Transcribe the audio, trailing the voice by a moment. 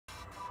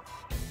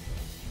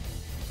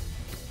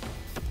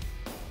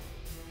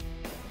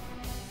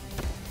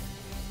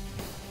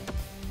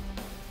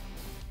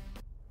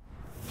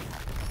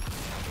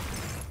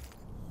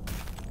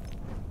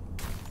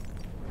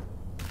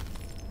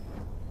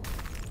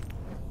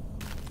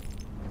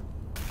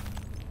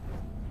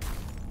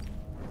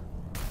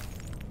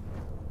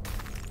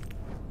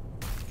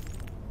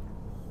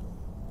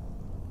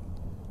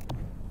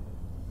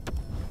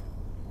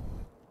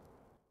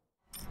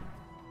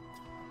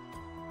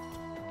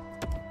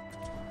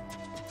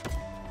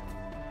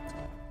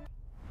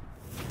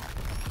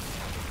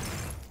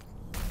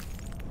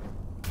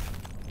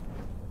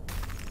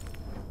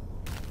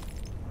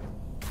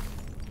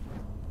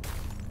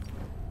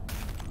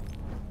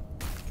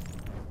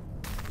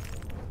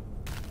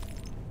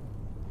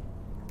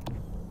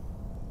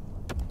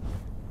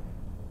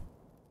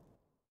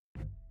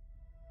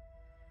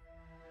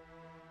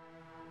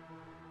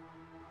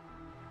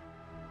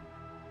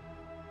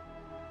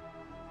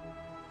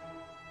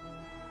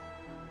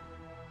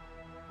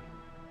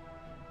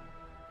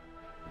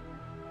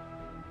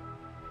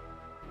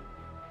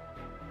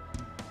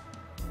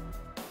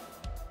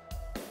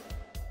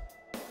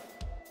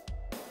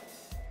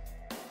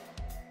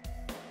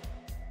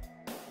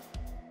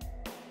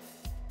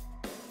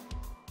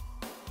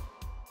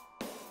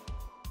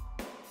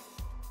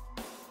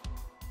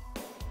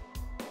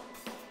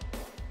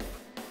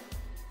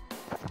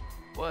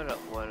What up,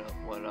 what up,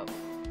 what up?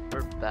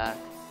 We're back.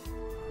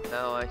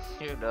 Now I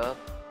queued up.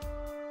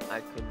 I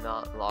could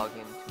not log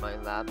into my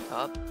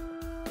laptop,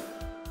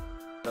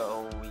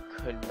 so we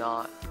could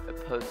not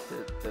post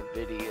the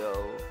video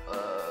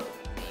of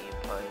me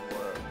playing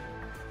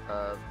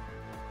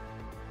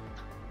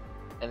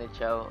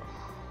NHL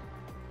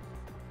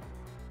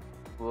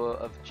World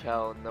of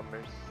Chell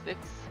number 6.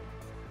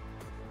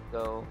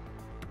 So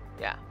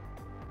yeah.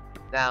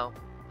 Now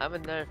I have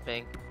another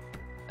thing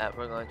that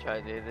we're going to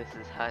try to do. This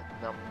is hut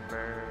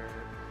number,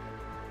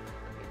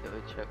 let me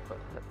double check what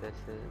hut this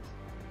is.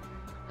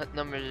 Hut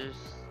numbers,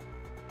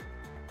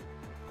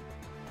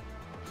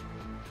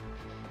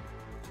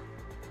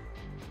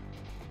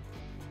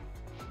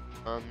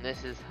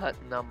 this is hut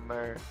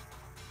number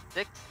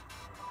 6,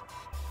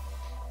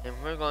 and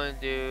we're going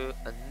to do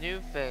a new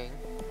thing.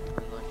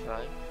 I'm going to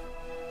try.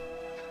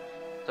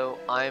 So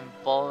I'm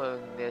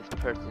following this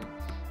person's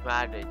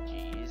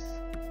strategies,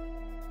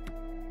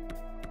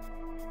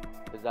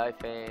 because I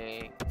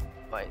think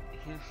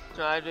his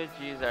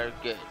strategies are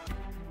good.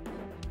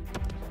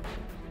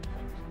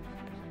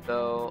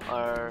 So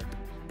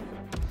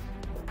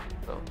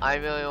I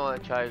really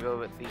want to try to go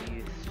with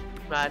these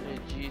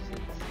strategies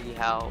and see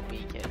how we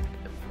can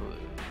improve.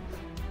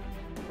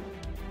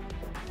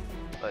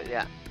 But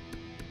yeah.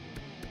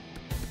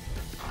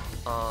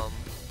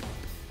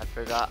 I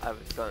forgot I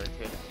was going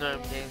to a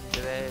storm game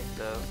today,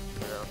 so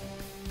you know,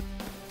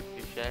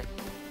 touche.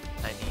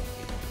 I need to.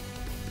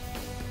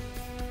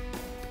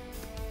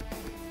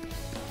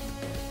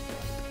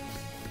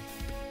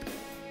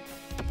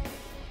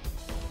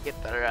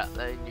 Get better at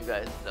letting you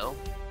guys know.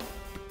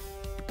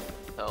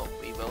 So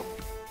we will.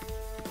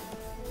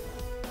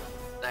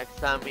 Next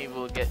time we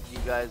will get you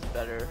guys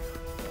better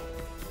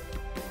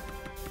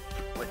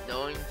with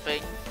knowing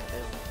things.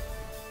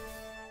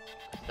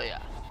 So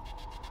yeah.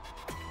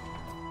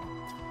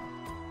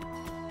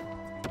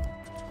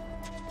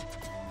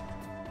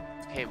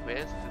 Okay,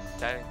 where's the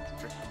settings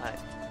for hut?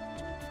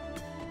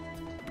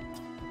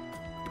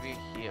 Maybe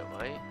here,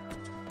 right?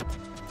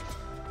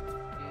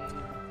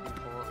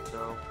 Default,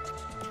 no.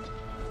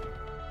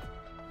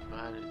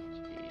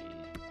 Strategy.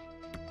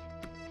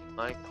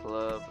 My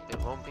club. It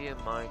won't be in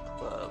my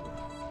club.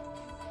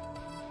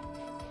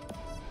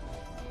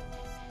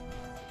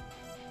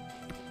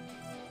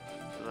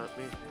 Let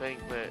me think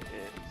where it is.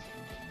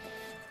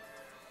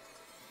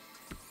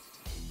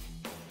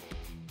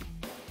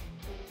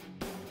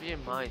 Be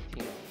in my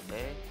team,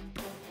 eh?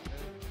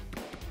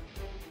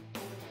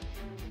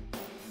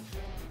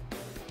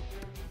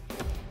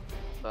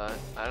 But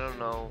I don't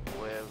know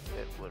where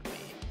it would be.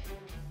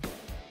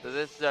 So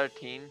this is our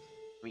team.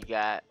 We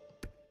got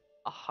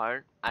a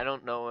heart. I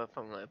don't know if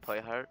I'm gonna play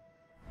heart.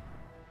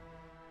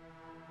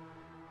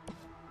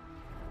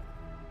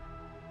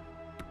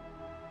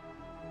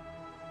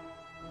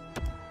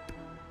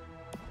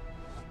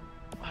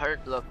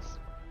 Heart looks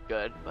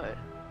good, but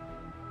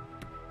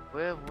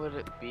where would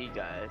it be,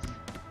 guys?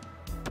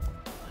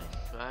 My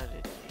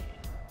strategy.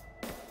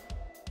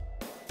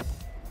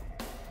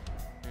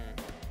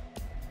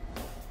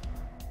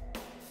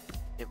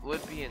 It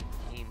would be in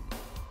team.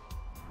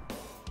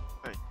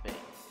 I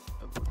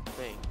would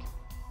think.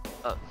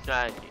 Oh,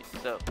 strategy.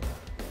 So,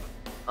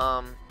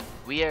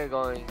 we are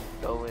going to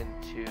go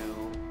into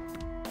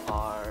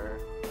our.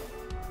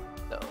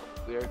 So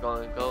we are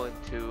going to go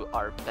into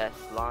our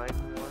best line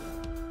one.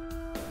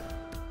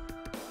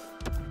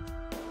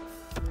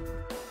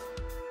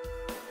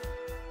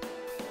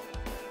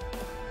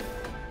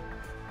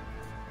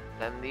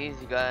 Then these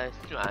guys'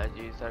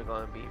 strategies are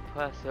going to be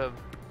impressive.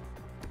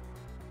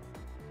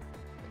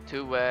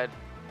 2 red,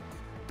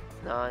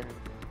 none,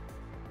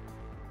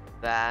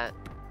 that.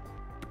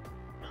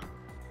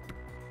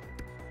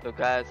 So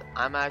guys,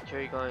 I'm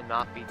actually going to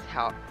not be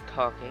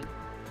talking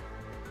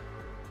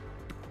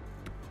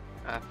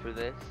after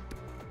this,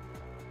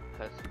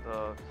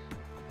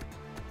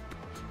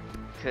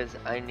 because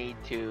I need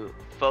to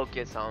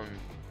focus on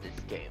this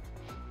game.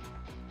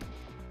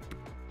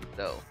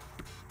 So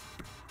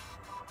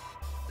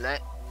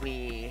let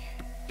me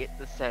get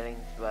the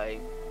settings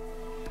right,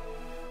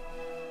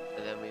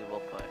 and then we will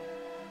play.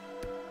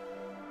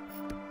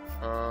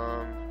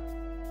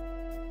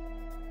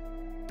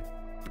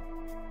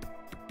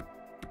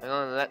 I'm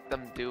gonna let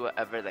them do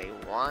whatever they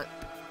want.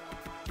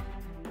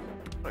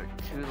 Our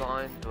 2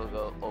 lines will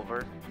go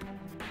over,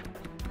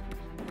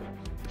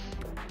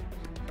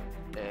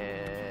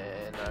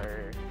 and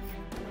our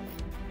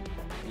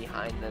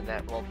behind the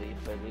net will be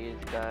for these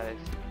guys.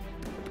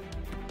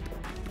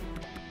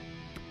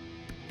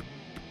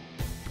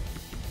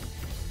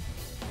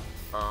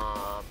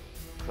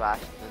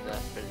 Crash the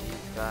net for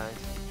these guys.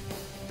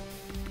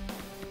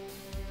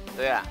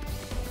 So yeah.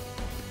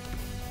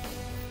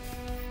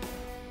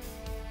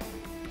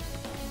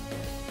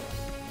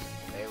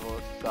 They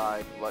will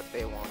decide what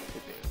they want to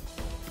do.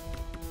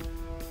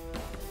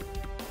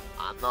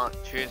 I'm not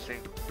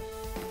choosing.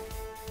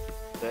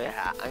 So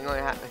yeah, I'm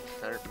gonna have to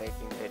start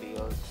making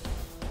videos.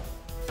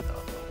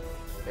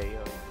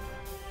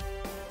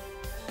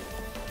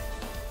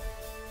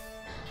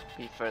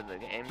 Be for the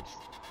games.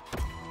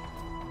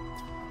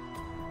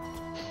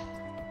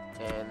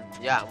 And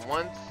yeah,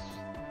 once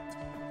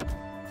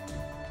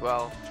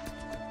 12.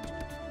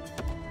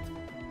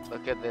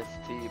 Look at this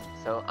team.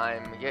 So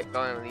I'm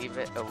going to leave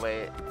it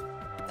away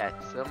at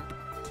some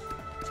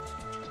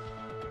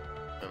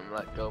and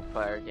let go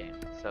play our game.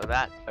 So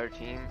that's our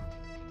team.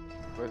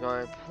 We're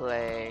going to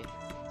play.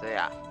 So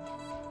yeah,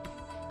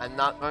 I'm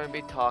not going to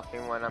be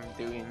talking when I'm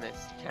doing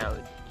this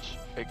challenge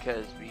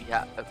because we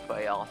have to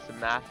play Awesome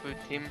Math Food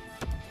Team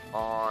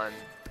on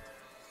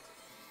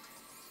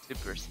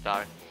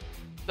Superstar.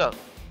 So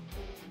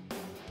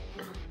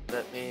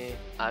let me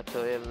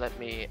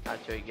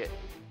actually get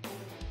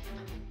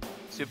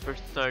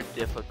Superstar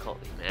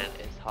difficulty. Man,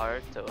 it's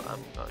hard, so I'm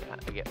going to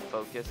have to get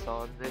focused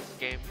on this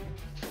game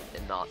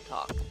and not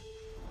talk.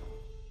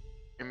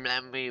 And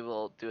then we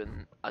will do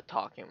a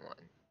talking one.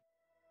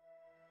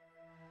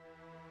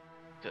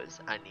 Because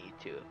I need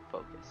to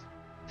focus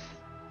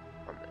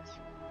on this.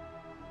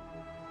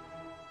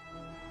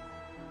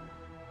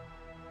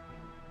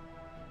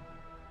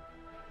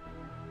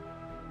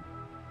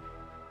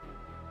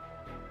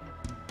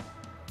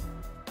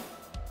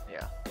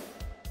 Yeah.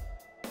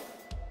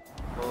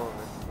 Oh,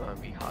 this is gonna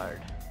be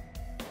hard.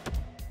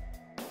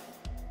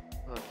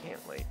 Oh, I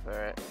can't wait for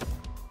it.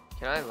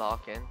 Can I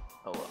lock in?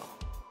 Oh well.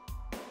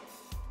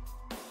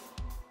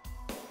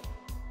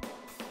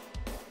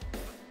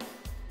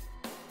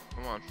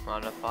 Come on,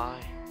 modify.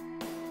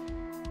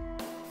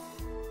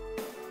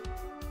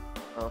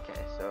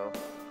 Okay, so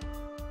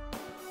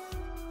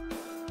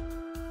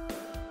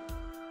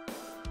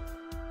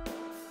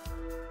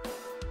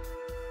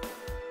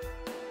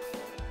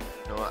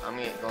you know what? I'm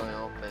going to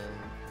open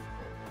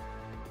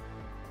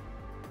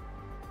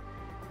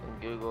in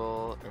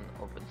Google and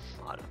open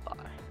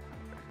Spotify.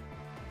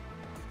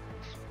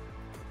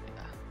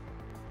 Yeah.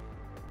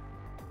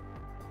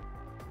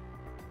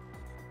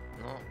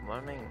 No,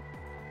 running.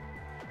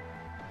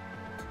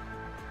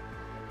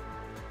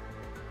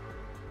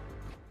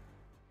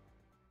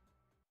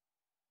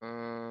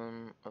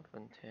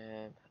 Open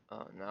tab.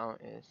 Oh, now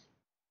is.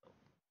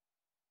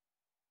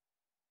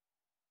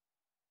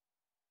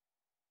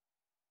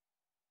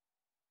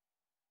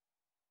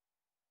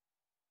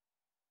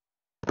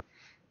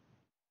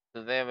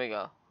 So there we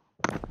go.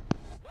 Welcome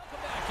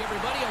back,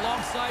 everybody.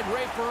 Alongside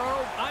Ray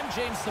Ferraro, I'm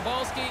James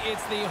Cebulski.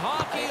 It's the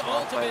Hockey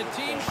Ultimate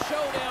Team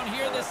Showdown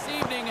here this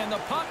evening, and the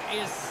puck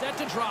is set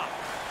to drop.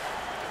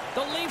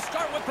 The Leafs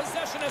start with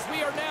possession as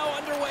we are now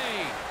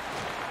underway.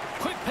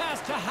 Quick pass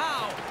to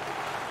Howe.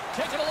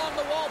 Taken along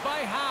the wall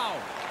by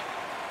Howe.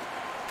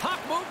 Puck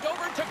moved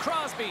over to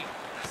Crosby.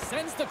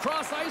 Sends the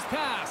cross-ice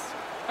pass.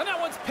 And that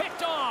one's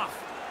picked off.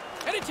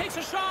 And he takes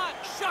a shot.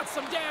 Shuts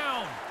him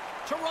down.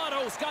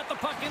 Toronto's got the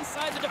puck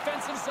inside the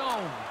defensive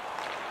zone.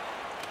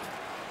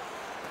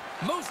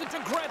 Moves it to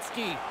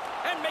Gretzky.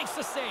 And makes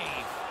the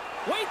save.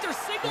 Wait, they're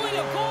signaling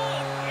a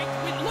goal.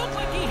 It looked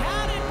like he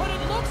had it, but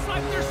it looks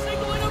like they're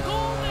signaling a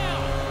goal now.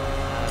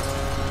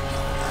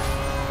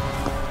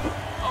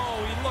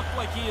 Looked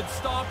like he had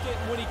stopped it,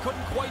 and when he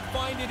couldn't quite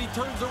find it, he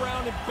turns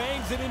around and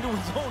bangs it into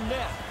his own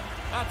net.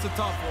 That's a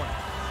tough one.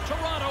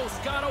 Toronto's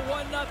got a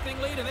 1-0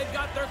 lead, and they've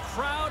got their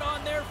crowd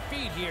on their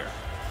feet here.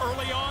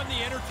 Early on,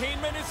 the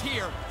entertainment is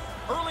here.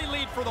 Early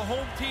lead for the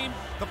home team,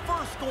 the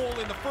first goal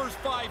in the first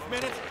 5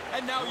 minutes,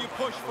 and now you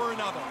push for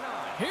another.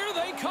 Here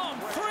they come,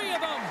 3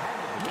 of them.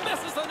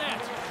 Misses the net.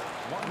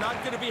 Not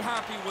going to be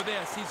happy with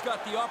this. He's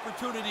got the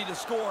opportunity to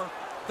score,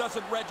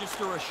 doesn't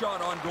register a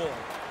shot on goal.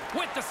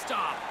 With the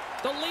stop,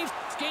 the Leafs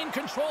gain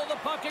control of the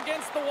puck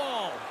against the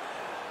wall.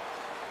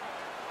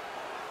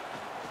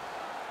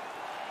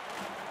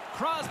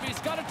 Crosby's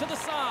got it to the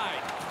side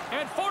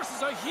and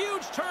forces a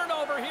huge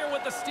turnover here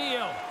with the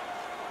steal.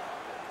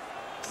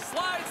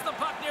 Slides the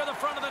puck near the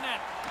front of the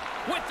net.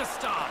 With the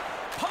stop,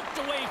 poked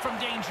away from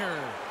danger.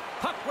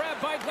 Puck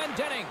grabbed by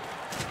Glendening.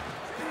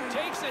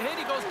 Takes a hit,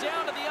 he goes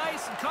down to the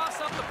ice and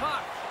coughs up the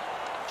puck.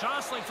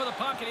 Jostling for the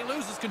puck and he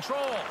loses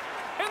control.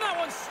 And that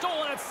one's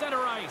stolen at center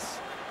ice.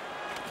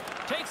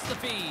 Takes the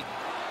feed.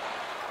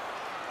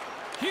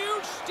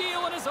 Huge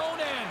steal in his own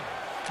end.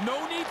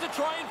 No need to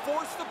try and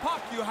force the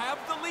puck. You have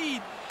the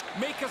lead.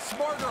 Make a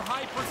smarter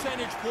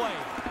high-percentage play.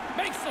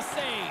 Makes the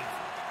save.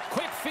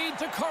 Quick feed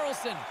to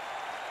Carlson.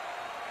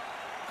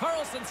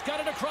 Carlson's got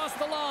it across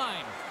the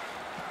line.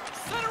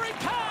 Centering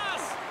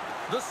pass.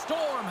 The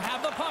Storm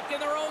have the puck in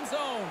their own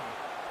zone.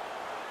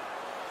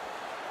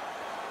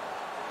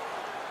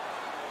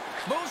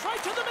 Moves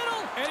right to the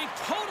middle, and he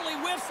totally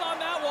whiffs on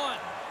that one.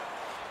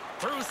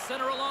 Through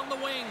center along the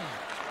wing.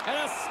 And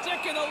a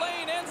stick in the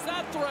lane ends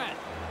that threat.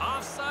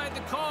 Offside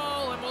the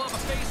call, and we'll have a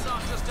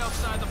face-off just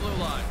outside the blue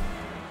line.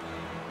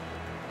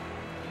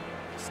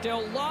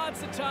 Still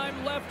lots of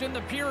time left in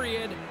the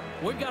period.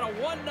 We've got a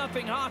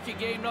 1-0 hockey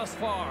game thus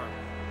far.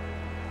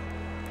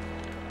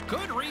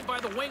 Good read by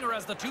the winger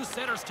as the two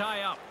centers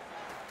tie up.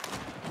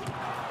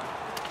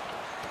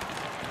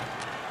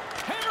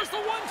 Hammers the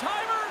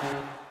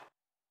one-timer.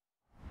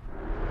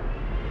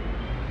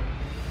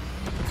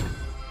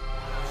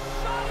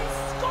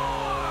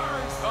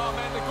 Oh,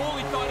 man, the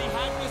goalie thought he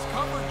had this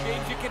covered,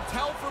 James. You can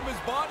tell from his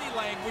body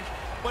language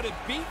but it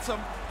beats him,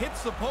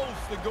 hits the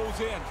post, and goes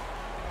in.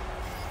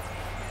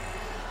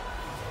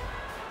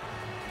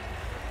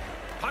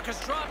 Puck is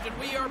dropped, and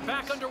we are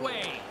back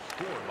underway.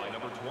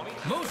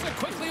 Moves it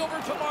quickly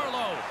over to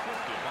Marlowe.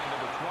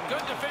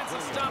 Good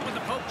defensive stop with the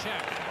poke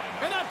check.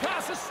 And that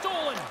pass is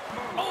stolen.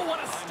 Oh,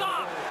 what a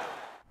stop!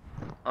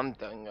 I'm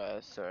done,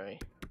 guys. Sorry.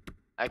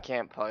 I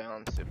can't play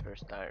on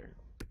Superstar.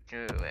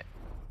 Do it.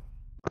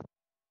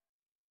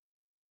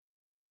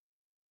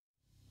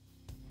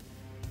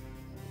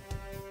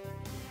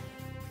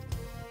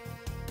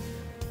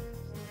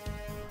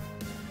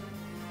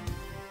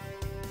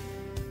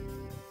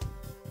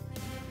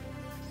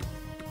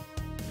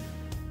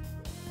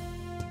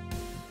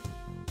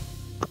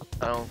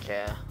 I don't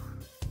care.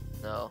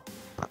 No.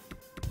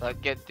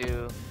 Let it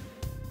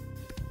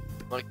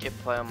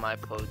play on my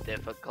pro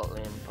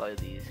difficulty and play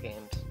these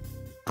games.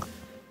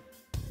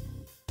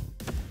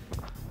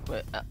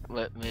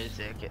 With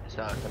music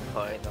so I can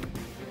play them.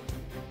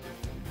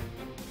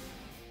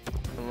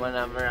 And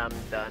whenever I'm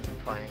done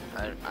playing,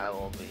 I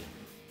will be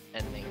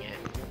ending it.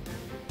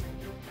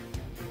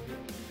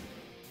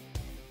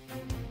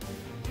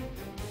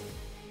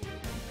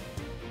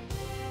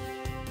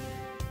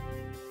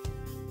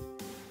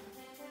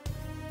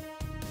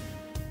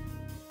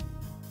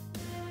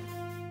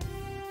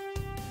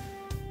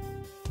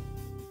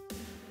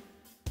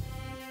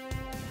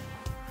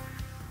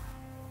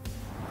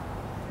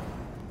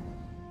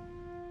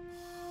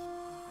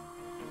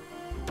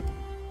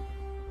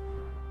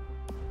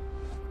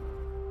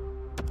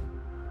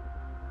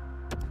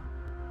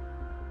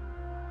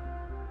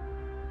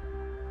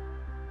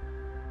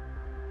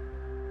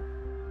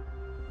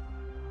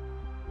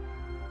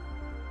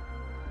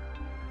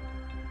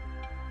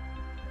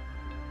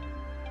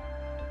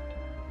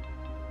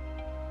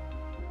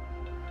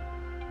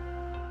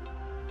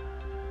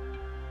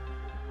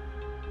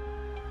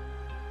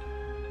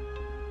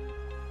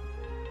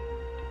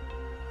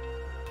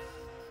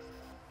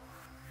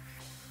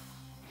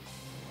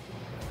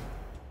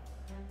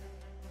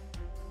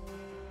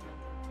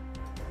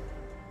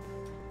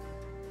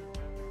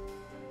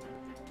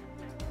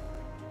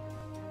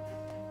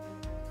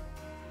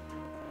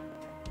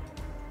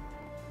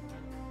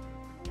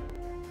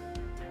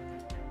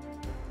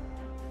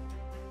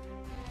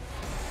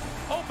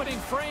 Opening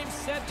frame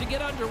set to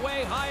get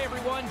underway. Hi,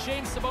 everyone.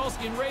 James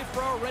Cebulski and Ray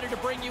Ferraro ready to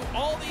bring you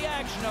all the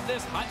action of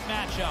this hot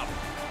matchup.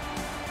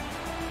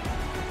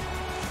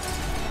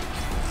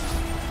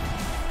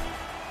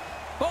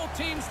 Both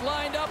teams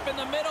lined up in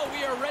the middle.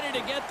 We are ready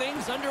to get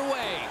things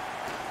underway.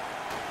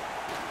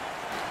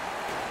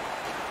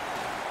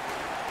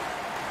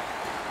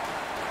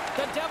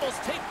 The Devils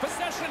take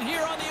possession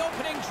here on the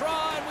opening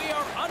draw, and we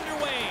are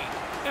underway.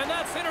 And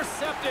that's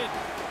intercepted.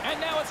 And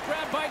now it's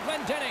grabbed by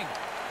Glendening.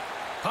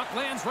 Puck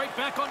lands right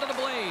back onto the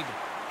blade.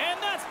 And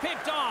that's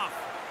picked off.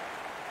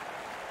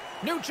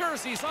 New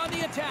Jersey's on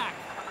the attack.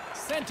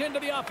 Sent into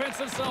the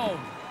offensive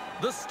zone.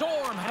 The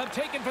Storm have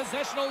taken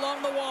possession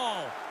along the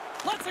wall.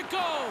 Lets it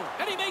go.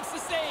 And he makes the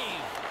save.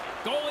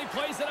 Goalie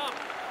plays it up.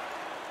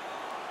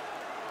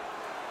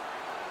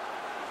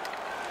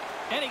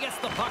 And he gets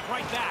the puck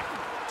right back.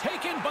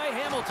 Taken by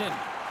Hamilton.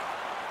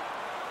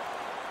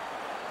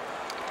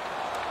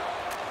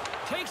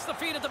 Takes the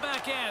feed at the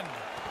back end.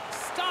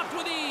 Stopped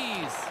with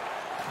ease.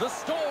 The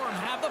Storm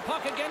have the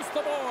puck against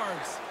the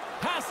boards.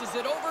 Passes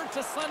it over to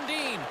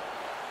Sundin.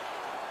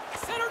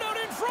 Centered out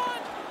in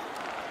front.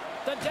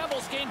 The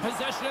Devils gain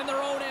possession in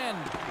their own end.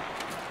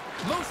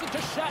 Moves it to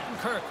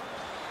Shattenkirk.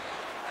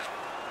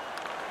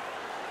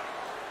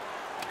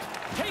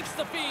 Takes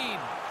the feed.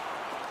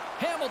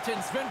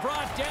 Hamilton's been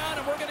brought down,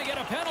 and we're going to get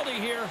a penalty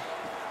here.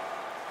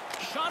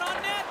 Shot on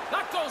net.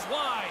 That goes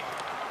wide.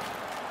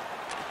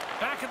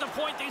 Back at the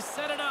point, they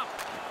set it up.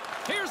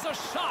 Here's a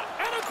shot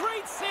and a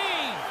great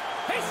save.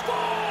 He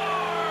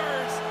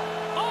scores!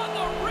 On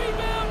the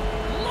rebound,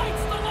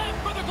 lights the lamp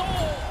for the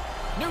goal.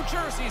 New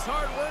Jersey's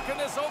hard work in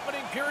this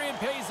opening period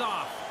pays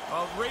off.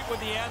 Right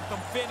when the anthem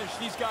finished,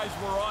 these guys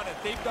were on it.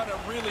 They've done a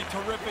really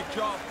terrific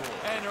job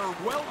and are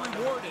well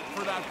rewarded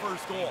for that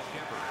first goal.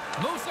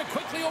 Moves it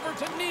quickly over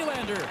to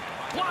Nylander.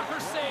 Blocker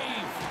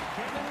save.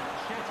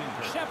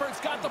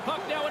 Shepard's got the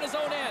puck now in his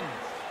own end.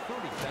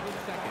 37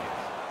 seconds.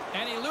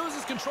 And he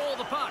loses control of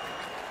the puck.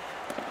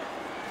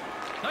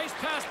 Nice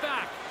pass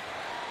back.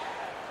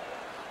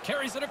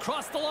 Carries it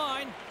across the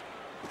line.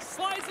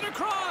 Slides it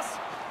across.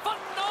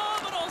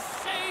 Phenomenal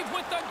save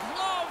with the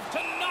glove to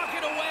knock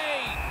it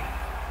away.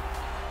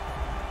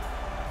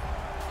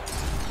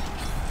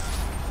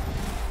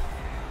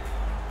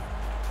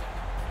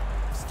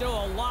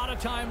 Still a lot of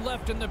time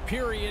left in the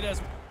period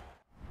as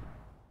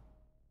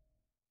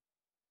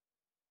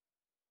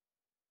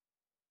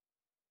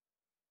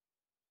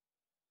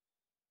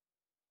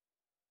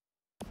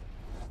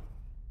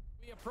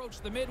we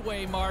approach the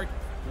midway mark.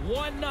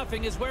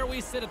 1-0 is where we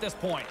sit at this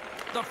point.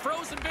 The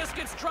frozen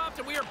biscuits dropped,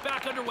 and we are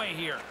back underway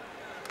here.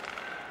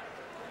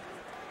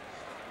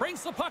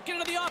 Brings the puck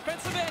into the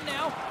offensive end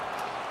now.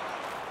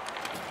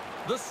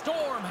 The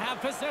Storm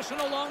have possession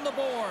along the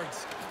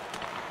boards.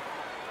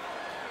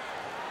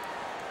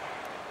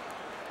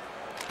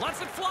 Lets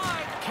it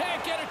fly.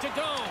 Can't get it to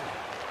go.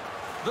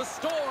 The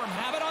Storm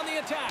have it on the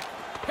attack.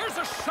 Here's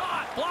a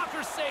shot.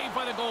 Blocker saved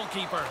by the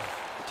goalkeeper.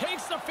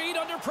 Takes the feed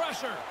under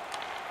pressure.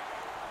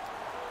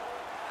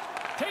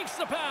 Takes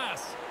the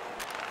pass.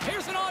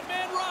 Here's an odd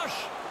man rush.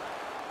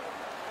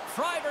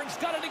 Freiberg's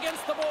got it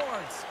against the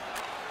boards.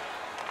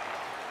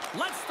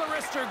 Lets the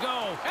wrister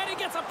go. And he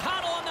gets a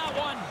paddle on that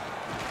one.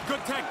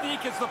 Good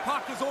technique as the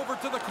puck is over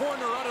to the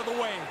corner out of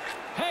the way.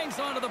 Hangs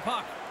onto the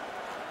puck.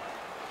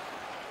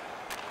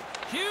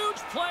 Huge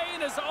play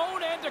in his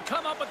own end to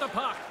come up with the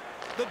puck.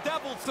 The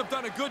Devils have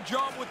done a good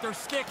job with their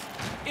sticks,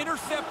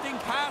 intercepting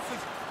passes,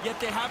 yet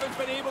they haven't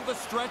been able to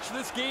stretch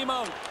this game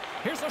out.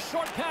 Here's a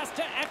short pass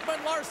to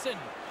Ekman Larsson.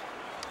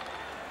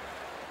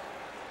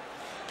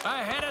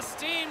 Ahead of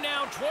steam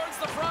now towards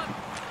the front.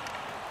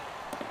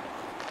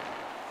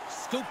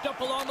 Scooped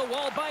up along the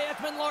wall by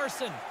Ekman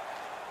Larsson.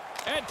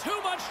 And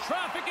too much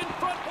traffic in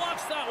front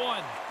blocks that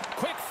one.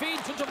 Quick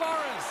feed to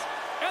Tavares.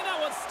 And that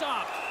one's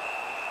stopped.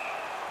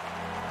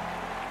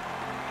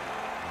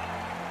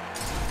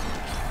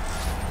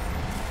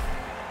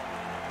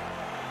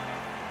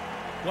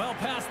 Well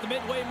past the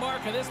midway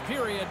mark of this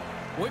period,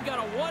 we've got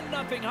a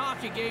 1-0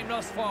 hockey game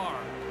thus far.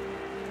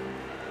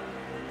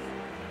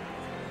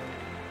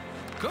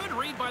 Good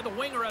read by the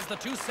winger as the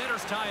two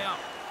centers tie up.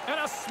 And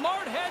a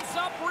smart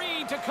heads-up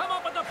read to come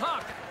up with the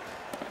puck.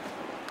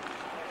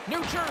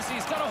 New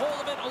Jersey's got a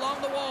hold of it along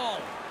the wall.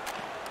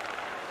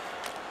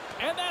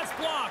 And that's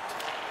blocked.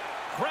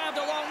 Grabbed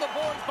along the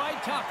boards by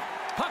Tuck.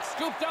 Puck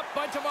scooped up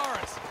by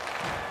Tavares.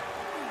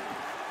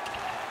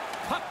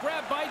 Puck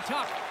grabbed by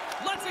Tuck.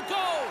 Lets it go.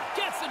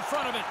 Gets in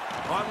front of it.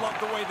 I love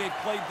the way they've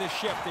played this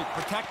shift. They've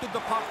protected the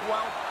puck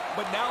well,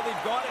 but now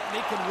they've got it and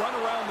they can run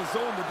around the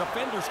zone. The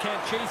defenders can't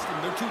chase them.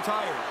 They're too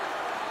tired.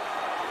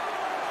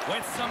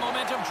 With some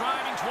momentum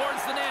driving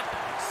towards the net.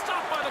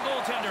 Stopped by the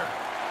goaltender.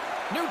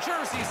 New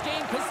Jersey's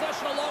gained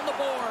possession along the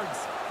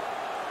boards.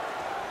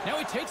 Now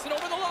he takes it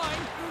over the line.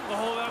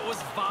 Oh, that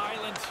was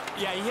violent.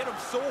 Yeah, he hit him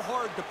so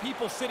hard, the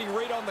people sitting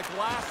right on the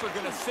glass are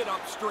going to sit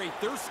up straight.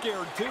 They're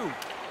scared too.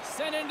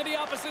 Sent into the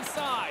opposite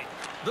side.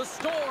 The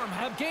Storm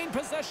have gained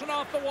possession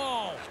off the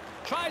wall.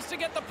 Tries to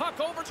get the puck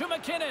over to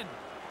McKinnon.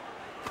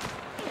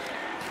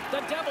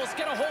 The Devils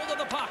get a hold of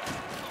the puck.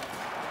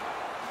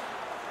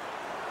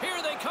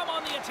 Here they come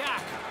on the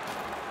attack.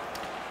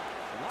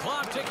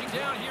 Clock ticking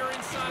down here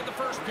inside the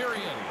first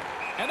period.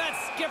 And that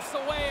skips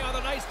away on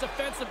a nice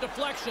defensive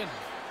deflection.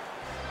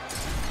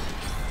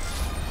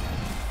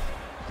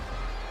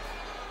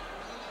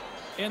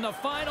 In the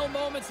final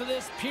moments of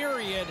this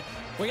period,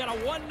 we got a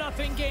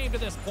 1-0 game to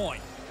this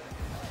point.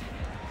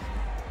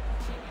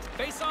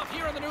 Face off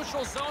here in the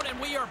neutral zone, and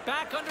we are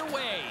back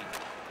underway.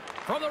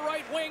 From the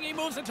right wing, he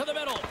moves it to the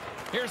middle.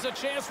 Here's a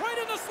chance right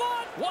in the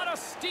slot. What a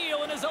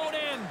steal in his own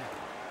end.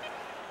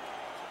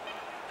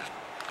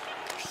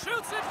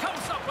 Shoots it,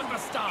 comes up with the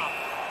stop.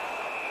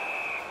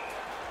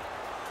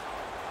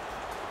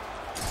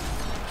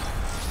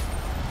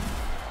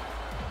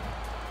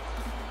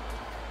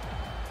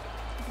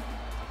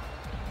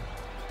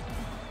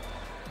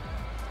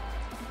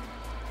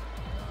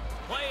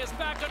 Play is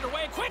back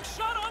underway. Quick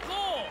shot on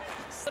goal.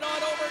 Sent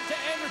on over to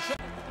Anderson.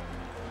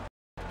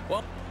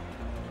 Well,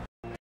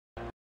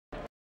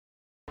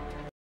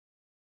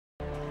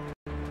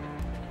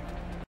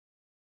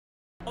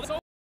 so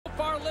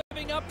far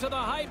living up to the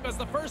hype as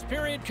the first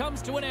period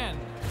comes to an end.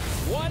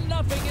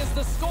 1-0 is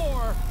the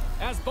score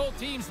as both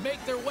teams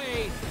make their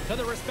way to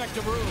their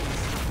respective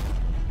rooms.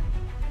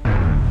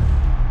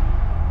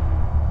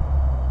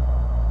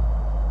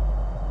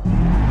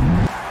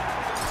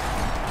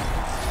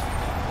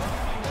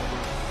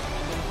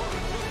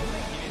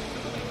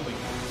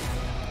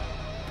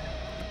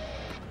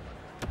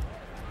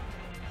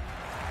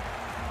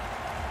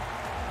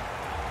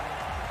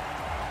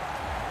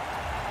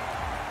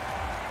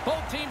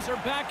 Both teams are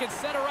back at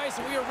center ice,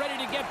 and we are ready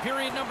to get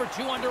period number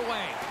 2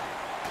 underway.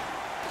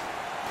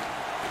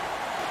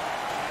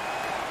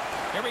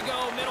 Here we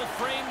go, middle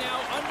frame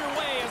now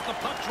underway as the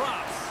puck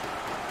drops.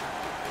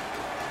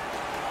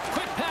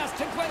 Quick pass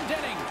to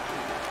Glendening.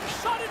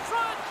 Shot in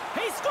front.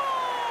 He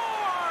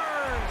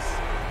scores!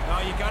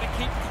 Now you got to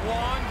keep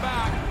clawing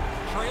back.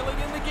 Trailing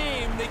in the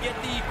game, they get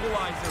the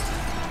equalizer.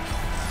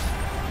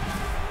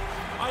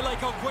 I like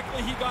how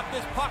quickly he got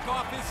this puck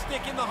off his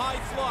stick in the high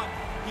slot.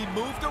 He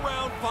moved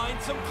around,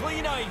 find some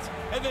clean ice,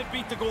 and then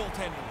beat the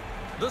goaltender.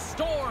 The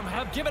Storm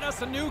have given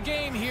us a new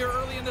game here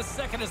early in the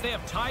second as they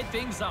have tied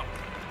things up.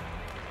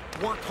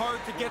 Worked hard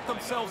to get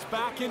themselves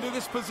back into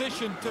this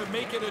position to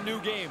make it a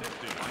new game.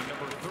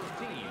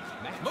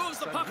 Moves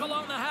the puck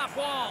along the half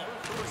wall.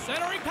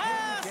 Centering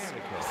pass.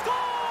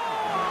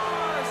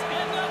 Scores!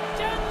 And the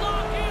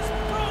deadlock is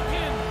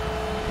broken.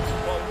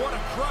 Well, what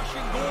a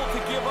crushing goal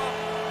to give up.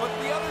 But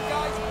the other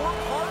guys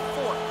worked hard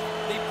for it.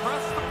 They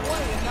pressed the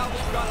play, and now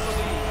they've got the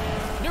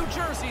lead. New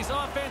Jersey's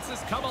offense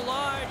has come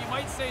alive. You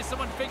might say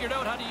someone figured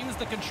out how to use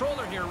the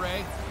controller here,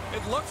 Ray.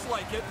 It looks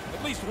like it.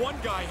 At least one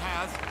guy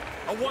has.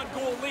 A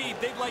one-goal lead,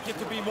 they'd like it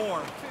to be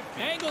more.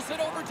 Angles it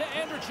over to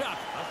Andrechuk.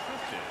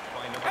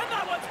 And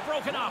that one's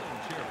broken up.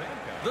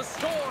 The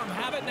Storm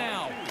have it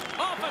now.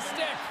 Off a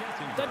stick.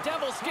 The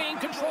Devils gain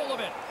control of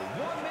it.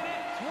 1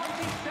 minute,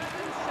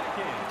 27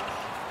 seconds.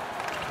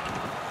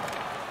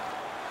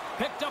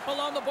 Picked up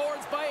along the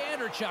boards by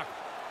Andrechuk.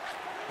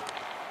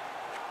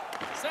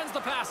 Sends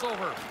the pass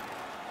over.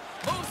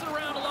 Moves it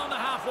around along the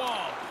half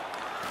wall.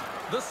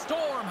 The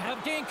Storm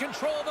have gained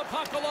control of the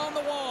puck along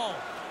the wall.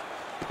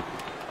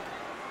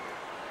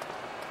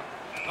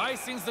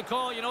 Icing's the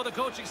call. You know the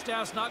coaching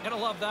staff's not going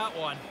to love that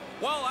one.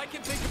 Well, I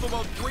can think of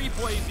about 3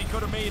 plays he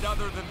could have made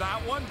other than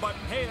that one, but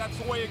hey, that's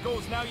the way it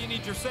goes. Now you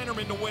need your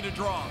centerman to win a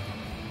draw.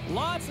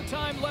 Lots of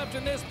time left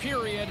in this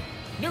period.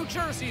 New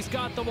Jersey's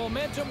got the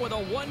momentum with a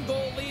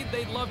 1-goal lead.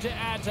 They'd love to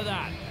add to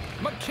that.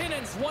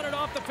 McKinnon's won it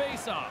off the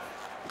faceoff.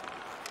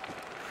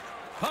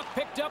 Puck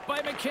picked up by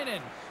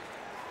McKinnon.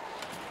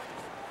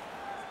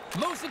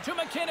 Moves it to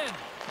McKinnon.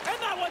 And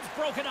that one's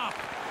broken up.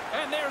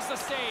 And there's the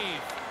save.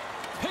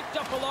 Picked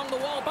up along the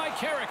wall by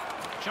Carrick.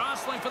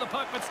 Jostling for the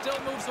puck, but still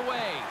moves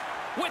away.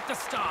 With the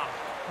stop.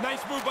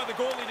 Nice move by the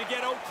goalie to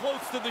get out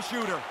close to the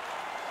shooter.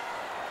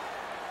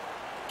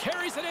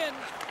 Carries it in.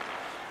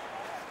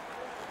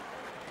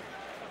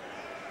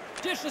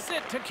 Dishes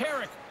it to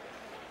Carrick.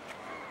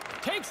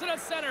 Takes it at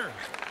center.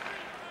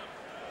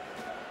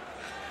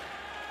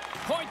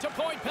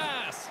 Point-to-point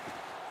pass.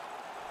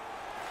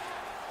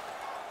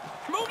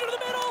 Move to the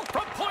middle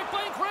from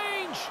point-blank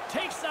range.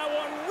 Takes that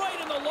one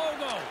right in the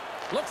logo.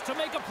 Looks to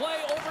make a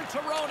play over to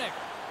Roenick.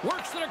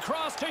 Works it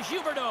across to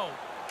Huberdeau.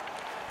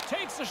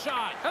 Takes a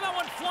shot, and that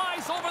one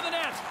flies over the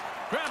net.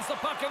 Grabs the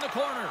puck in the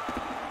corner.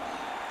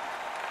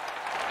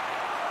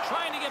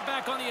 Trying to get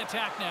back on the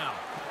attack now.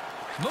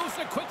 Moves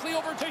it quickly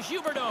over to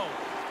Huberdeau.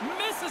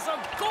 Misses a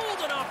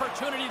golden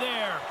opportunity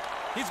there.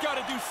 He's got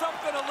to do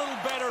something a little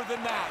better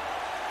than that.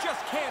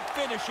 Just can't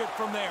finish it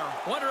from there.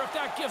 Wonder if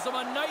that gives him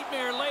a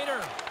nightmare later.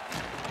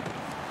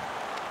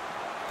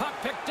 Puck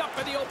picked up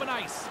by the open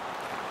ice.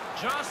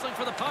 Jostling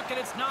for the puck, and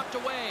it's knocked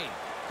away.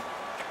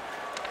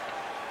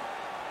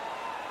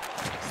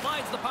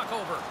 Slides the puck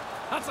over.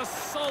 That's a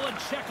solid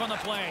check on the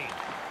play.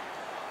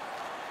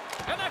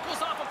 And that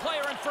goes off a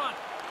player in front.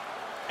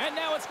 And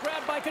now it's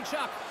grabbed by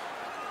Tkachuk.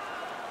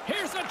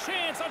 Here's a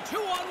chance, a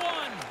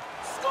 2-on-1.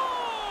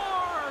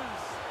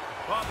 Scores!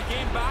 Well, the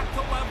game back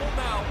to level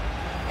now.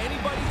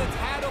 Anybody that's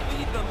had a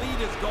lead, the lead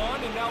is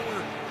gone, and now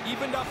we're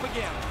evened up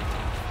again.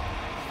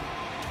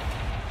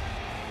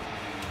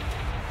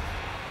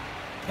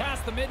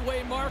 Past the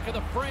midway mark of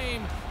the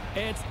frame,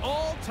 it's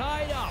all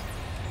tied up.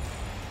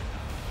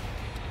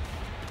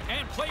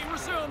 And play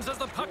resumes as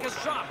the puck is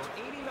dropped.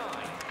 89,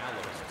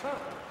 Alex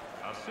Tucker,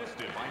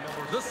 assisted by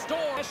number The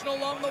Storm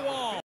along the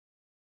wall.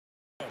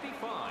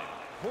 55.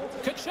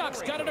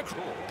 Tkachuk's got it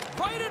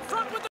right in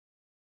front with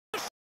the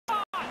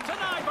shot.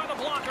 Denied by the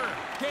blocker.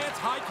 Gant's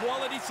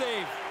high-quality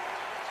save.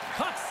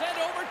 Puck sent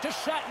over to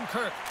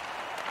Shattenkirk.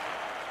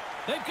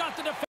 They've got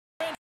the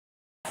defense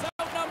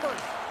outnumbered.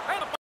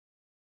 And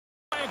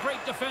a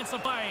great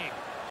defensive play.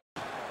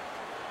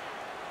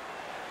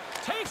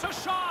 Takes a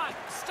shot.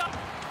 Stop.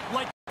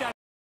 Like that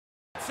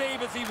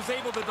save as he was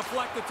able to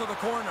deflect it to the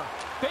corner.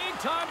 Big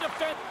time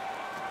defense.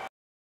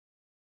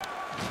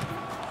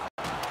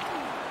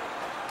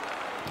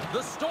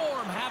 The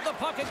Storm have the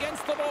puck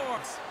against the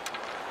boards.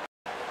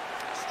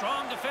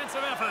 Strong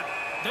defensive effort.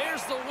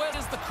 There's the win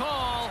is the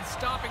call,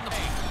 stopping the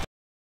play.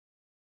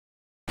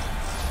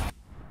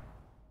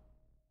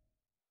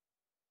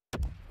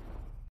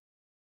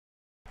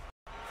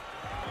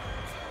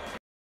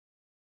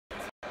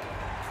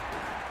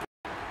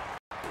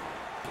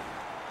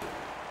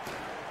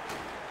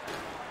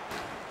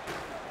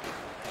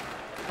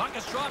 Puck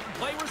is dropped and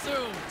play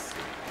resumes.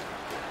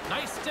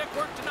 Nice stick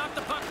work to knock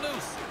the puck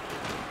loose.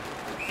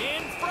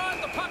 In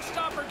front, the puck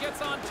stopper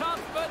gets on top,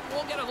 but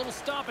we'll get a little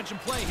stoppage in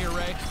play here,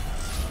 Ray.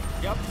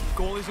 Yep,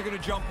 goalies are going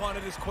to jump on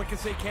it as quick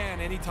as they can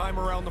anytime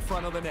around the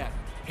front of the net.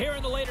 Here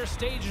in the later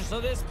stages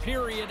of this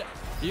period,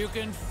 you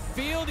can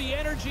feel the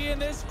energy in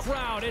this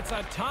crowd. It's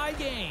a tie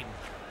game.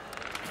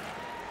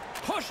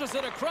 Pushes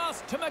it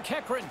across to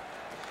McEachran.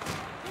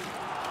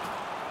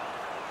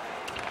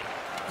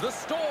 The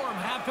Storm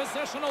have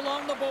possession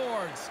along the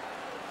boards.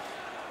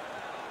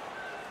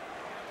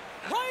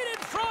 Right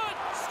in front,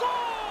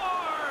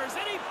 scores!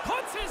 And he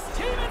puts his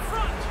team in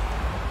front.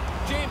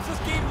 James, this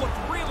game looked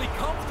really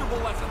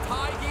comfortable as a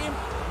tie game.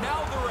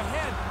 Now they're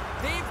ahead.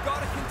 They've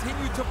got to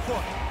continue to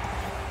push.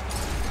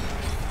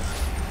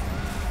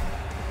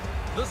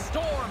 The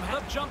Storm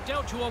have jumped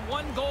out to a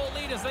 1-goal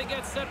lead as they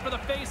get set for the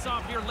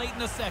face-off here late in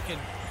the second.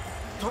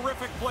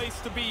 Terrific place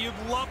to be. You'd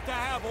love to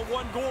have a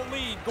 1-goal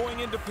lead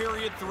going into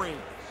period 3.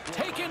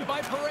 Taken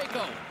by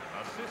Parayko.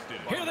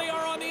 Here they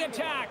are on the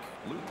attack.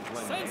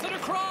 Sends it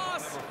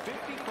across.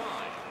 55,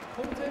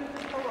 Colton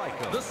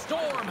Parayko. The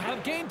Storm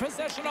have gained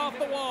possession off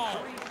the wall.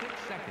 36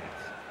 seconds.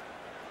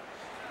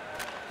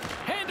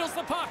 Handles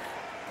the puck.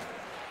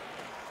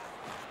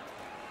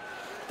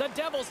 The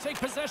Devils take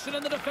possession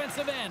in the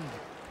defensive end.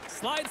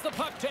 Slides the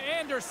puck to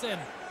Anderson.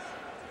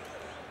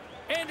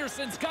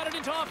 Anderson's got it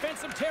into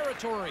offensive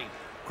territory.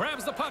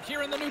 Grabs the puck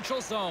here in the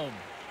neutral zone.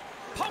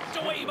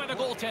 Poked away by the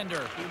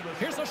goaltender.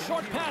 Here's a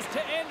short pass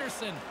to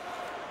Anderson.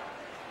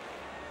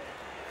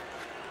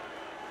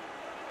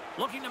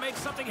 Looking to make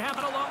something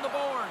happen along the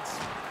boards.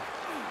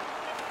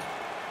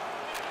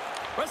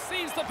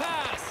 Receives the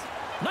pass.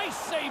 Nice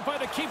save by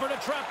the keeper to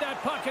trap that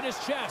puck in his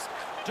chest.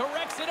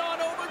 Directs it on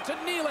over to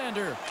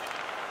Nylander.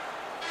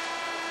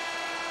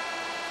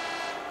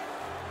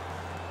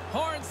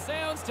 Horn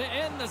sounds to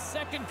end the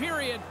second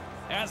period.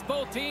 As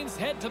both teams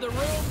head to the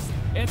rooms,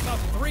 it's a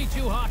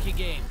 3-2 hockey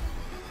game.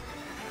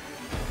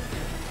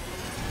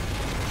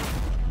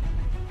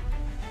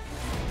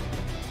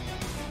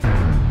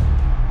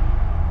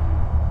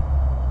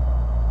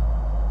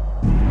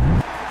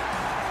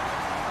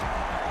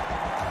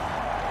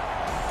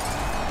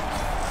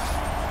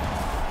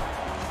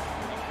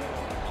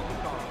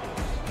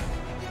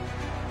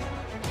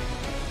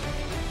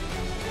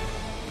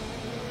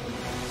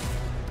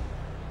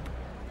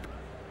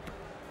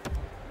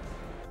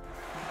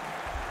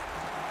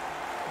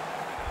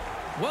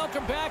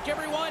 Welcome back,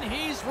 everyone.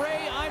 He's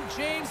Ray. I'm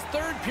James.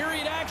 Third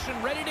period action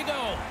ready to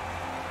go.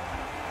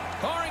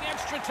 Barring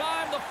extra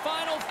time, the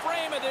final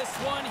frame of this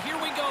one. Here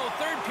we go.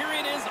 Third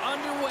period is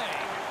underway.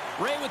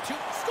 Ray with 2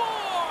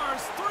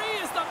 scores.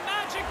 3 is the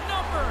magic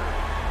number.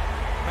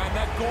 Man,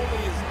 that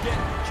goalie is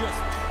getting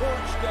just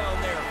torched down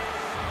there.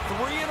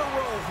 3 in a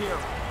row here.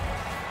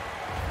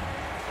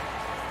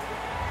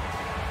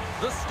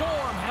 The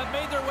Storm have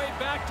made their way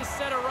back to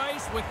center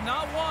ice with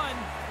not one,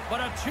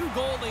 but a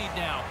 2-goal lead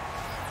now.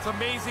 It's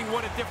amazing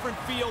what a different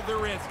feel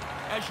there is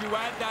as you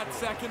add that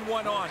second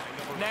one on.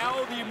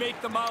 Now you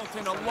make the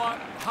mountain a lot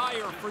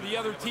higher for the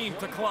other team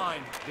to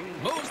climb.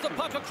 Moves the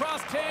puck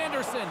across to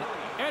Anderson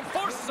and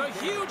forces a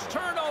huge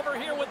turnover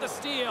here with the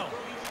steal.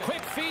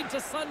 Quick feed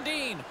to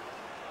Sundin.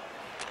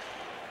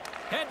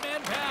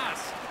 Headman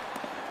pass.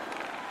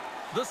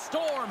 The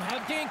Storm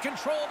have gained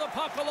control of the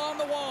puck along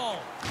the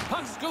wall.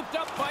 Puck scooped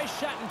up by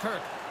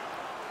Shattenkirk.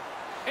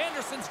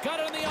 Anderson's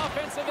got it on the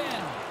offensive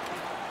end.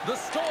 The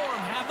Storm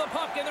have the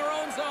puck in their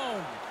own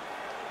zone.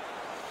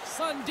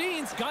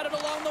 Sundin's got it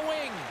along the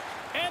wing.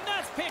 And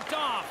that's picked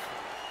off.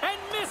 And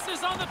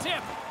misses on the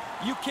tip.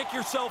 You kick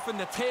yourself in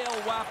the tail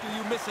after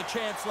you miss a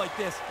chance like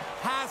this.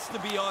 Has to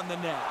be on the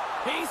net.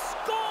 He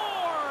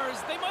scores!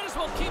 They might as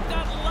well keep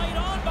that light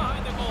on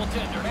behind the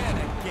goaltender. Man,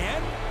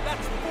 again?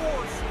 That's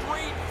 4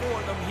 straight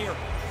for them here.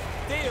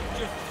 They have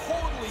just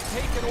totally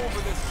taken over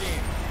this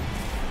game.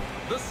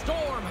 The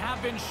Storm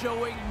have been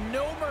showing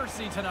no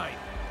mercy tonight.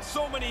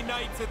 So many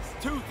nights it's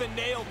tooth and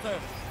nail to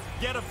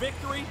get a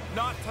victory.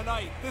 Not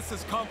tonight. This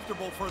is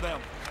comfortable for them.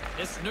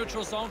 This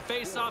neutral zone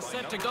face-off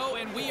set to go,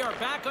 and we are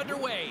back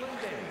underway.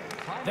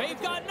 They've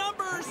got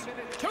numbers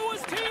to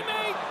his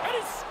teammate, and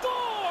he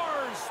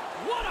scores!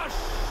 What a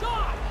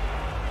shot!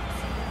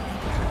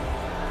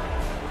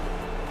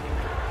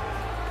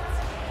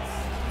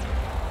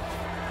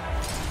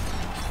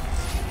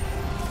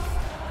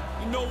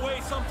 No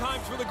way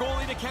sometimes for the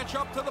goalie to catch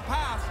up to the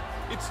pass.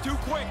 It's too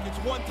quick. It's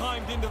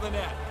one-timed into the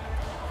net.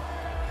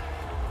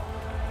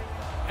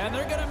 And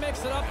they're going to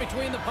mix it up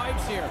between the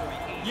pipes here.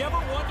 You ever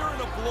wonder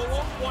in a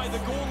blow-up why the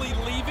goalie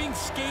leaving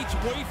skates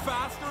way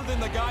faster than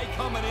the guy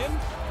coming in?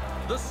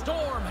 The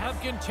Storm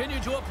have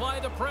continued to apply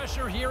the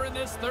pressure here in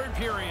this third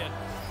period.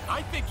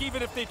 I think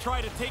even if they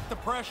try to take the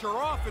pressure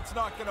off, it's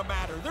not going to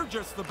matter. They're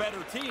just the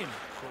better team.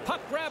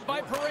 Puck grab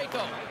by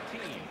Parayko.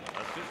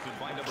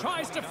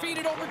 Tries to feed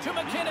it over to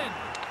McKinnon.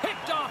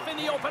 Picked off in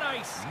the open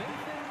ice.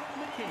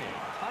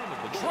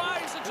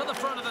 Drives it to the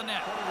front of the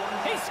net.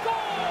 He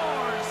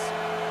scores!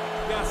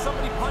 Yeah,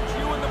 somebody punch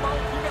you in the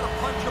mouth, you got to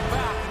punch him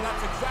back, and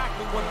that's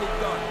exactly what they've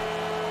done.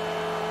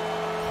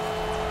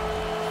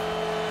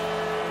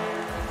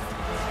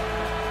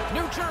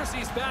 New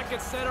Jersey's back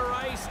at center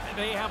ice.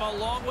 They have a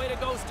long way to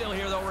go still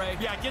here, though, Ray.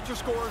 Yeah, get your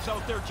scorers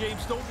out there,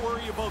 James. Don't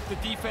worry about the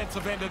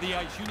defensive end of the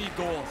ice. You need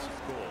goals.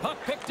 Puck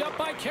picked up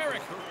by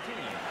Carrick.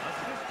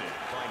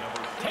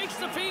 Takes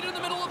the feed in the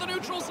middle of the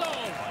neutral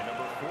zone.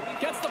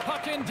 Gets the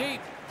puck in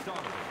deep.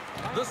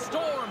 The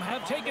Storm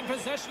have taken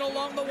possession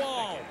along the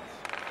wall.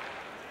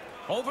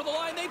 Over the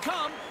line they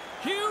come.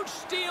 Huge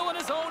steal in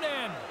his own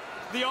end.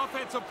 The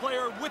offensive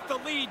player with the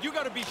lead, you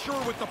got to be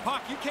sure with the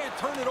puck. You can't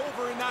turn it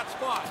over in that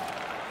spot.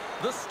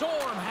 The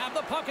Storm have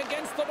the puck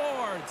against the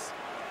boards.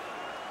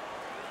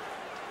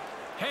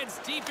 Heads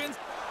deep in.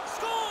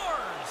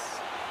 Scores!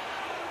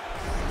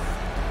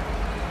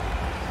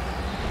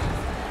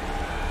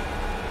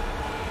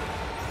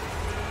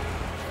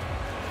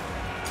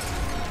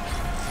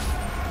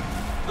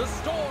 The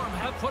Storm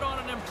have put on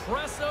an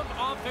impressive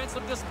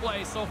offensive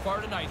display so far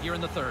tonight here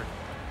in the third.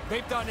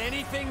 They've done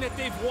anything that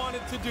they've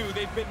wanted to do.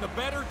 They've been the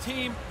better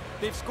team.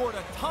 They've scored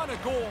a ton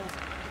of goals,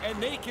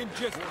 and they can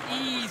just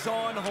ease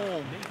on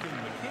home.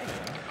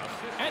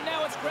 And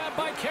now it's grabbed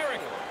by Carrick.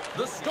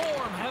 The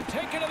Storm have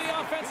taken to the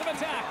offensive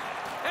attack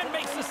and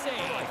makes the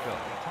save.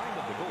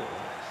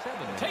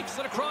 Takes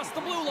it across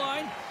the blue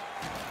line.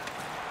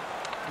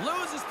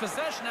 Loses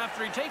possession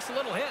after he takes a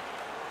little hit.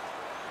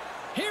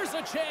 Here's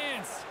a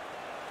chance.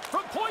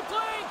 From point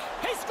blank,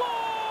 he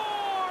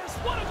scores!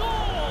 What a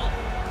goal!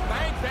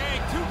 Bang, bang,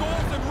 2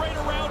 goals in right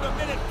around a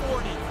minute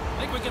 40.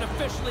 I think we can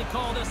officially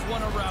call this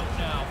one a rout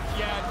now.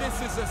 Yeah, this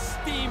is a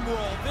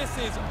steamroll. This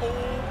is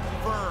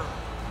over.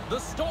 The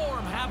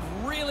Storm have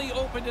really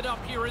opened it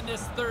up here in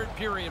this third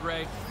period,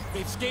 Ray.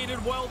 They've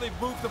skated well, they've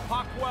moved the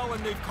puck well,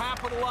 and they've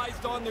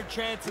capitalized on their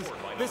chances.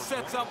 This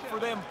sets up for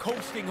them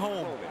coasting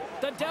home.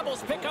 The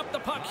Devils pick up the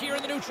puck here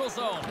in the neutral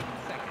zone.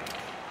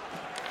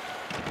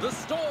 The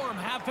Storm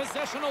have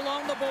possession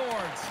along the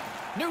boards.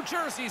 New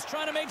Jersey's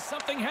trying to make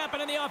something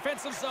happen in the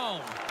offensive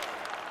zone.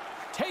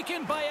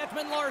 Taken by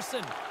Ekman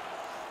Larson.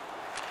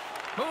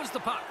 Moves the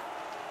puck.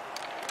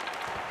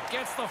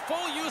 Gets the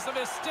full use of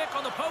his stick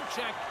on the poke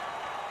check.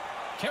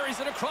 Carries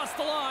it across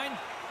the line.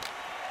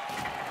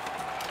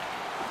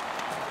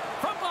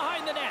 From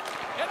behind the net.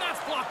 And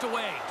that's blocked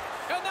away.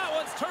 And that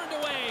one's turned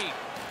away.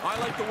 I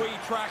like the way he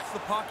tracks the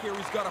puck here.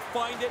 He's got to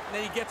find it, and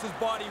then he gets his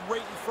body right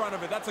in front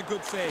of it. That's a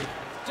good save.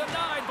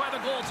 Denied by the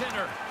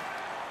goaltender.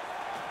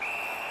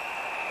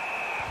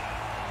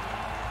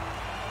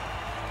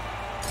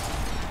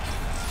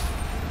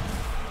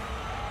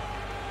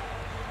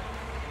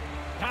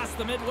 Past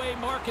the midway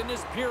mark in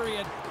this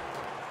period.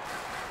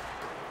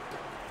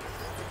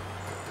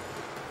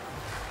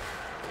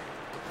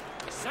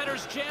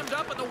 Center's jammed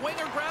up, and the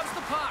winger grabs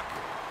the puck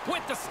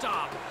with the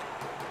stop.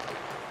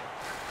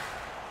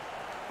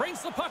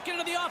 Brings the puck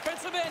into the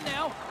offensive end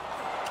now.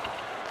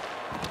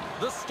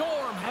 The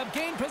Storm have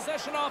gained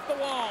possession off the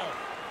wall.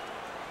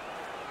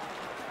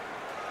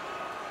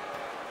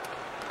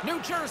 New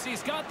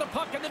Jersey's got the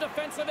puck in the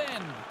defensive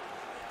end.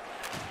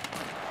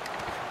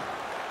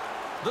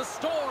 The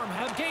Storm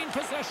have gained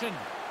possession.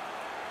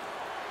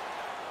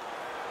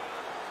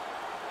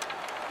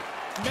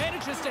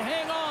 Manages to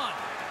hang on.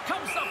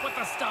 Comes up with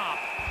the stop.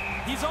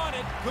 He's on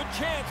it. Good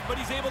chance, but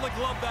he's able to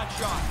glove that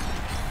shot.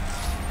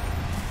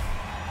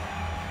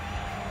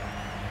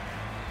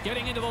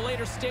 Getting into the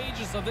later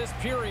stages of this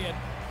period.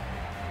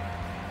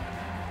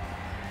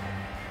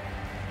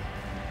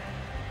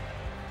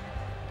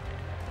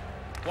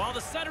 While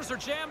the centers are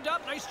jammed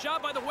up, nice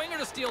job by the winger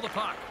to steal the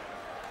puck.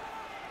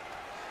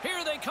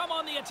 Here they come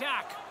on the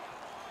attack.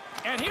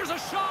 And here's a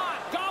shot.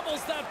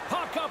 Gobbles that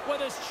puck up with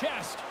his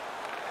chest.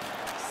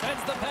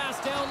 Sends the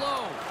pass down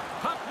low.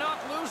 Puck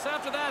knocked loose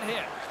after that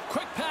hit.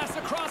 Quick pass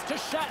across to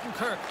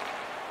Shattenkirk.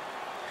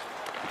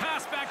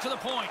 Pass back to the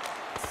point.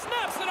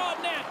 Snaps it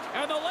on net.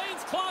 And the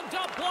lane's clogged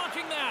up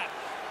blocking that.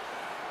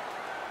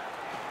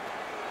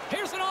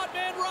 Here's an odd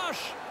man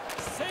rush.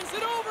 Sends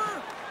it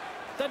over.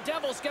 The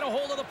Devils get a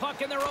hold of the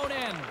puck in their own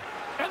end.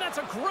 And that's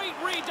a great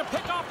read to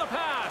pick off the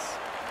pass.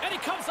 And he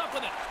comes up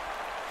with it.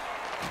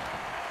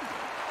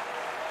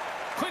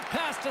 Quick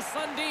pass to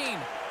Sundin.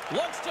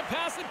 Looks to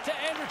pass it to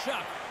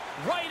Andrechuk.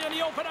 Right in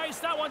the open ice,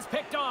 that one's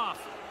picked off.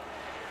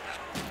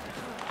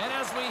 And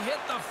as we hit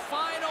the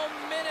final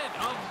minute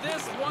of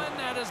this one,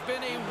 that has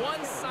been a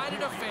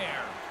one-sided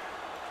affair.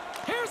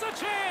 Here's a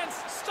chance.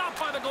 Stopped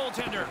by the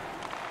goaltender.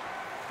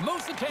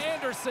 Moves it to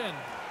Anderson.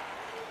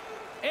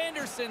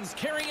 Anderson's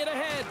carrying it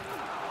ahead.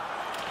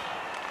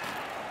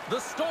 The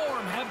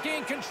Storm have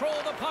gained control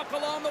of the puck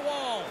along the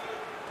wall.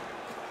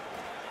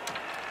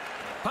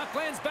 Puck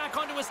lands back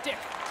onto a stick.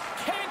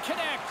 Can't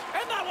connect,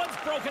 and that one's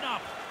broken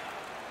up.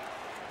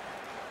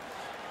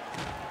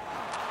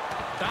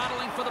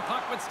 Battling for the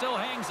puck, but still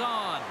hangs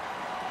on.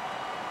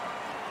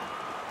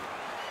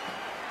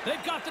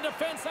 They've got the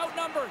defense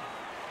outnumbered.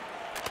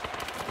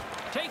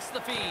 Takes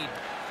the feed,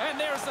 and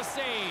there's the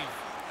save.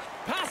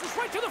 Passes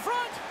right to the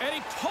front, and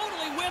he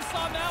totally whiffs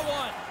on that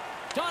one.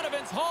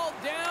 Donovan's hauled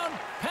down,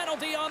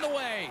 penalty on the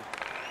way.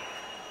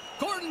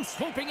 Gordon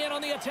swooping in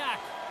on the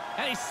attack,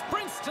 and he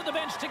sprints to the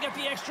bench to get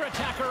the extra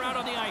attacker out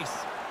on the ice.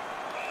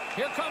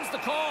 Here comes the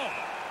call.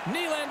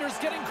 Nylander's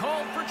getting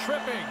called for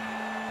tripping.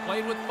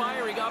 Played with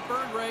fire, he got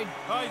burned, Ray.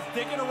 He's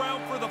digging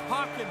around for the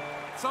puck, and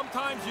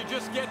sometimes you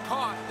just get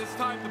caught. This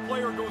time the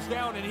player goes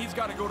down, and he's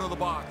got to go to the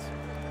box.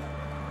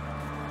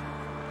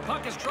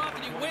 Puck is dropped,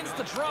 and he wins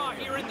the draw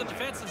here in the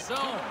defensive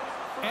zone.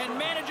 And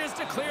manages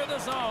to clear the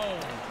zone.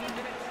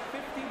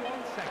 51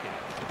 seconds.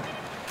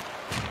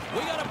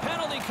 We got a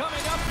penalty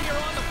coming up here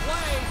on the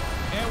play,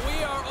 and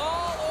we are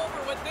all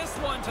over with this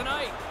one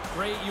tonight.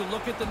 Ray, you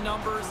look at the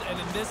numbers, and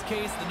in this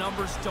case, the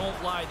numbers don't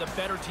lie. The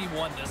better team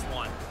won this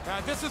one.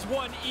 This is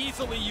one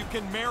easily you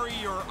can marry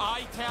your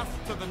eye test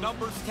to the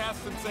numbers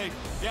test and say,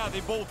 yeah, they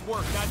both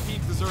work. That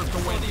team deserves to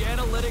win. So the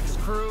analytics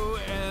crew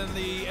and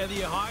the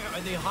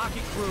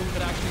hockey crew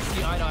could actually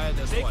see eye to eye on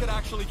this They one. could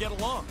actually get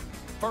along.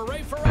 For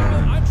Ray Ferraro,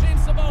 I'm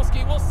James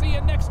Cybulski. We'll see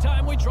you next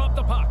time we drop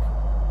the puck.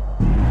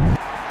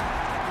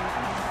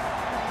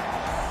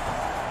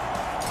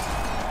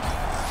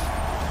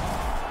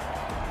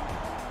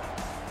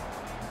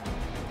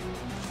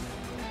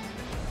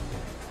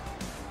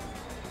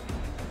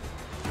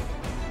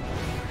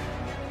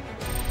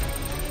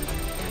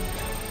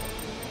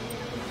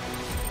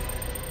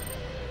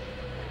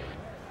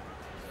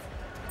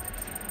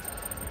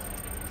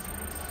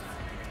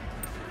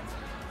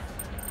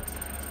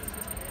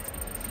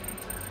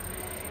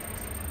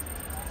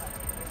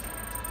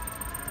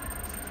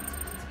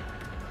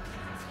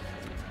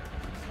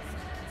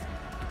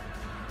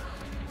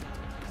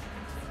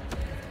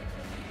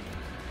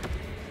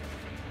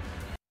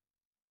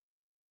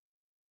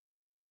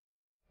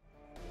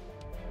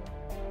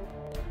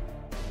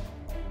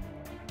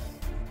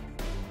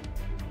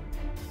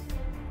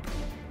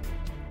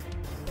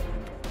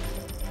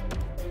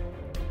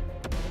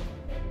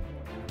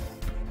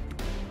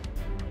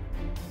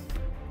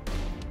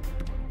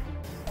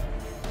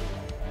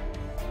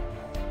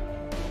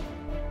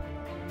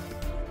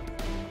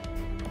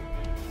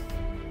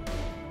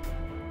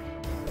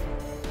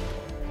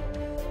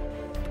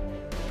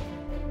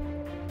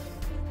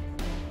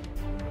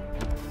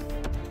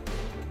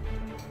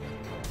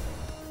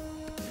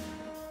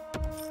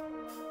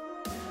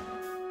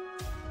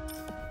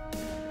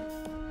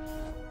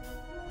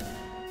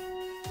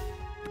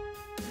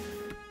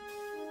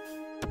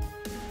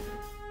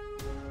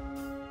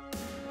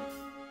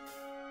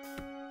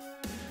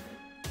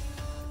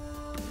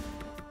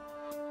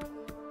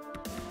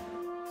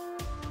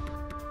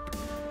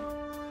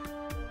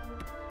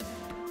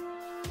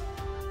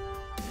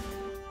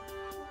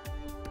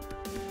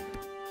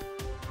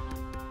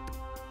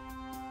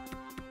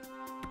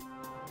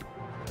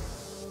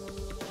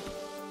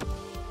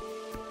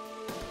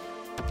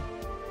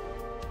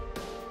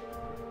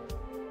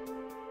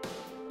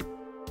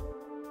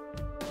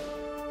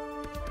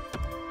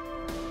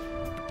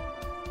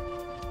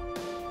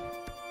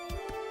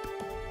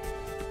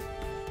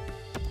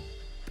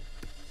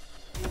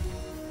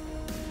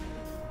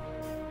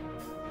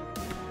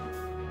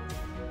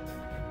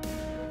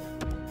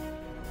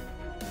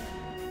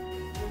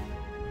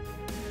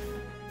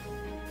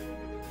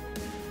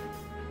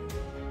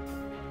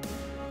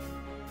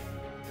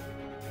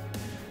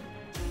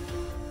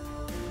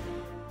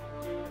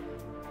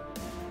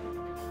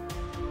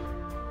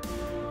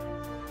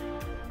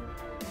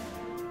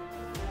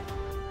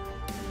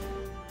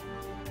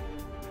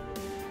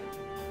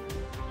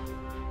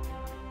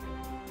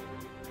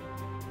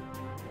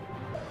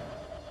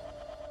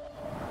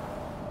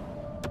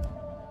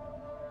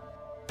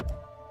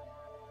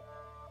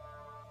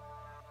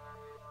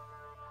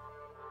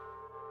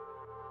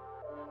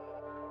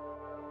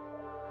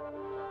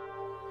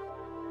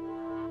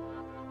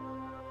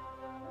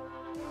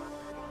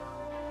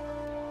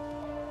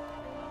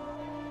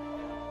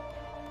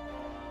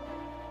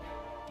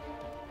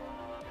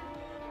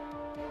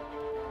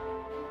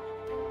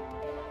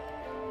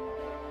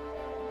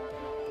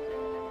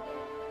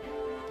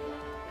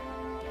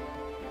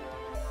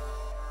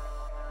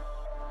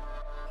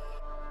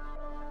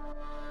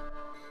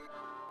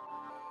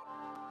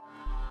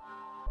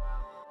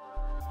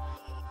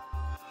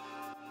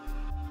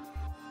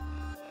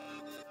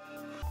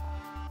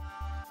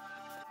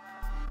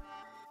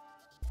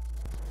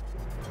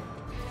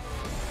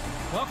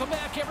 Welcome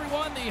back,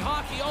 everyone. The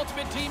Hockey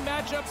Ultimate Team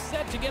matchup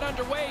set to get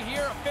underway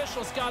here.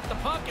 Officials got the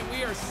puck, and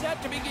we are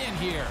set to begin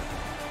here.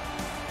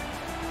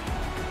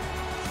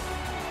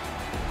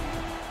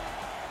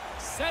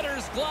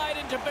 Setters glide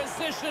into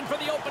position for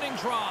the opening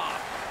draw.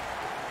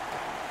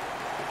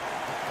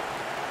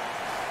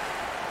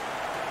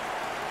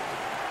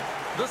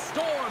 The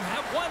Storm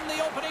have won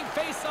the opening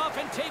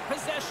faceoff and take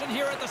possession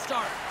here at the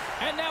start.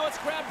 And now it's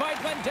grabbed by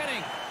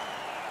Glendening.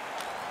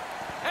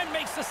 And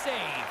makes the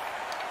save.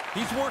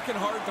 He's working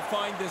hard to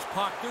find this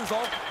puck. There's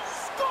all...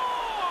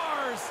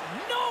 Scores!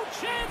 No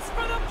chance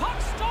for the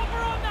puck stopper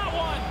on that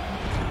one.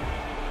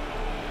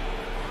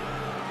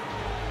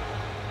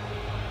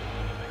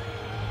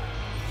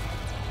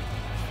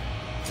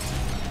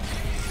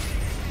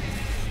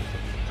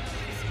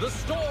 The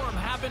Storm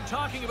have been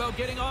talking about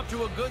getting off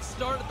to a good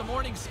start at the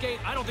morning skate.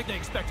 I don't think they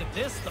expected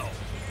this, though.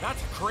 That's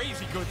a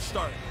crazy good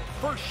start.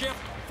 First shift,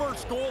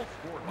 first goal.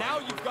 Now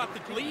you've got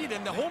the lead,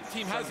 and the home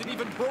team hasn't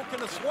even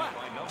broken a sweat.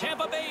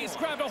 Tampa Bay's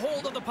grabbed a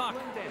hold of the puck.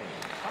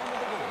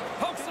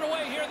 Pokes it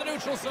away here in the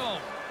neutral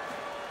zone.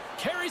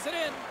 Carries it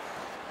in.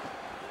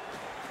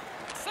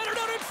 Centered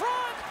out in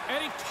front.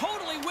 And he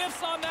totally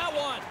whiffs on that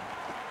one.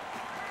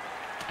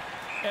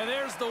 And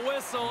there's the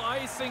whistle.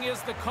 Icing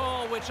is the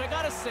call, which I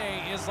gotta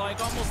say is like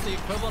almost the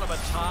equivalent of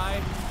a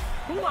tie.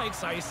 Who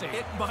likes icing?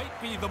 It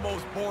might be the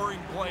most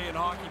boring play in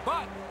hockey,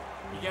 but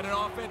you get an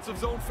offensive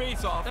zone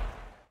faceoff.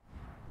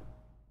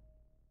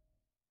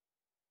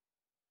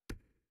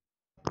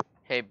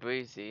 Hey,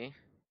 Breezy.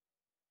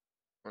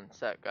 One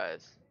sec,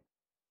 guys.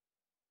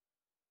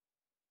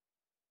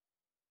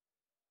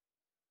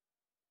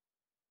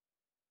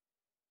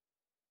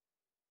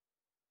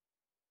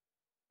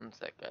 One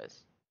sec,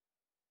 guys.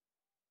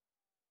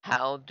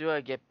 How do I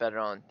get better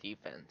on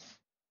defense?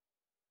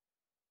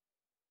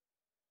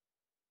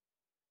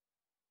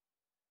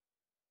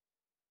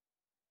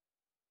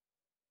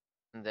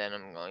 And then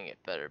I'm going to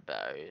get better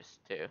barriers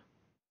too.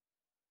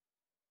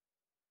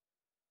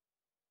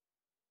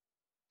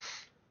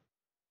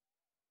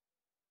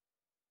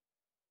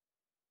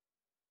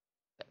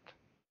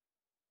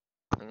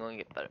 I'm going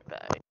to get better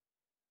barriers.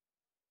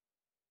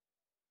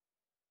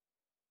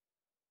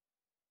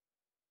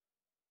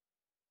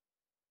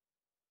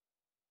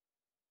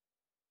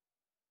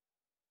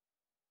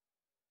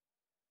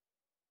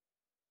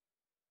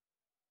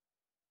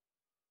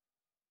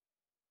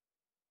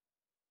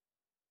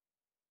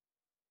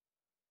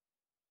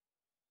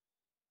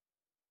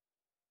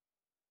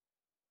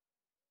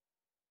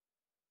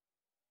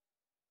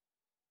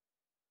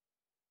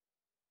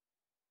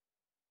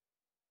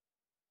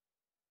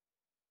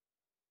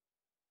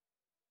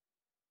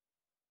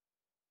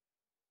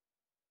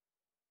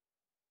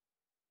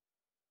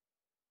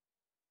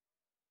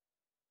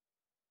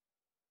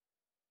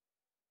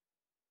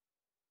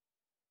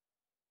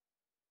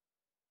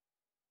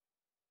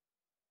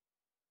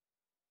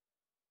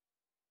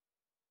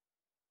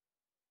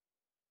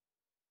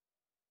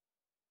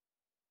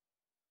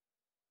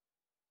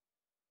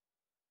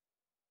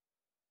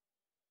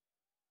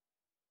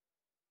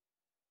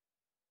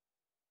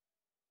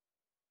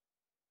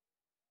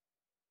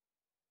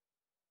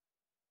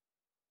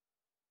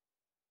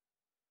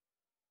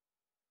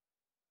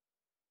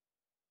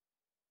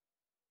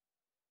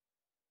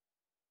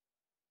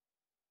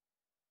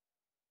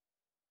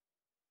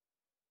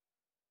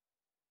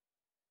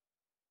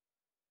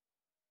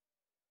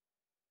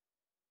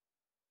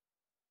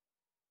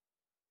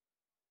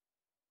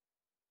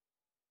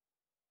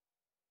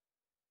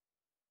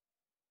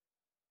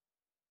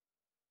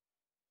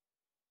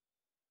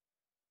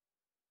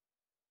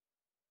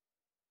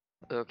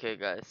 Okay,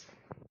 guys.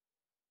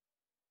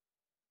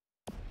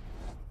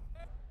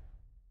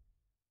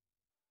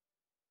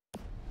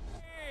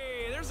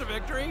 Hey, there's a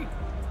victory.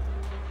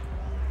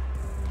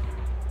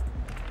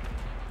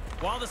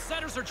 While the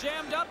centers are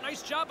jammed up,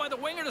 nice job by the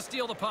winger to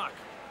steal the puck.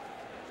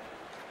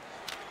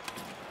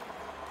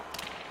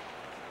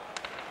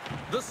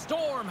 The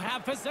Storm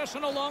have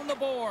possession along the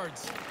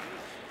boards.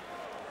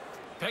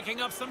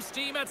 Picking up some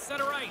steam at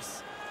center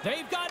ice.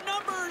 They've got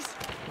numbers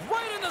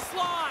right in the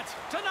slot.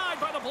 Denied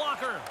by the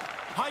blocker.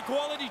 High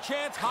quality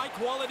chance, high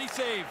quality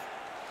save.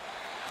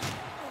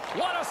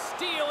 What a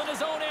steal in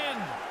his own end.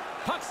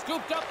 Puck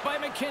scooped up by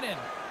McKinnon.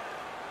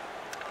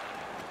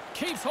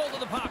 Keeps hold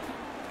of the puck.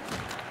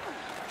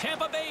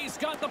 Tampa Bay's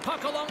got the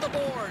puck along the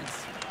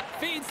boards.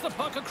 Feeds the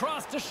puck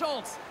across to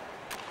Schultz.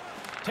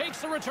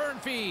 Takes the return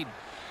feed.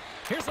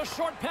 Here's a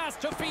short pass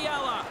to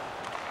Fiala.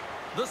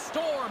 The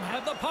Storm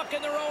have the puck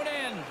in their own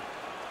end.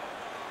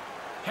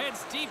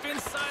 Heads deep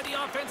inside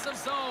the offensive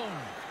zone.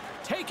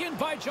 Taken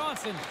by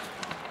Johnson.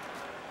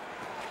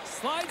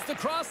 Slides the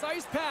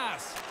cross-ice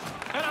pass.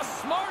 And a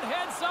smart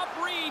heads-up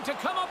read to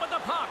come up with the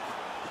puck.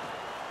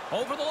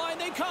 Over the line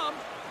they come.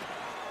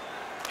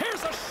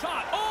 Here's a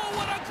shot. Oh,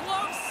 what a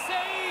glove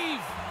save!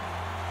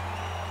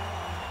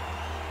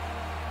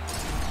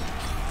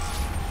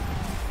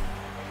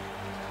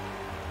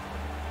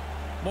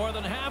 More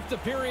than half the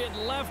period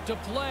left to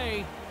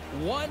play.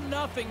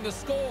 1-0 the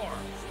score.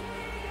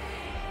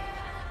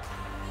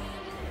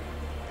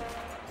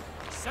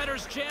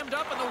 Center's jammed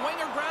up, and the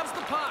winger grabs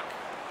the puck.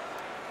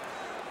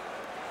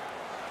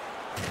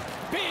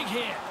 Big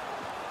hit.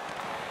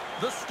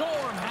 The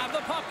Storm have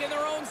the puck in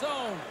their own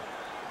zone.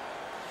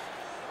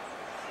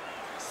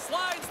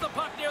 Slides the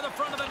puck near the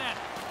front of the net.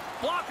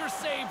 Blocker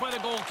saved by the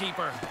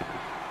goalkeeper.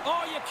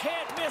 Oh, you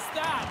can't miss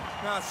that.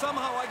 Now,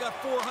 somehow I got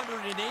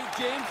 408,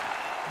 James.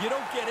 You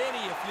don't get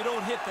any if you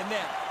don't hit the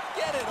net.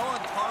 Get it on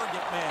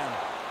target, man.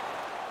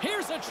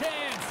 Here's a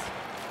chance.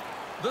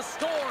 The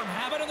Storm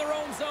have it in their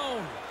own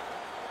zone.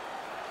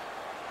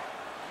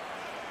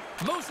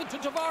 Moves it to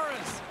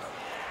Tavares.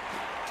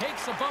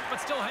 Takes a bump, but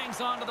still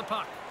hangs on to the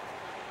puck.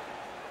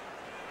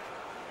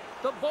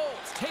 The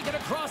Bolts take it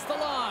across the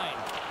line.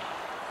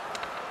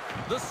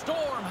 The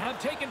Storm have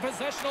taken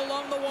possession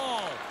along the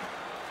wall.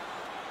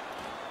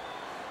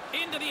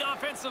 Into the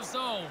offensive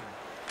zone.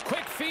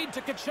 Quick feed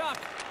to Tkachuk.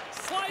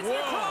 Slides it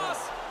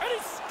across, and he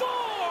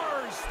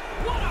scores!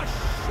 What a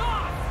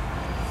shot!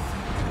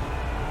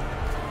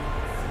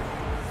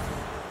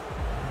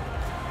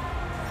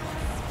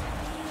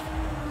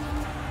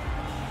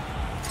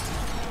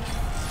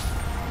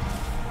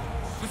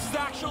 This is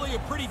actually a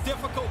pretty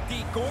difficult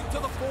deep. Going to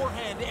the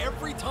forehand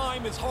every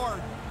time is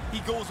hard. He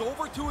goes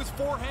over to his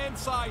forehand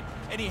side,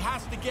 and he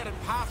has to get it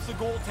past the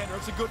goaltender.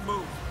 It's a good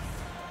move.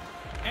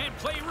 And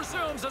play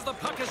resumes as the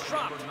puck is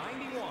dropped.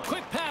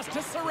 Quick pass to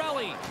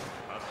Cirelli.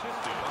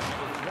 Assisted by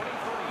number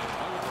 23,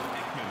 Oliver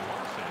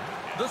Ekman-Larsson.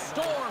 The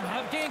Storm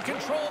have gained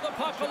control of the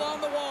puck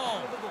along the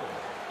wall.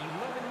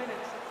 11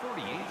 minutes,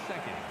 38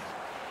 seconds.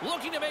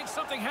 Looking to make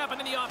something happen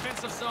in the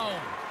offensive zone.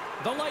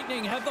 The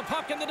Lightning have the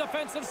puck in the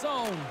defensive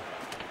zone.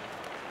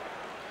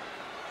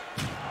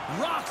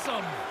 Rocks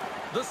them.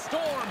 The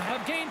Storm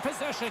have gained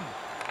possession.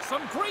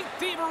 Some great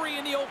thievery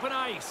in the open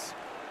ice.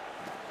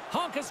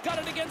 Honk has got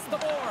it against the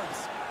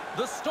boards.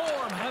 The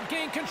Storm have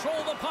gained control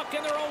of the puck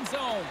in their own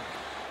zone.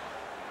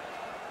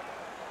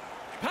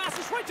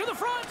 Passes right to the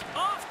front.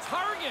 Off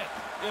target.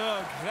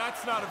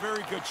 That's not a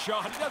very good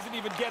shot. He doesn't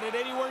even get it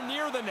anywhere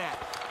near the net.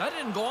 That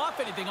didn't go off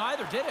anything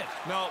either, did it?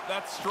 No,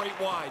 that's straight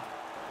wide.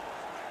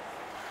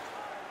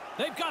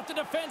 They've got the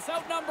defense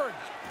outnumbered.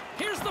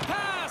 Here's the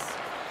pass.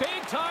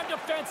 Big-time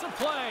defensive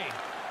play.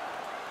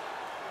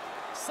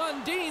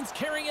 Sundin's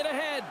carrying it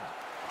ahead.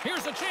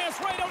 Here's a chance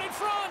right out in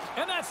front,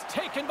 and that's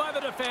taken by the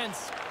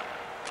defense.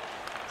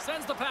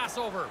 Sends the pass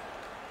over.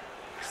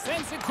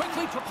 Sends it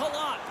quickly to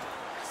Palat.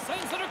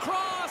 Sends it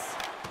across.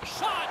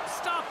 Shot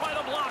stopped by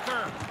the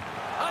blocker.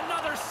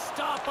 Another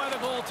stop by the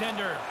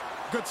goaltender.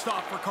 Good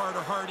stop for Carter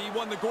Hart. He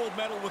won the gold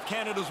medal with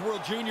Canada's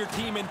World Junior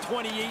team in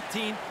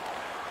 2018.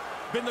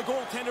 Been the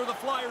goaltender the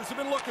Flyers have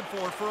been looking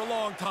for a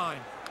long time.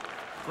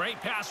 Great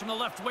pass from the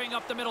left wing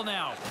up the middle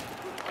now.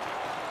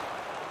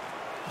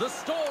 The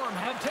Storm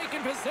have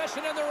taken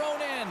possession in their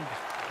own end.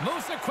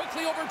 Moves it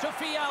quickly over to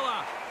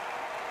Fiala.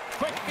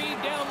 Quick feed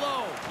down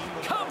low.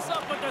 Comes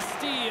up with the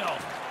steal.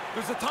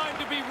 There's a time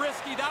to be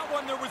risky. That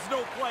one, there was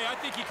no play. I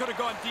think he could have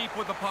gone deep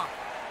with the puck.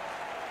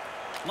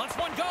 Lets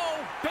one go.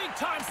 Big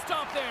time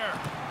stop there.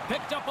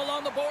 Picked up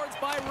along the boards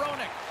by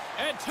Roenick.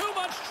 And too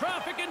much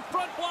traffic in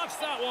front blocks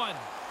that one.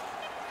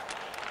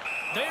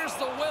 There's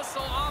the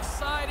whistle.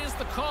 Offside is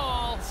the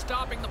call,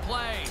 stopping the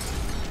play.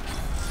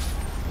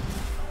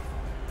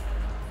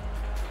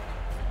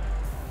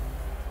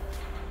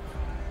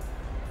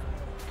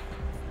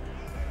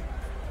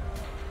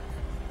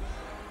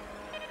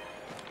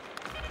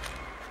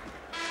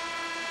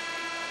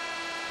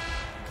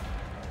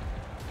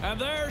 And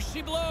there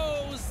she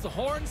blows. The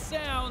horn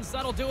sounds.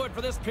 That'll do it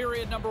for this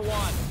period number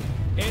one.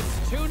 It's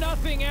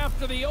 2-0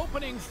 after the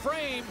opening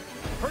frame.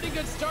 Pretty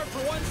good start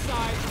for one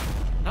side.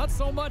 Not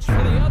so much for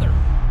the other.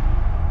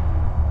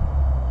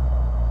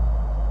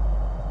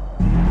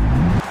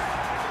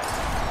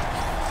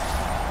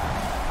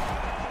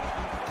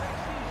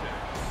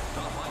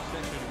 Top line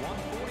section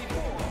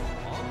 144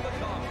 on the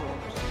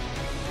concourse.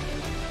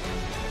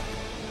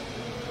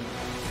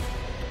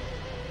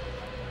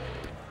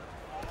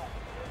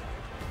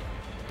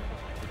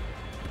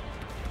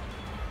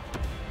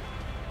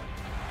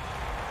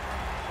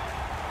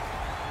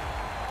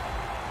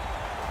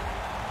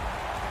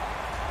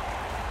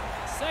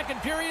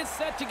 Second period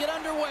set to get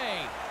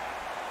underway.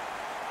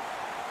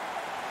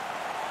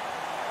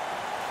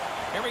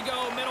 Here we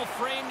go, middle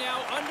frame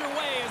now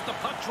underway as the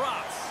puck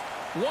drops.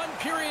 One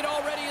period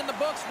already in the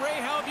books. Ray,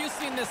 how have you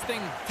seen this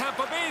thing?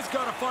 Tampa Bay's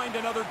got to find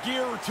another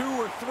gear or two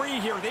or three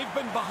here. They've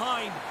been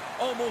behind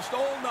almost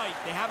all night.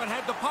 They haven't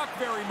had the puck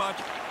very much.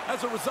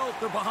 As a result,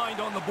 they're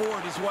behind on the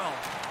board as well.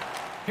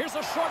 Here's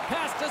a short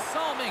pass to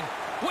Salming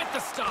with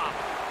the stop.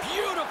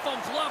 Beautiful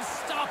glove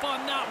stop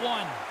on that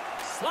one.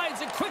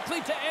 Slides it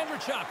quickly to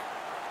Andrechuk.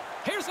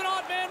 Here's an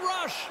odd man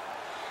rush.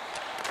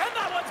 And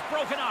that one's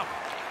broken up.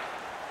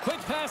 Quick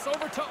pass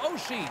over to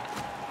Oshie.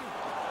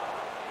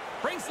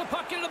 Brings the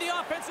puck into the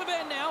offensive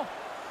end now.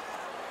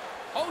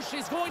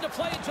 Oshie's going to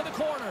play it to the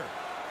corner.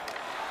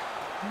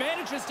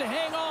 Manages to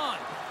hang on.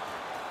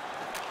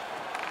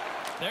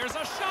 There's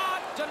a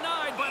shot.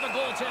 Denied by the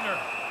goaltender.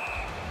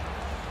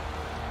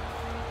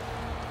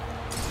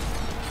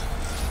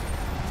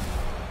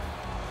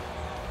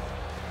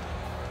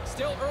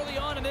 Still early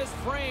on in this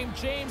frame,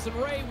 James and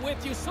Ray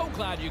with you. So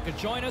glad you could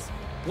join us.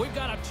 We've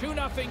got a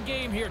 2-0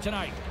 game here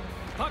tonight.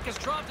 Puck is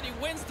dropped and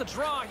he wins the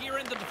draw here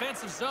in the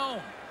defensive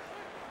zone.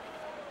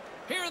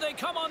 Here they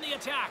come on the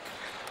attack.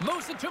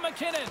 Moves it to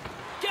McKinnon.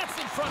 Gets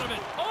in front of it.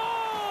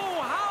 Oh,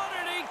 how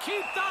did he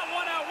keep that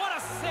one out? What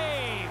a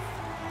save.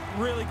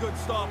 Really good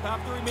stop.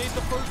 After he made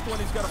the first one,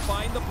 he's got to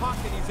find the puck,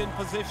 and he's in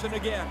position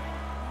again.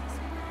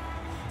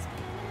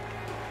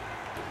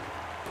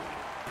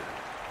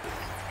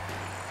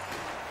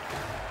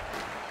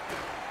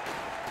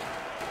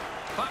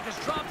 Puck is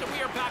dropped, and we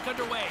are back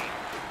underway.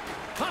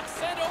 Puck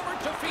sent over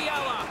to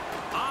Fiala.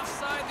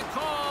 Offside the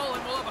call,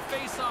 and we'll have a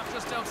face-off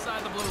just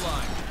outside the blue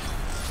line.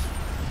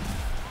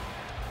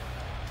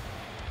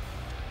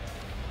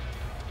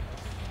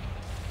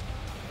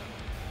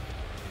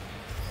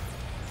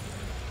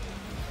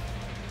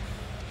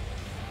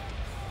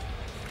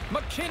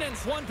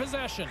 McKinnon's won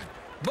possession.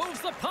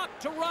 Moves the puck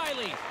to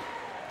Riley.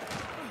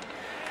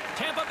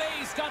 Tampa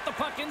Bay's got the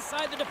puck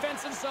inside the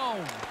defensive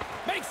zone.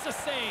 Makes the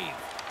save.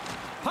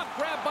 Puck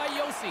grabbed by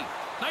Yossi.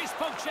 Nice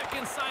poke check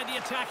inside the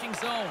attacking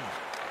zone.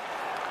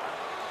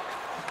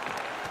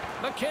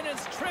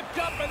 McKinnon's tripped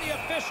up and the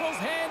official's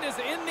hand is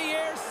in the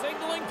air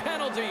signaling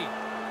penalty.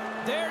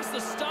 There's the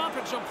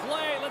stoppage of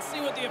play. Let's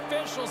see what the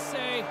officials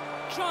say.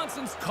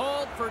 Johnson's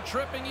called for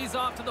tripping. He's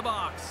off to the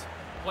box.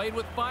 Played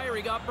with fire.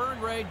 He got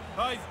burned, Ray.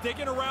 He's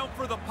digging around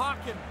for the puck,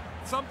 and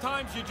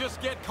sometimes you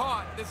just get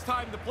caught. This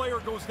time the player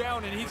goes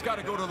down, and he's got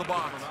to go to the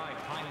box.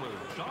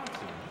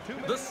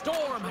 The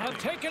Storm have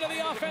taken to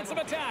the offensive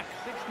attack.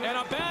 And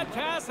a bad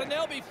pass, and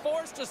they'll be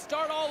forced to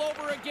start all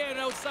over again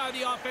outside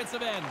the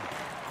offensive end.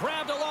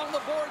 Grabbed along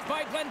the boards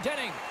by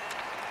Glendening.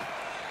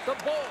 The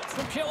Bolts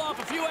will kill off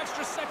a few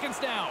extra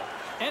seconds now.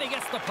 And he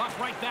gets the puck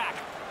right back.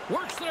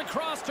 Works it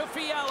across to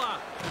Fiala.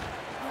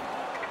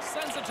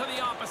 Sends it to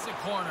the opposite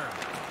corner.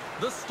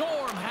 The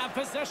Storm have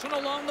possession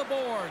along the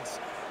boards.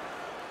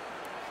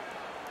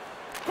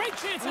 Great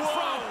chance in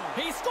front.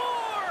 He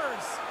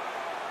scores!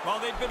 Well,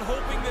 they've been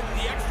hoping that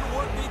the extra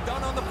work they've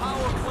done on the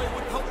power play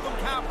would help them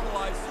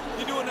capitalize.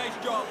 You do a nice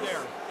job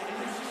there.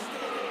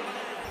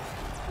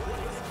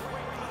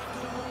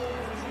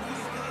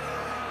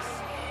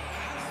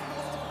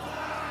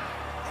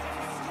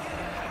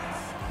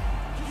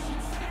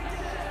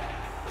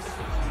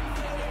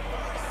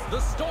 The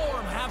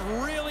Storm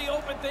have really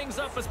opened things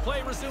up as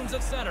play resumes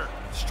at center.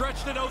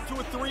 Stretched it out to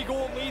a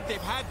 3-goal lead.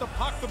 They've had the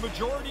puck the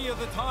majority of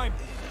the time.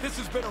 This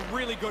has been a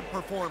really good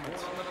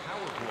performance.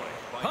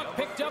 Puck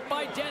picked up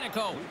by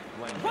Danico.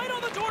 Right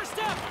on the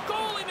doorstep.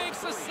 Goalie makes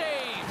the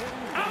save.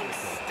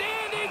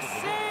 Outstanding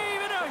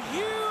save and a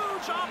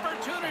huge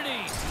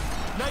opportunity.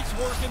 Nice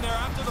work in there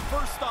after the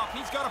first stop.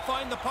 He's got to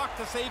find the puck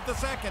to save the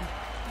second.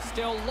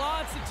 Still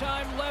lots of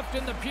time left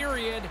in the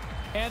period.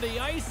 And the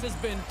ice has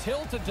been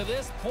tilted to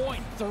this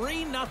point.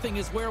 3-0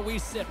 is where we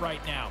sit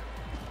right now.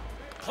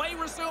 Play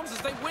resumes as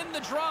they win the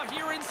draw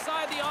here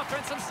inside the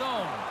offensive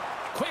zone.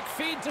 Quick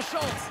feed to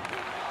Schultz.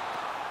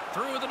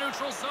 Through the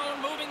neutral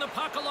zone, moving the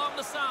puck along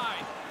the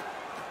side.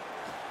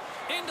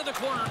 Into the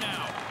corner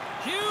now.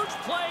 Huge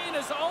play in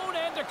his own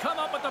end to come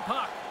up with the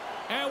puck.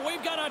 And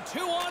we've got a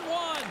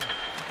 2-on-1.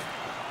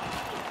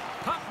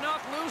 Puck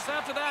knocked loose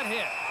after that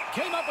hit.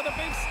 Came up with a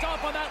big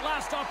stop on that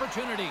last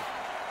opportunity.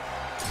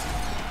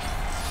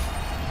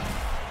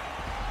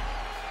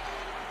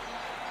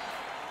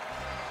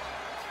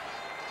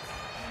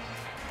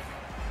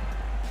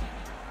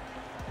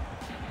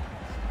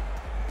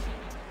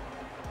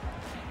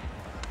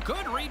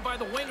 Good read by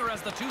the winger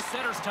as the two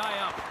centers tie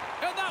up.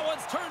 And that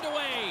one's turned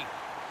away.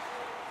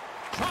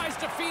 Tries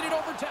to feed it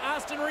over to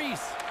Aston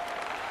Reese.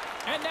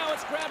 And now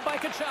it's grabbed by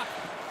Tkachuk.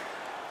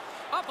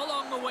 Up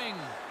along the wing.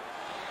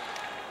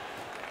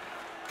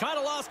 Kind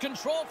of lost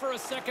control for a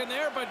second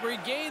there, but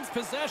regains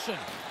possession.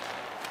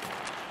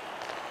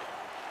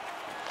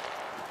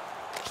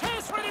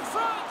 Chance right in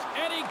front.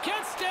 And he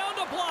gets down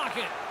to block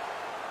it.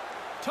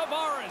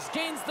 Tavares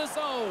gains the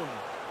zone.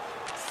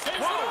 Sends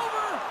it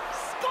over.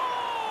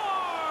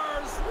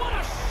 Scores! What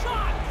a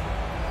shot!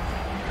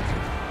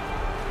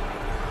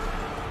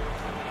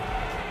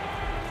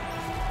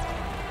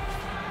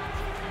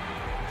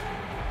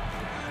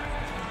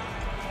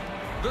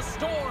 The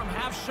Storm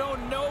have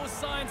shown no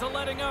signs of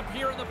letting up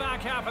here in the back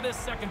half of this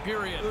second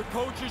period. Their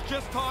coaches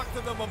just talked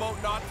to them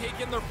about not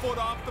taking their foot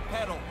off the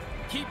pedal.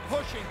 Keep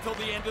pushing till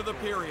the end of the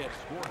period.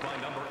 Scored by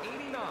number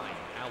 89,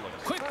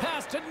 Alex. Quick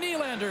pass to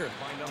Nylander.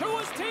 To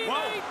his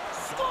teammate.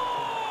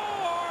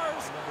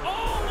 Scores!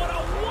 Oh, what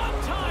a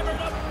one-timer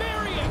to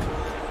bury it!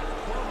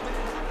 12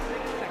 minutes,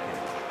 6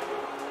 seconds.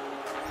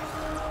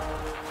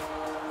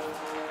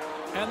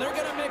 And they're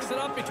going to mix it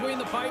up between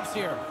the pipes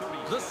here.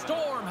 The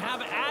Storm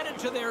have added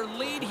to their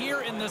lead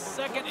here in the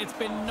second. It's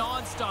been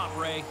nonstop,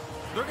 Ray.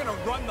 They're going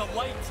to run the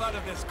lights out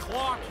of this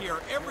clock here.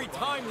 Every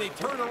time they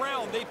turn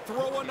around, they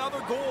throw another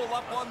goal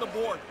up on the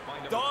board.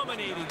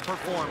 Dominating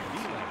performance.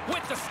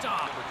 With the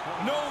stop.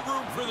 No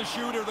room for the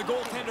shooter. The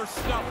goaltender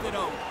stuffed it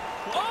out.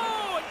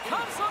 Oh, it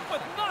comes up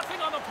with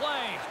nothing on the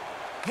play.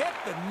 Hit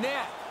the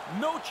net.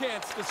 No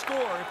chance to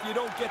score if you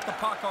don't get the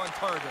puck on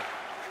target.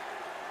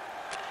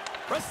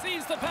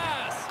 Receives the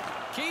pass.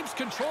 Keeps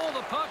control of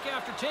the puck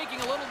after taking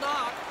a little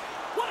knock.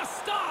 What a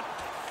stop!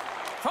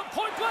 From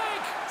point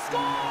blank.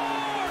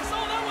 Scores!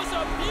 Oh, that was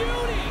a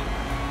beauty!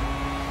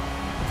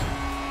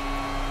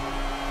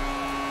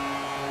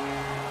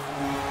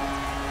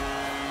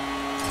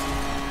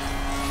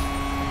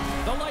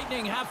 The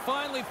Lightning have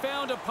finally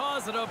found a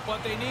positive,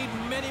 but they need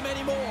many,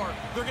 many more.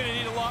 They're going to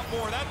need a lot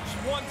more. That's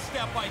one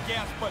step, I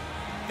guess, but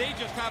they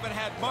just haven't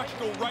had much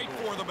go right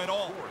for them at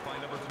all.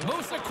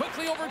 Moves it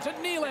quickly over to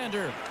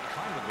Nylander.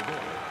 Time of the goal,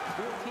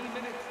 14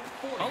 minutes,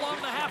 40 Along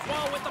the half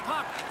wall with the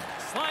puck.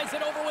 Slides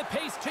it over with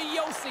pace to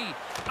Yossi.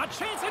 A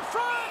chance in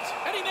front,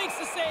 and he makes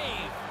the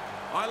save.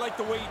 I like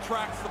the way he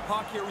tracks the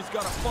puck here. He's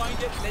got to find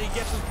it, and then he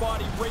gets his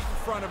body right in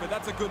front of it.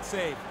 That's a good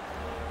save.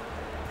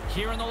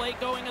 Here in the late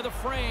going of the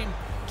frame,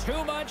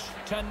 too much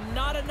to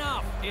not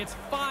enough. It's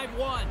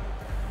 5-1.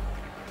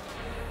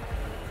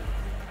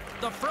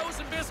 The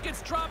frozen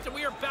biscuits dropped, and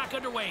we are back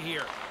underway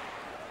here.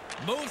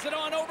 Moves it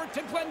on over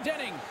to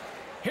Glendening.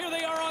 Here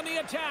they are on the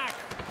attack.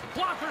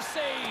 Blocker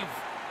save.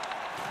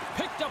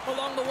 Picked up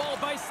along the wall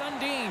by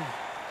Sundin.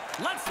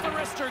 Lets the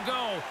wrister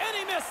go, and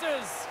he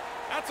misses.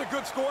 That's a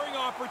good scoring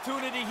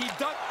opportunity. He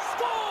does.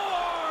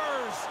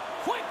 Scores!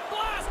 Quick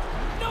blast,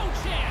 no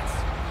chance.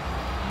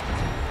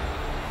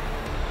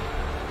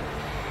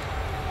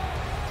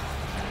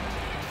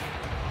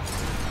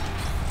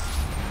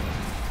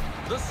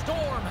 The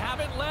Storm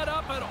haven't let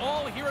up at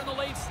all here in the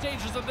late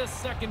stages of this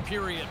second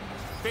period.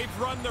 They've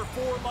run their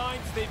four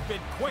lines. They've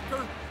been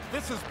quicker.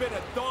 This has been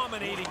a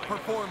dominating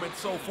performance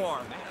so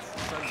far.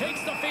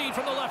 Takes the feed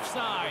from the left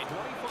side.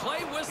 Play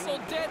whistle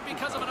dead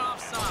because of an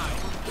offside.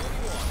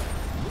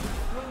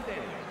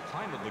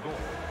 Time of the goal,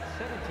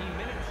 17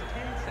 minutes,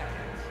 10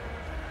 seconds.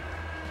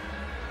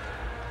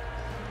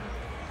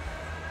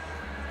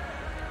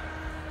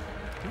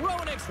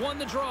 Roenick's won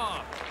the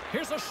draw.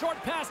 Here's a short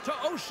pass to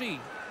Oshie.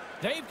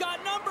 They've got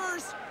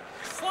numbers.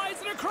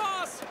 Slides it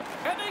across,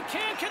 and they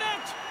can't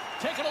connect.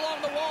 Taken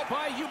along the wall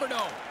by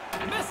Huberdeau.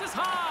 Misses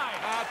high.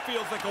 That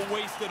feels like a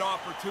wasted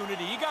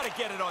opportunity. You got to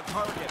get it on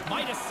target.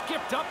 Might have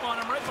skipped up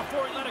on him right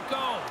before he let it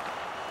go.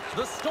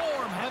 The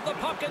Storm have the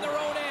puck in their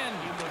own end.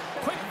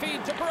 Quick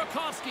feed to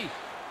Burakovsky.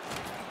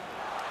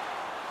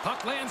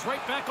 Puck lands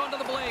right back onto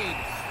the blade.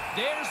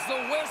 There's the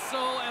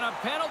whistle, and a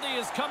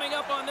penalty is coming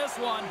up on this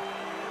one.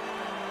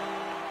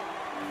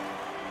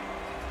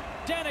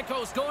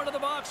 Danikos going to the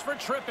box for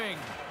tripping.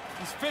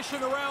 He's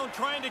fishing around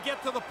trying to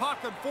get to the puck.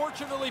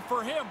 Unfortunately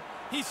for him,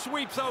 he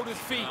sweeps out his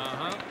feet.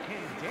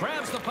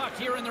 Grabs the puck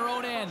here in their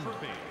own end.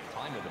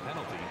 Time of the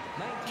penalty,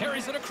 19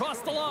 Carries it across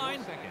the line.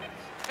 seconds.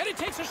 And he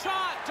takes a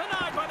shot.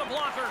 Denied by the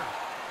blocker.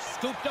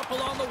 Scooped up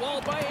along the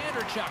wall by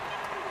Anderchuk.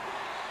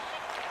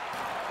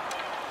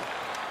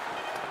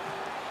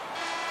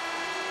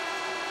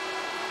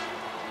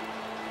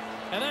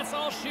 And that's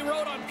all she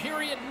wrote on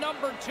period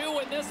number 2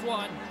 in this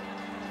one.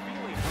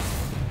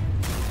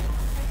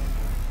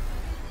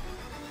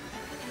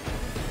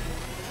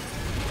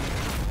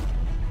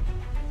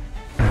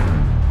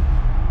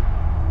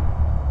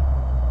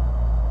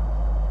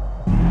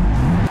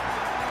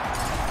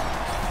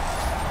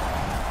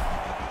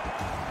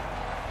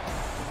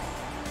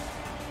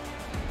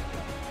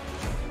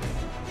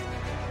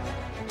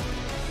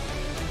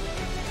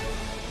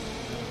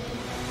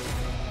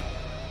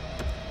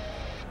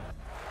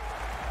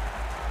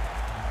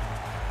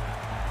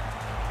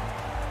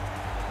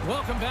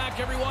 Welcome back,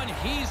 everyone.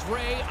 He's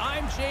Ray,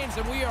 I'm James,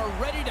 and we are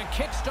ready to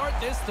kickstart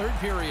this third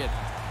period.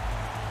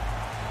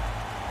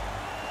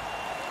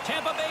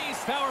 Tampa Bay's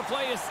power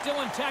play is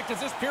still intact as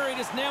this period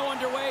is now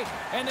underway,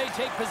 and they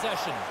take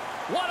possession.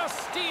 What a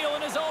steal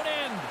in his own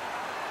end.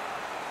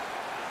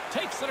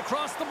 Takes it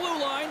across the blue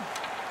line.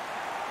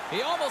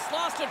 He almost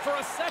lost it for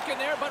a second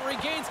there, but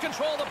regains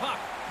control of the puck.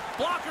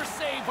 Blocker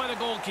saved by the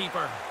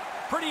goalkeeper.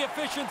 Pretty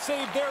efficient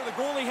save there. The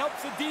goalie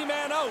helps the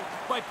D-man out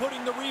by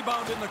putting the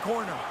rebound in the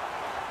corner.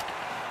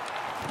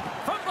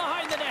 From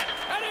behind the net,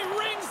 and he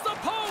rings the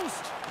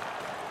post.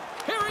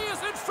 Here he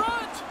is in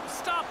front.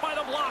 Stopped by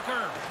the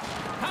blocker.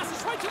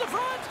 Passes right to the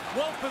front.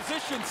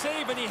 Well-positioned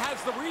save, and he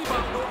has the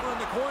rebound over in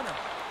the corner.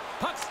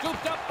 Puck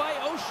scooped up by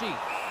Oshie,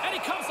 and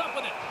he comes up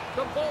with it.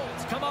 The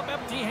Bolts come up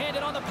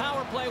empty-handed on the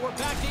power play. We're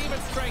back to even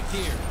strength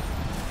here.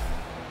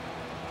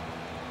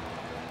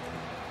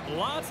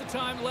 Lots of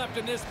time left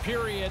in this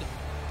period.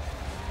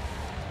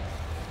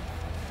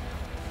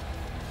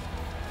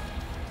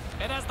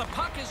 And as the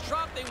puck is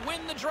dropped, they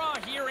win the draw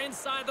here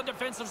inside the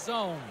defensive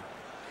zone.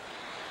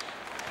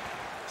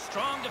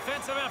 Strong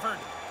defensive effort.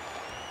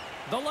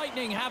 The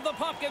Lightning have the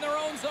puck in their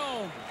own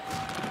zone.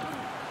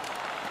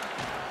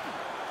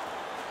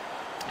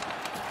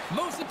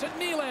 Moves it to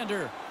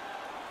Nylander.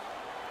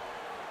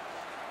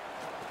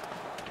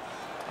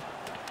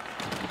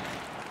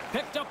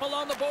 Picked up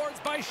along the boards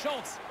by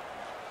Schultz.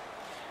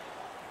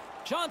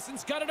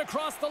 Johnson's got it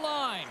across the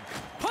line.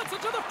 Puts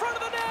it to the front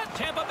of the net.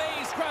 Tampa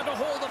Bay's grabbed a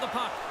hold of the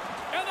puck.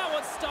 And that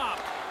one's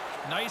stopped.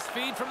 Nice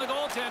feed from the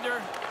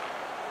goaltender.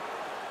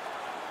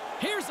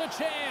 Here's a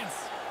chance.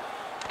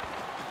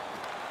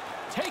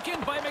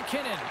 Taken by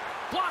McKinnon.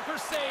 Blocker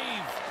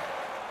save.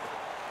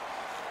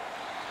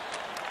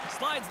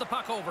 Slides the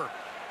puck over.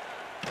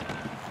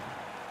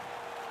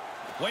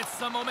 With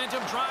some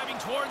momentum driving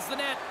towards the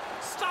net.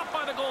 Stopped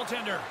by the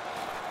goaltender.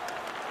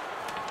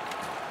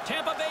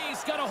 Tampa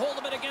Bay's got a hold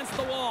of it against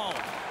the wall.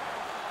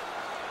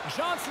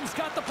 Johnson's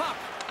got the puck.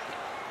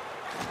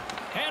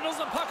 Handles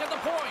the puck at the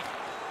point.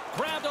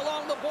 Grabbed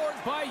along the boards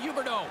by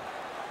Huberdeau.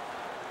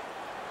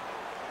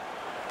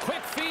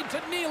 Quick feed to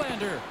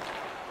Nylander.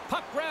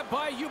 Puck grabbed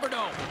by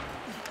Huberdeau.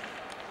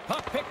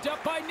 Puck picked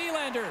up by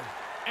Nylander.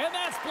 And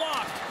that's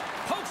blocked.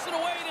 Pokes it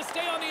away to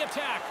stay on the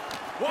attack.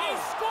 Whoa. He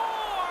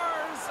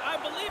scores! I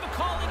believe a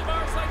colleague of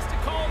ours likes to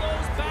call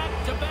those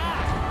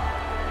back-to-back.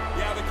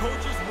 Yeah, the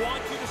coaches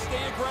want you to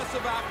stay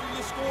aggressive after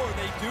you score.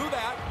 They do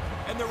that,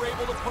 and they're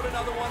able to put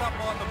another one up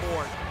on the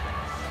board.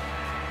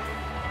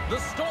 The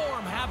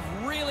Storm have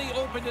really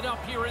opened it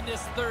up here in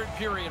this third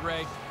period,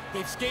 Ray.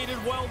 They've skated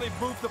well,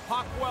 they've moved the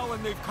puck well,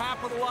 and they've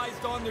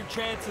capitalized on their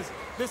chances.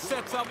 This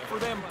sets up for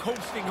them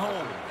coasting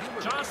home.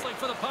 Jostling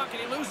for the puck,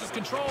 and he loses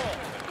control.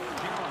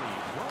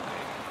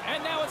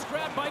 And now it's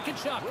grabbed by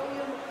Tkachuk.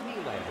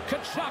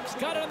 Tkachuk's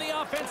got it on the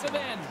offensive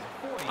end.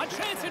 A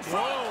chance in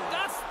front. Whoa.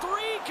 That's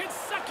 3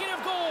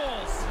 consecutive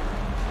goals.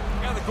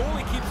 Yeah, the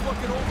goalie keeps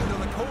looking over to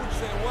the coach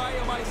saying, why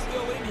am I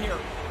still in here?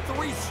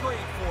 3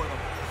 straight for them.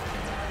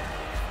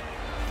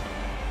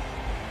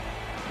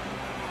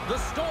 The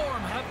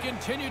Storm have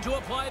continued to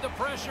apply the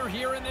pressure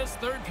here in this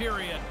third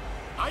period.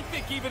 I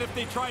think even if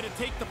they try to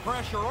take the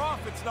pressure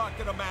off, it's not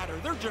going to matter.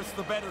 They're just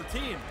the better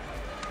team.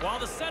 While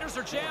the centers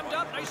are jammed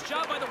up, nice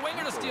job by the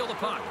winger to steal the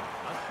puck.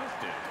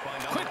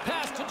 Quick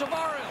pass to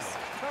Tavares.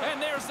 And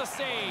there's the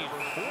save.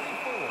 44,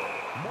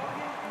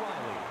 Morgan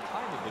Riley.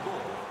 Time of the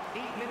goal,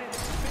 8 minutes,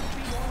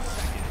 51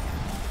 seconds.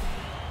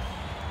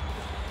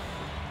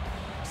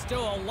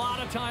 Still a lot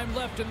of time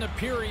left in the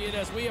period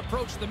as we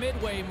approach the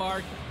midway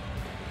mark.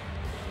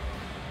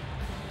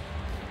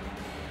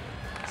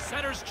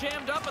 Center's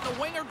jammed up and the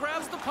winger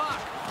grabs the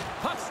puck.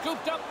 Puck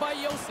scooped up by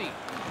Yossi.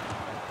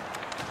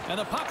 And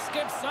the puck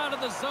skips out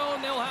of the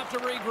zone. They'll have to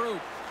regroup.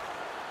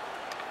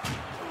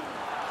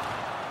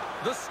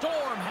 The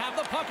Storm have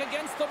the puck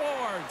against the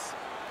boards.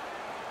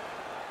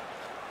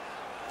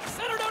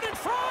 Centered out in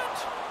front.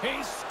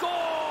 He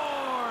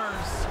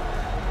scores.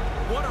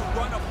 What a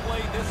run of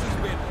play this has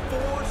been.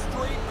 4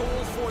 straight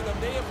goals for them.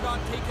 They have not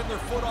taken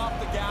their foot off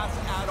the gas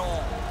at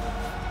all.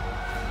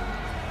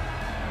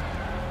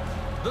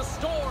 The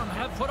Storm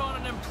have put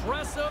on an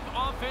impressive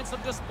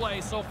offensive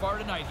display so far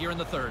tonight here in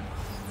the third.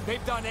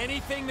 They've done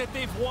anything that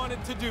they've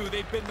wanted to do.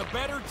 They've been the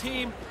better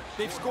team.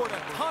 They've scored a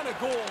ton of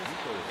goals,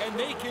 and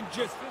they can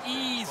just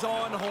ease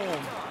on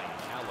home.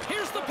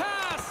 Here's the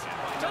pass.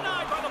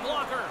 Denied by the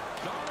blocker.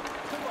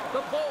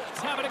 The Bolts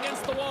have it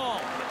against the wall.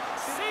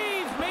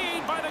 Save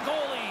made by the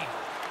goalie.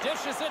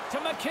 Dishes it to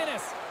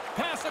McInnes.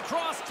 Pass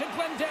across to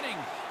Glendening.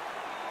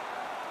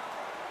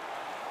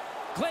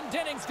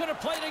 Glendening's going to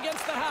play it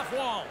against the half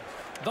wall.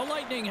 The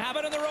Lightning have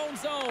it in their own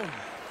zone.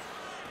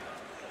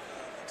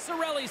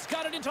 Cirelli's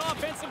got it into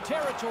offensive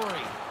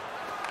territory.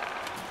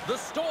 The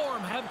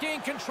Storm have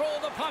gained control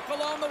of the puck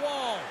along the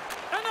wall.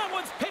 And that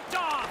one's picked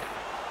off.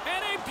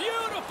 And a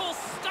beautiful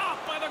stop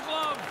by the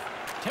glove.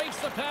 Takes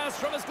the pass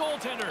from his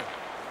goaltender.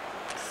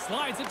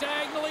 Slides it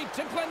diagonally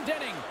to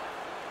Glendening.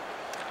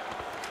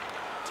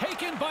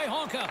 Taken by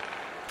Honka.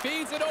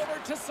 Feeds it over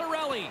to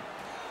Cirelli.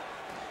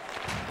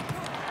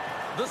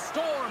 The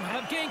Storm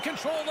have gained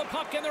control of the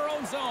puck in their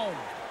own zone.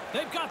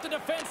 They've got the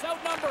defense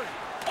outnumbered.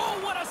 Oh,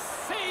 what a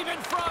save in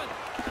front.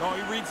 Oh,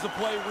 he reads the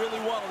play really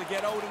well to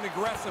get out and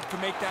aggressive to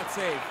make that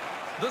save.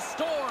 The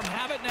Storm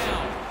have it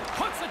now.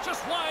 Puts it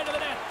just wide of the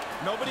net.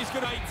 Nobody's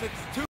going to...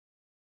 It's 2.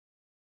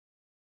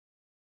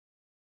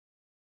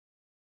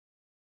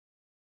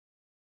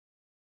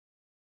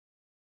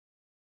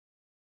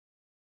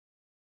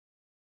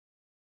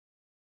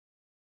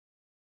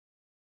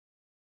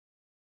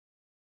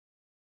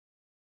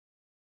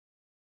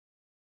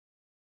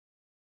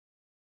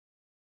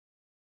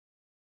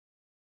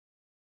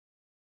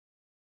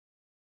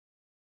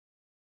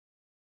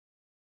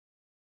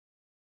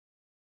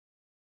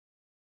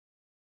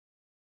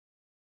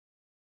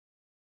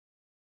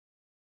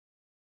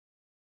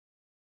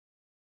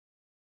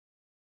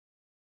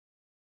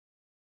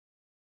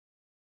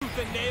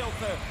 And nail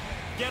to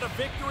get a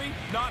victory.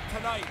 Not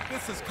tonight.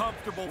 This is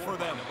comfortable for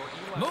them.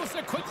 Moves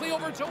it quickly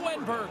over to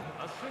Wenberg.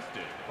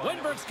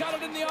 Wenberg's got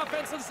it in the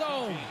offensive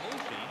zone.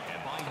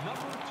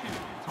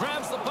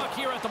 Grabs the puck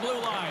here at the blue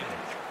line.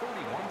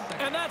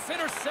 And that's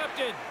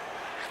intercepted.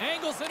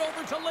 Angles it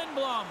over to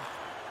Lindblom.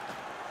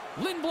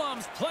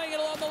 Lindblom's playing it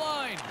along the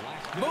line.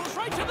 Moves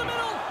right to the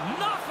middle.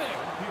 Nothing.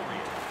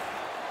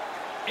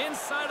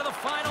 Inside of the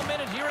final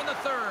minute here in the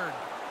third.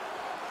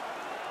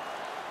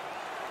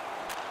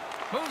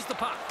 Moves the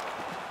puck.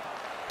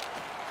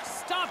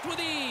 Stopped with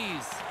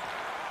ease.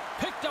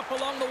 Picked up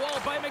along the wall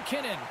by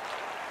McKinnon.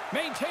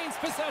 Maintains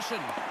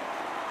possession.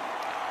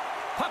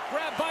 Puck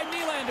grabbed by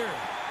Nylander.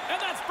 And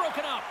that's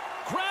broken up.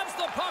 Grabs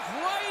the puck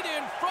right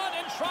in front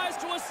and tries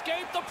to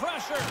escape the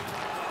pressure.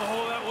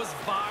 Oh, that was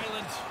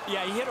violent.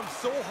 Yeah, he hit him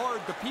so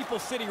hard, the people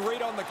sitting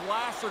right on the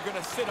glass are going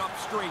to sit up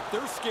straight.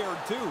 They're scared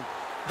too.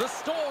 The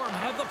Storm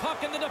have the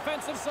puck in the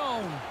defensive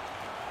zone.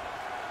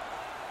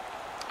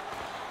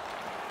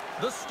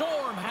 The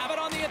Storm have it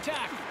on the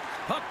attack.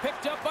 Puck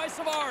picked up by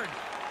Savard.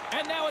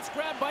 And now it's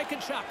grabbed by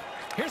Tkachuk.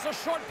 Here's a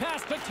short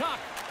pass to Tuck.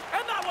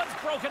 And that one's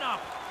broken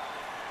up.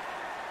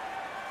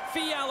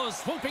 Fiala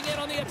swooping in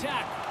on the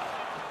attack.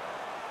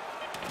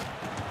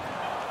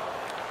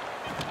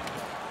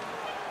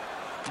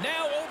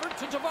 Now over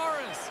to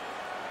Tavares.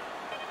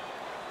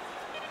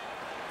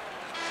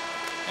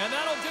 And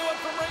that'll do it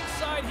from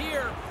ringside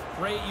here.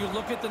 Great, you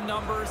look at the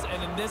numbers,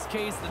 and in this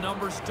case, the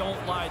numbers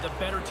don't lie. The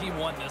better team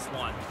won this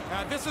one.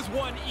 This is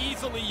one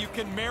easily you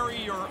can marry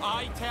your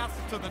eye test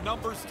to the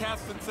numbers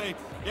test and say,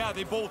 yeah,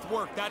 they both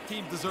work. That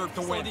team deserved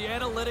to win. So the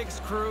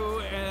analytics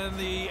crew and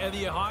the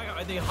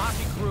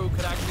hockey crew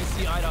could actually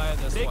see eye to eye on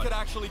this one. They could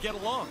actually get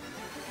along.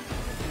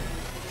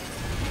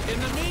 In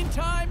the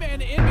meantime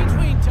and in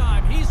between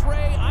time, he's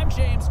Ray, I'm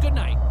James. Good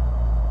night.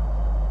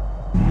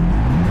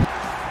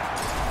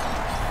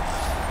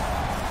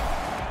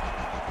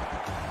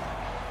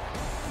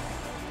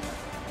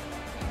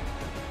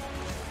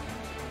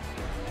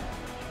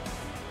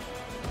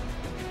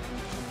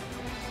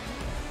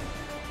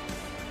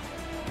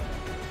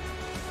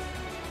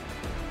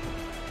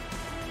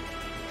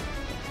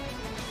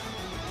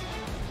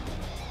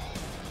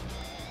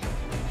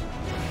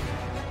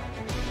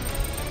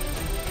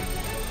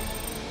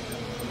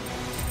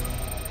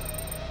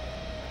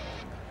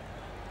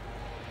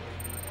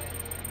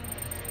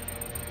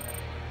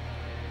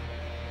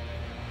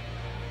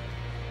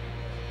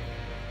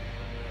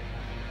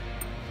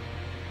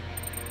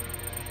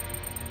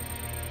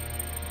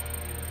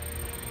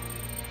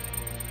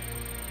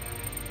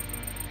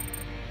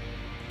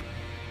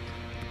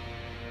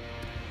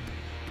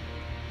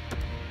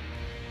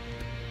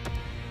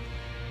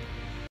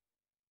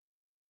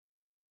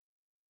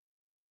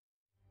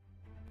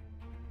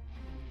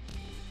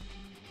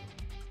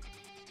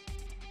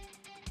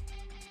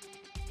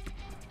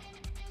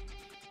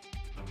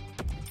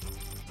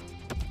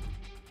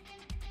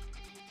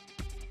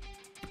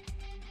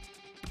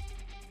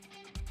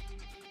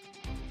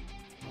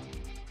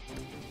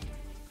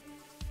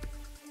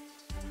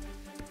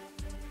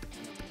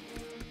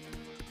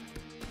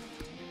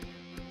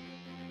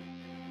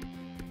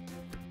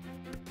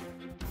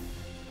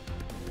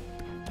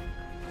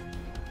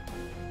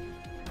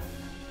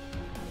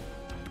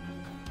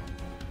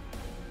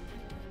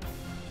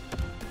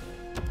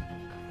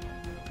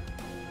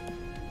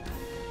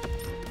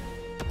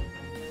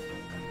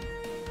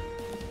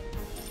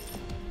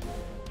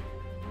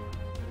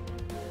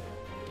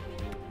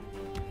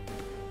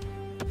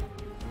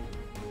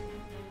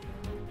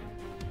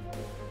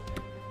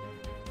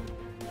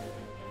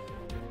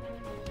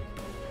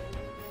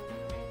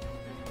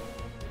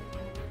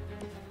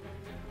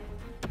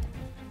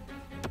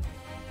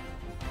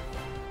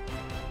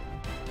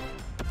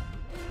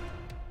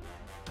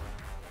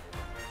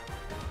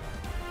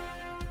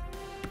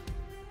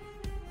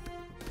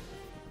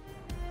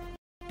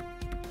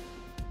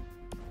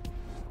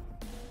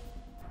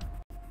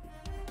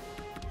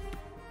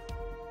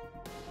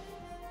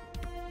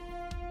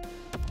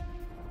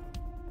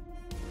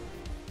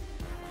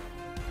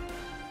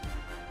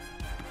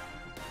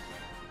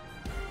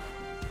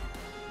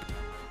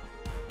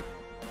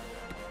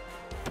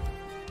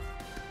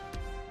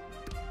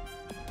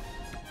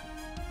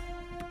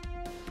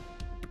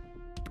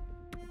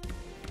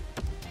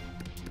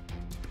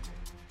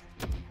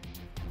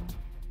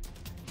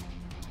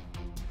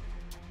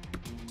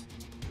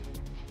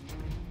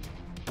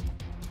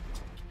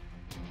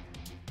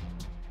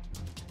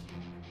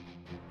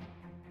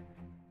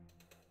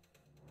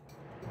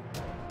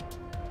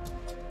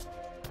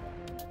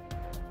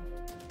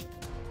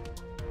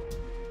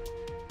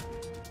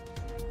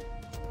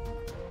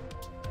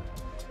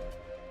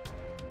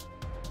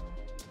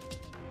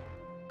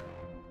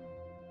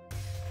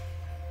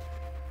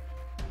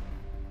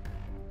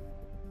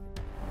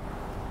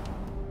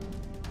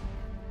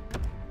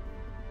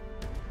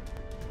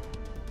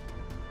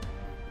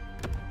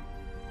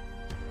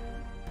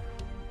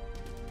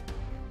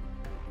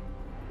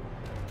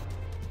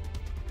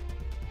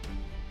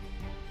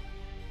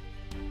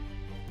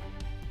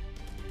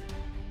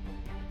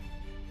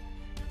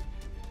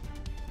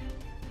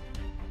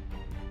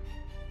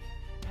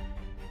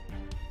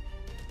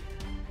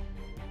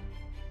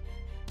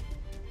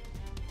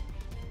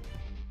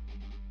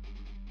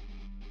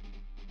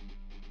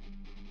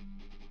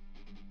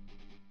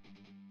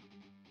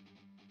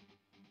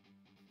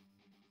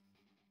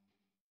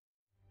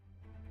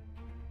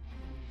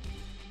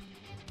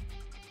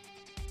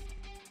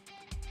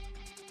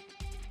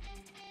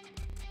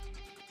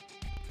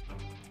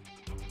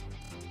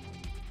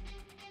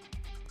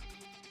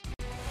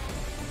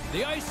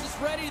 The ice is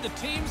ready. The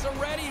teams are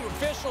ready.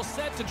 Officials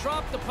set to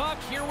drop the puck.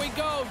 Here we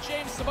go.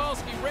 James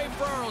Cybulski, Ray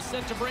Ferraro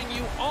set to bring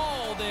you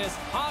all this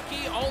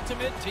Hockey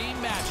Ultimate Team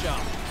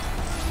matchup.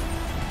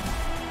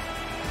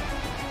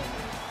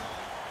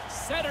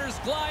 Setters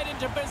glide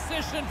into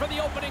position for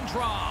the opening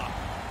draw.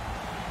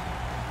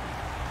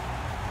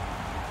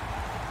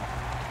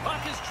 Puck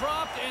is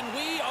dropped, and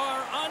we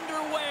are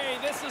underway.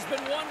 This has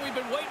been one we've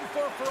been waiting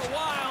for a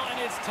while,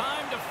 and it's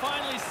time to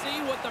finally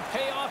see what the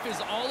payoff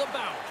is all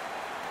about.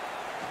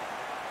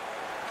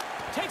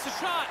 Takes a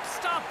shot,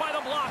 stopped by the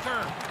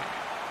blocker.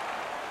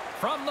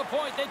 From the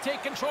point, they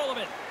take control of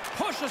it.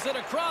 Pushes it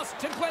across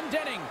to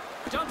Glendening.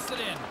 Dumps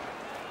it in.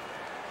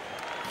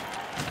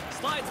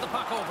 Slides the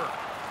puck over.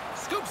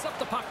 Scoops up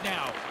the puck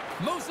now.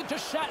 Moves it to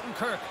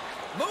Shattenkirk.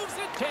 Moves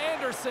it to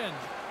Anderson.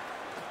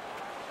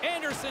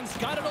 Anderson's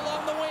got it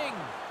along the wing.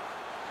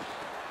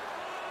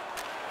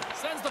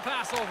 Sends the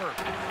pass over.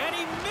 And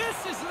he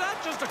misses. Is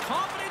that just a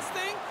confidence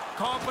thing?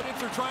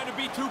 Confidence or trying to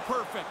be too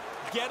perfect.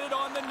 Get it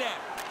on the net.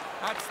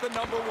 That's the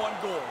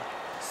 #1 goal.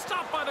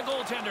 Stopped by the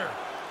goaltender.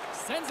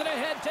 Sends it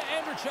ahead to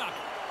Andrechuk.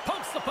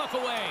 Pokes the puck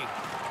away.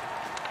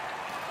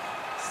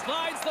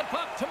 Slides the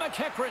puck to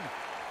McEachran.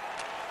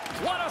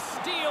 What a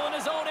steal in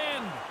his own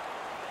end.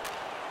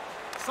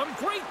 Some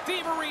great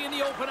thievery in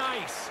the open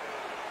ice.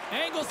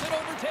 Angles it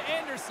over to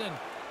Anderson.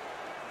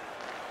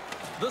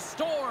 The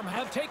Storm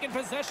have taken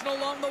possession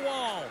along the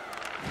wall.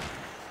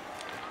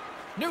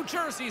 New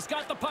Jersey's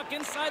got the puck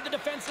inside the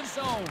defensive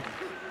zone.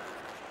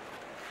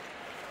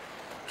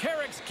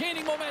 Carrick's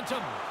gaining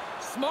momentum.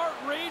 Smart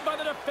read by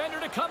the defender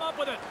to come up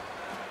with it.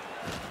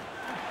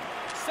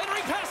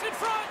 Centering pass in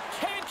front.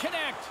 Can't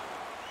connect.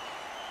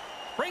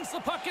 Brings the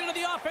puck into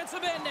the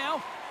offensive end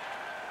now.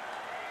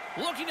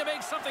 Looking to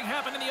make something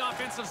happen in the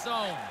offensive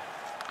zone.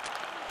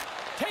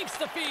 Takes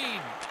the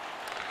feed.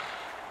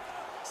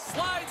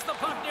 Slides the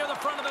puck near the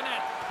front of the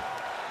net.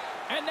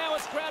 And now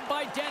it's grabbed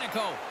by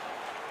Danico.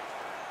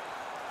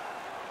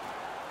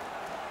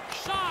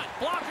 Shot.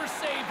 Blocker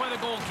saved by the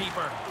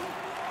goalkeeper.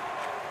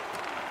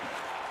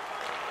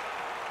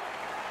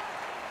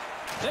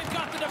 They've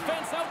got the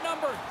defense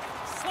outnumbered.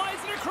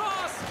 Slides it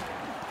across.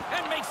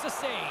 And makes the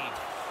save.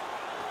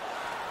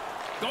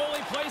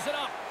 Goalie plays it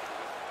up.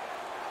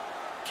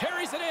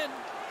 Carries it in.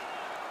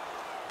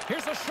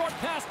 Here's a short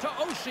pass to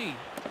Oshie.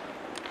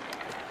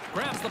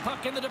 Grabs the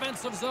puck in the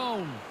defensive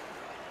zone.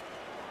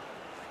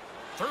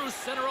 Through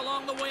center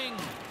along the wing.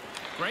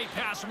 Great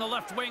pass from the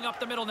left wing up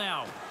the middle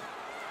now.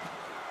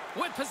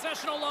 With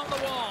possession along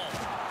the wall.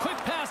 Quick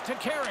pass to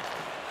Carrick.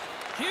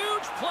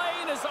 Huge play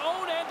in his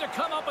own end to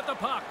come up with the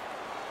puck.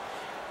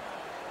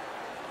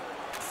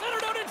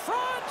 Centered out in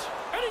front.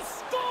 And he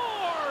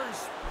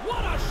scores!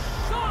 What a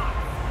shot!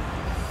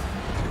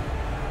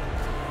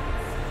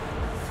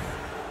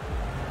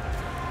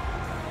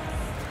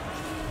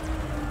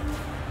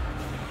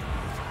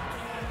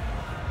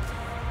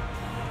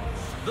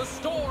 The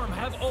Storm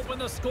have opened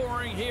the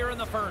scoring here in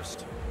the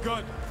first.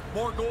 Good.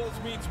 More goals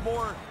means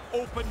more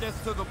openness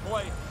to the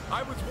play.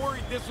 I was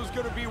worried this was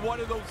going to be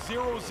one of those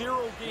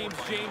 0-0 games,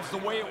 James, the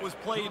way it was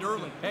played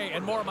early. Hey,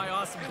 and more of my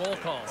awesome goal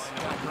calls.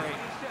 Yeah,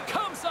 great.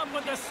 Comes up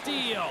with the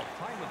steal.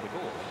 Time of the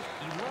goal,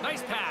 11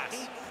 Nice pass.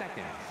 8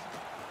 seconds.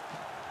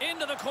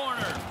 Into the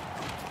corner.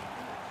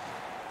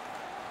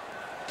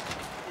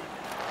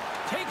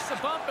 Takes a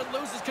bump and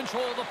loses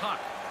control of the puck.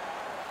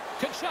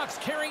 Kachuk's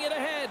carrying it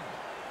ahead.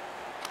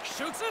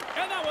 Shoots it,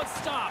 and that one's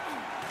stopped.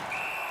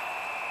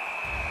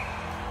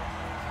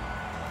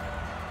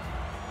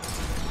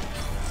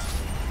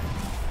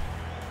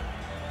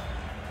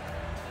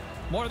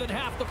 More than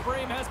half the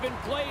frame has been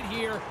played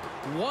here.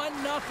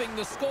 1-0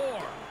 the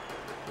score.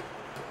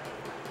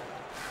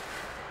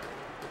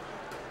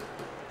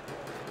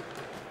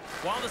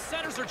 While the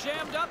centers are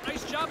jammed up,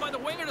 nice job by the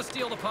winger to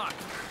steal the puck.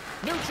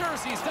 New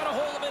Jersey's got a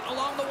hold of it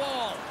along the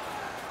wall.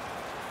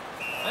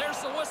 There's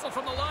the whistle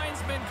from the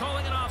linesman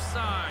calling it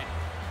offside.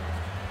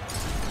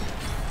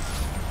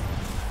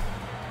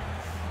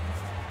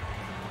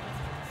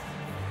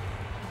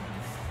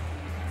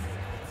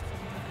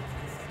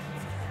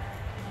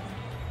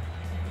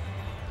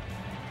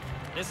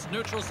 This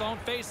neutral zone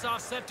face-off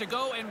set to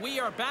go, and we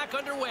are back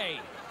underway.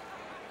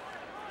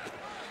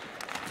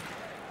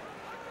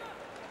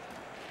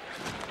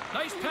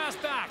 Nice pass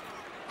back.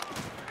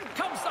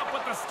 Comes up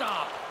with the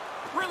stop.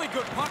 Really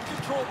good puck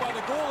control by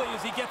the goalie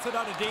as he gets it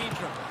out of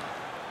danger.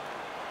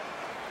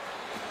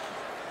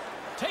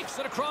 Takes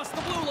it across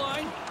the blue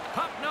line.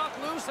 Puck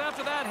knocked loose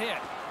after that hit.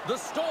 The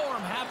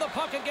Storm have the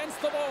puck against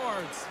the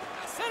boards.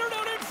 Centered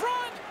out in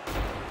front.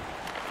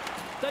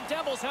 The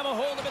Devils have a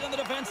hold of it in the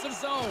defensive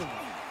zone.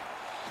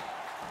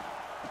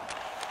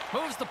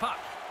 Moves the puck.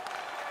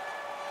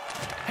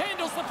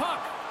 Handles the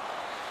puck.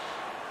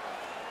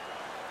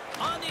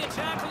 On the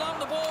attack along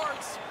the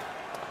boards.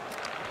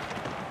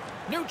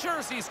 New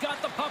Jersey's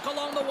got the puck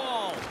along the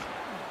wall.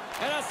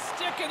 And a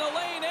stick in the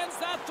lane ends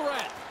that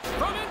threat.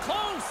 From in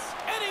close,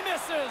 and he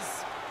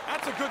misses.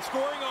 That's a good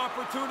scoring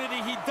opportunity.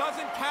 He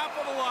doesn't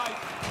capitalize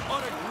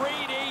on a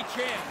grade A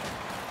chance.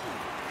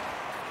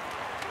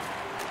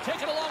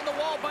 Taken along the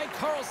wall by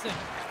Carlson.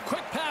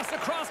 Quick pass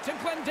across to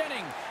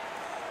Glendening.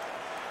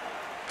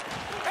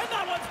 And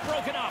that one's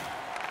broken up.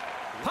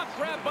 Puck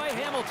grabbed by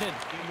Hamilton.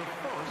 In the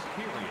first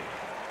period.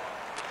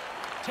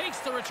 Takes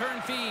the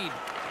return feed.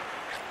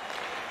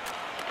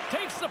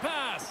 Takes the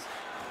pass.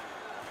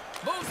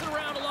 Moves it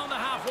around along the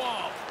half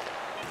wall.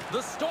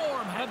 The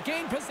Storm have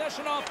gained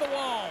possession off the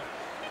wall.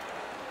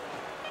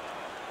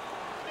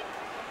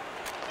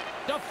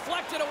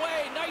 Deflected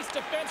away. Nice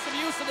defensive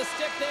use of the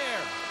stick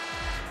there.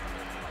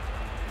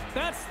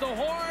 That's the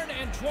horn,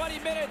 and 20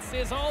 minutes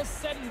is all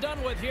said and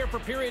done with here for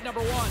period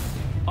number 1.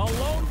 A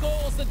lone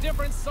goal is the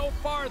difference so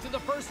far through the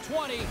first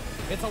 20.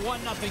 It's a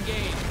 1-0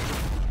 game.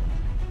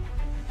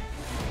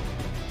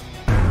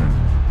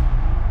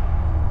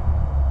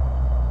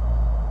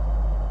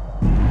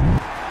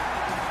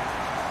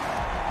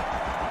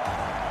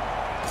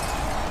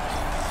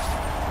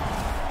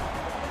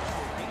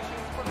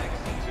 For next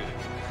season,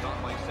 start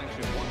by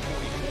section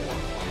 144 on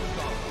the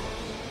scoreboard.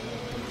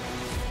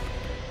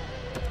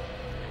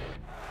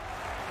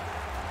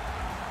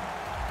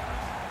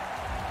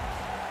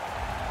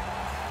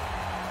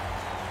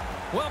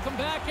 Welcome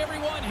back,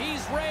 everyone.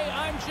 He's Ray.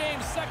 I'm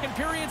James. Second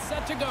period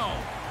set to go.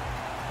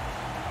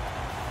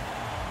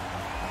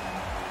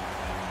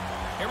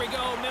 Here we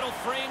go. Middle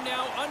frame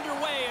now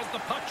underway as the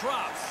puck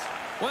drops.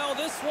 Well,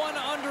 this one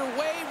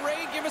underway.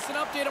 Ray, give us an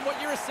update on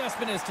what your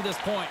assessment is to this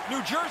point.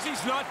 New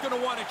Jersey's not going to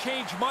want to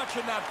change much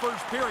in that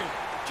first period.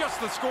 Just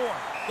the score.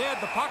 They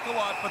had the puck a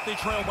lot, but they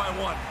trailed by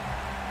 1.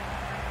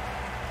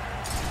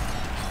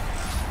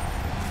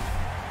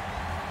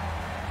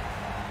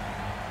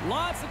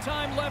 Lots of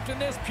time left in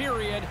this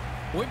period.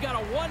 We've got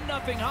a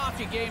 1-0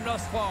 hockey game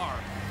thus far.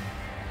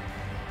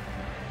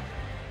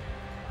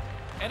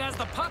 And as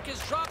the puck is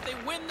dropped, they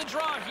win the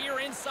draw here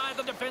inside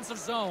the defensive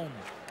zone.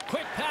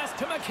 Quick pass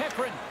to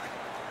McEachran.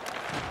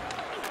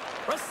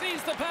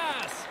 Receives the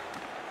pass.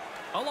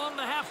 Along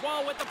the half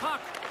wall with the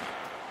puck.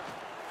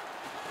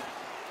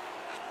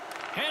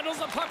 Handles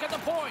the puck at the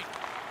point.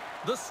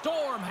 The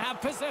Storm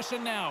have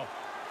possession now.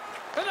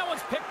 And that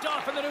one's picked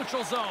off in the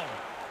neutral zone.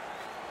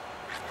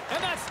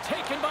 And that's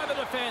taken by the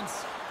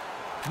defense.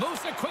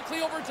 Moves it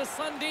quickly over to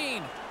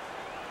Sundin.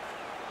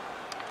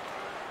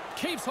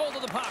 Keeps hold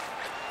of the puck.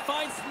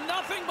 Finds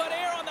nothing but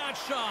air on that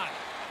shot.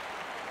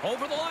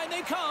 Over the line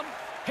they come.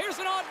 Here's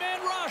an odd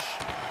man rush.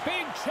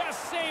 Big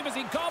chest save as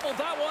he gobbled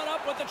that one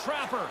up with the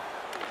trapper.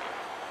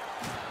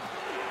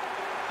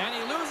 And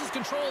he loses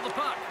control of the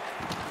puck.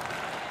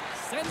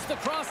 Sends the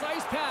cross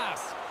ice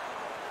pass.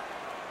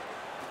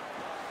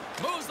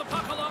 Moves the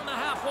puck along the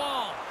half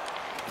wall.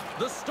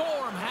 The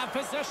Storm have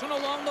possession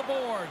along the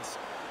boards.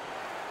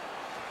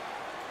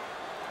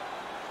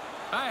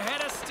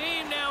 Ahead of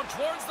steam now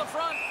towards the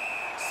front.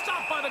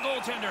 Stopped by the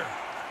goaltender.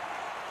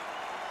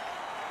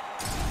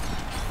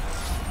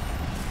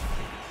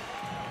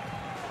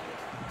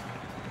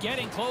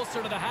 Getting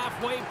closer to the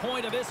halfway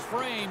point of this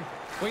frame.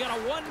 We got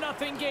a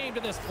 1-0 game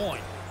to this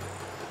point.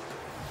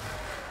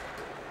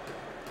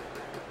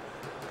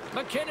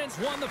 McKinnon's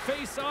won the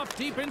face-off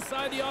deep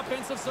inside the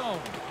offensive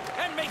zone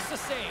and makes the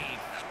save.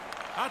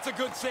 That's a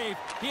good save.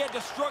 He had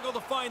to struggle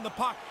to find the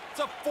puck. It's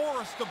a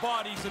forest of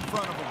bodies in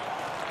front of him.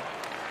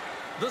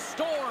 The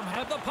Storm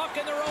have the puck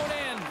in their own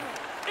end.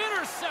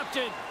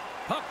 Intercepted.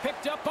 Puck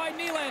picked up by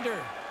Nylander.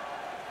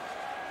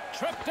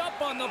 Tripped up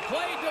on the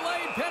play.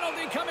 Delayed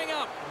penalty coming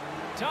up.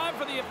 Time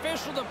for the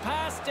official to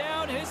pass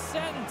down his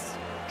sentence.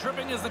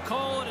 Tripping is the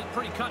call, and it's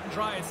pretty cut and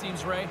dry, it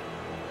seems, Ray.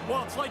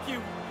 Well, it's like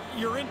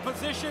you're in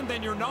position,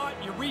 then you're not.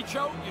 You reach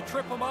out, you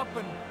trip him up,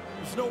 and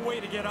there's no way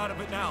to get out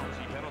of it now.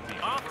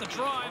 Off the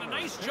draw, and a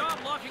nice job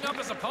locking up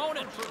his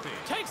opponent.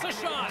 Takes a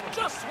shot,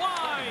 just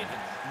wide.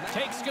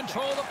 Takes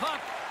control of the puck,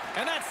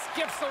 and that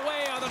skips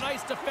away on a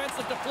nice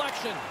defensive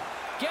deflection.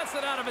 Gets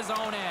it out of his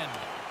own end.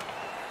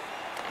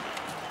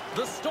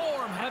 The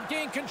Storm have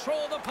gained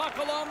control of the puck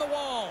along the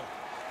wall.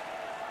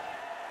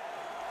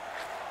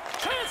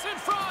 Chance in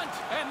front,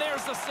 and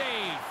there's the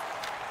save.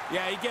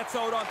 Yeah, he gets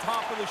out on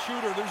top of the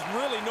shooter. There's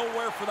really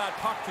nowhere for that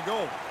puck to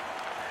go.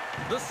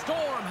 The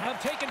Storm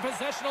have taken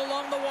possession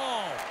along the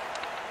wall.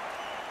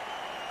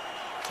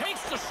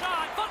 Takes the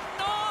shot.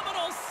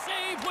 Phenomenal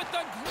save with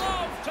the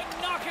glove to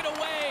knock it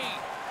away.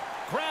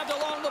 Grabbed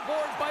along the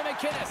boards by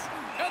McInnes.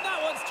 And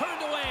that one's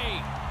turned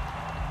away.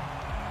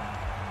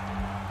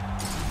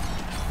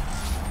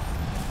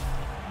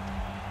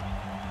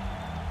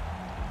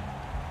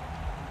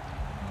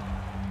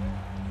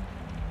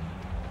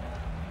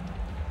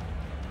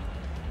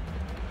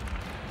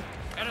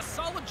 And a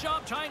solid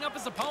job tying up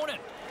his opponent.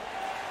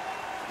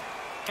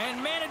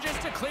 And manages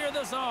to clear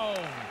the zone.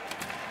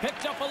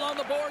 Picked up along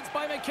the boards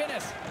by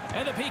McInnes.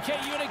 And the PK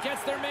unit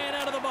gets their man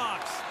out of the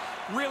box.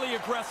 Really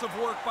aggressive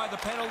work by the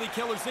penalty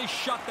killers. They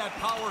shut that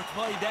power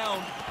play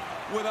down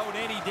without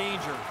any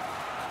danger.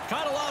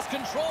 Kind of lost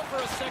control for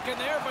a second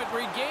there, but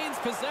regains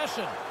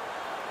possession.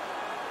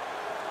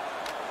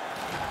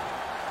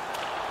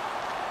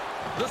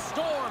 The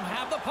Storm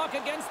have the puck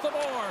against the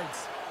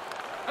boards.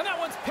 And that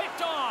one's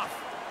picked off.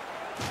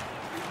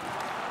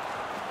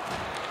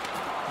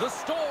 The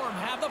Storm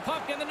have the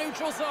puck in the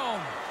neutral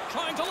zone.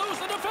 Trying to lose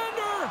the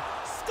defender.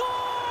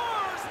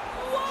 Scores!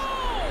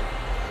 Whoa!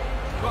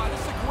 Wow, this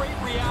is a great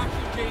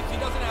reaction, James. He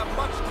doesn't have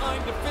much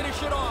time to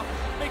finish it off.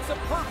 Makes a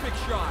perfect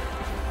shot.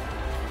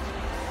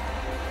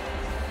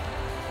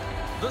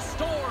 The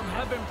Storm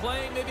have been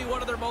playing maybe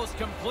one of their most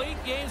complete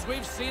games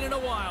we've seen in a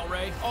while,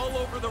 Ray. All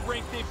over the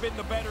rink, they've been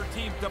the better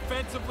team.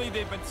 Defensively,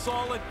 they've been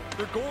solid.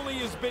 Their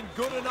goalie has been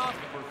good enough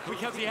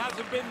because he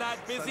hasn't been that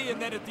busy. And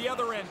then at the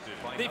other end,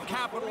 they've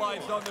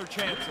capitalized on their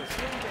chances.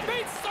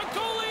 Beats the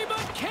goalie,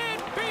 but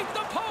can't beat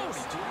the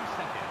post.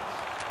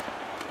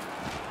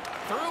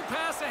 Through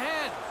pass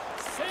ahead.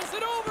 Sends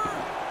it over.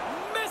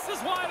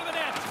 Misses wide of the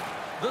net.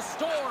 The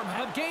Storm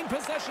have gained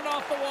possession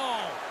off the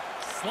wall.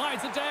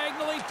 Slides it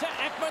diagonally to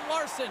Ekman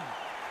Larson.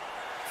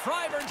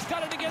 Freiberg's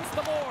got it against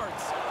the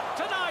boards.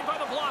 Denied by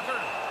the blocker.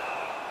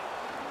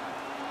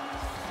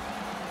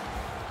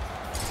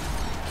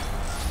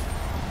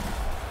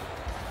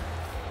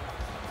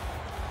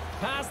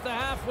 Past the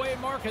halfway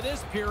mark of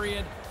this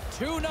period,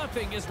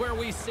 2-0 is where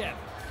we sit.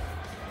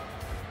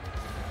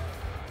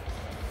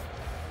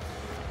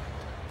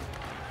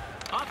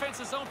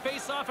 Offensive zone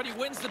face-off, and he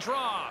wins the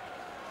draw.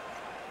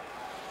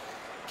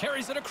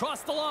 Carries it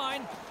across the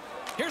line.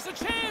 Here's a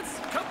chance.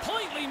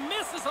 Completely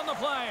misses on the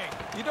play.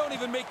 You don't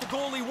even make the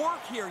goalie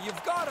work here.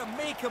 You've got to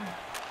make him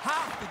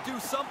have to do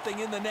something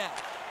in the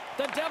net.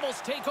 The Devils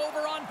take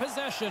over on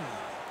possession.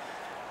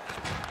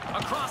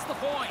 Across the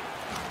point.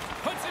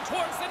 Puts it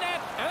towards the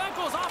net, and that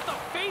goes off the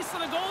face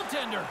of the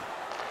goaltender.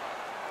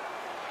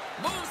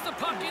 Moves the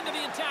puck into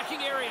the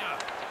attacking area.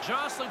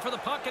 Jostling for the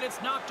puck, and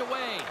it's knocked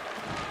away.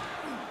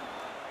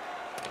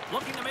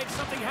 Looking to make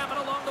something happen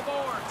along the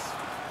boards.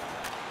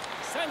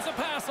 Sends a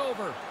pass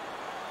over.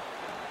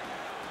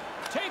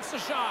 Takes a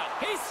shot.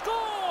 He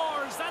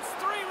scores! That's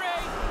 3,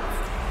 Ray.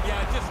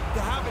 Yeah, just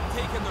haven't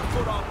taken their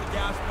foot off the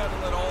gas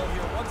pedal at all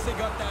here. Once they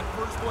got that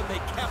first one,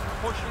 they kept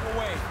pushing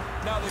away.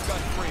 Now they've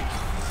got 3.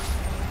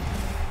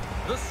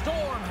 The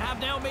Storm have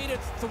now made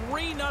it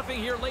 3-0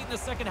 here late in the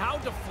second. How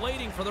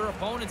deflating for their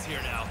opponents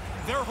here now.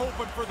 They're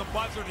hoping for the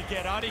buzzer to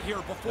get out of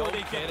here before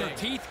they get their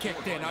teeth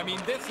kicked in. I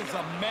mean, this is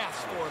a mess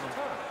for them.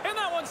 And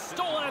that one's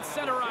stolen at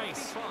center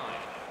ice.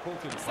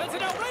 Sends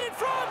it out right in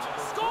front.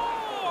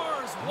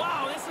 Scores!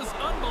 Wow, this is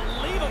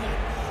unbelievable.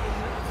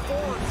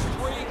 4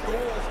 straight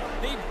goals.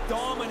 They've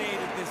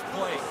dominated this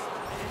play.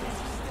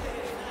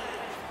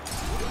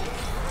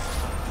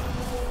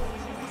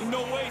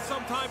 No way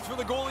sometimes for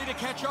the goalie to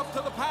catch up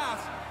to the pass.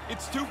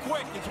 It's too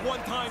quick. It's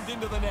one-timed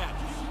into the net.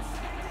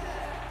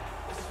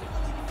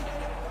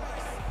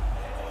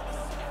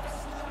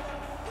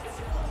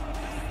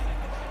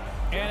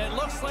 And it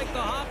looks like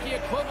the hockey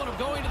equivalent of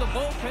going to the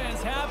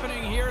bullpen's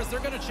happening here as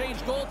they're going to change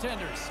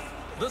goaltenders.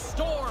 The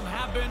Storm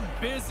have been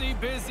busy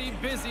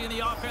in the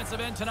offensive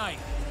end tonight.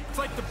 It's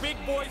like the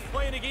big boys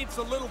playing against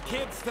the little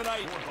kids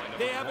tonight.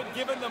 They haven't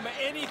given them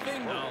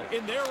anything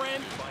in their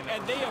end,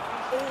 and they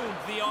have owned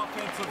the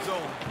offensive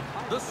zone.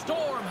 The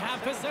Storm have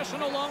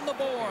possession along the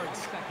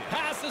boards.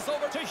 Passes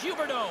over to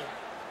Huberdeau.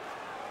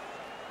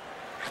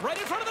 Right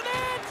in front of the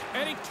net!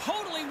 And he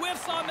totally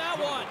whiffs on that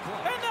one.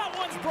 And that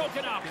one's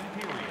broken up.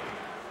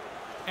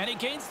 And he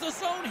gains the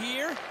zone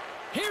here.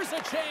 Here's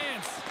a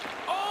chance.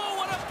 Oh,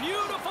 what a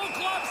beautiful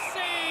glove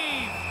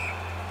save!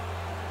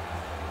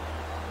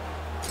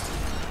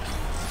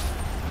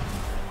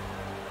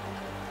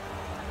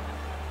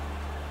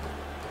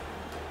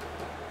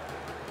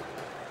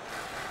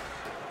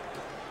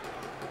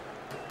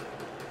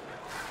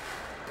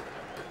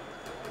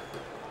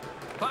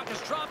 Puck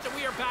is dropped and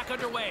we are back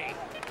underway.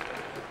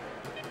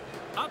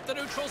 Up the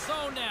neutral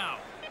zone now.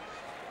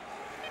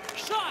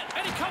 Shot,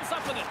 and he comes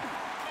up with it.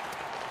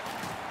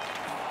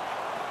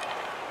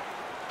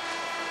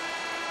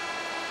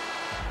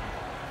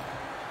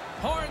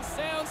 Horn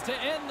sounds to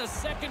end the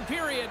second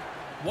period.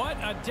 What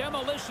a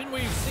demolition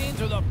we've seen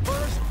through the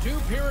first 2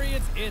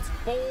 periods. It's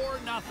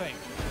 4-0.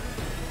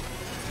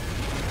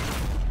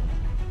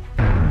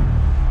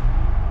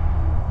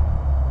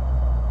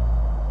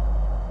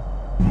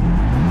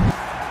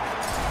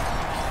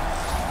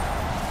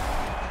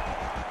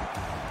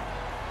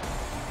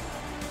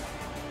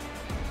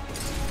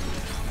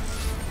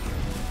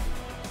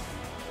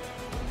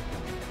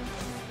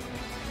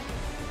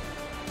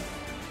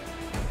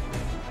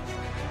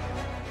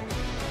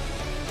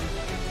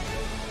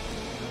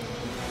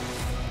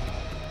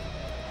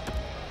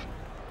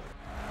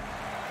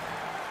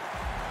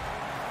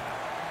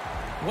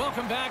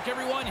 Welcome back,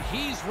 everyone.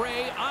 He's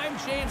Ray, I'm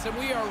James, and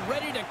we are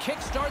ready to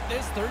kickstart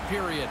this third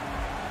period.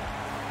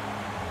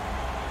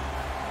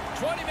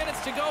 20 minutes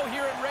to go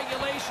here in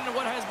regulation in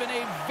what has been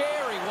a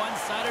very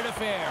one-sided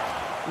affair.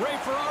 Ray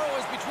Ferraro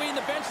is between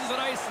the benches at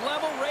ice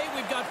level. Ray,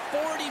 we've got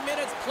 40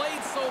 minutes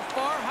played so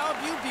far. How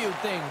have you viewed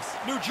things?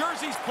 New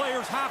Jersey's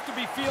players have to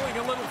be feeling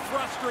a little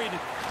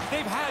frustrated.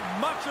 They've had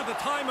much of the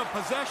time of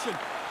possession,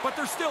 but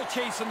they're still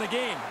chasing the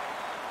game.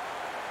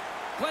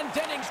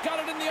 Glendenning's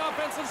got it in the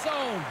offensive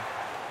zone.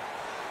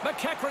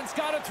 McEachran's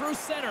got it through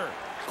center.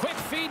 Quick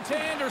feed to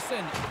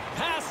Anderson.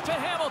 Pass to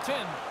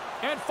Hamilton.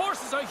 And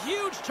forces a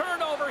huge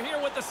turnover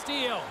here with the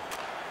steal.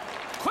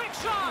 Quick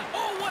shot.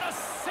 Oh, what a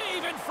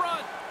save in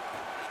front.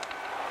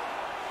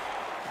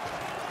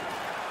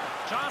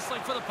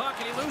 Jostling for the puck,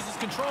 and he loses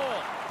control.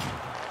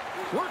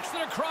 Works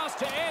it across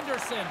to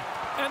Anderson.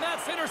 And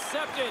that's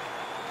intercepted.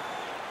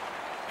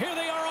 Here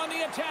they are on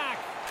the attack.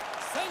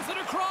 Sends it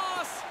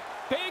across.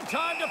 Big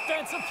time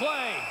defensive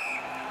play.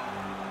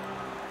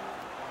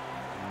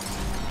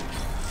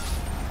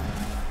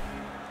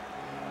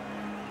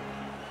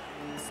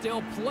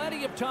 Still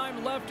plenty of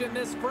time left in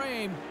this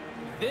frame.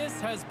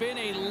 This has been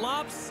a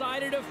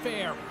lopsided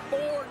affair.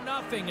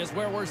 4-0 is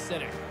where we're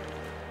sitting.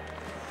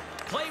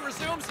 Play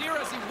resumes here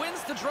as he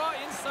wins the draw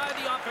inside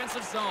the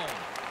offensive zone.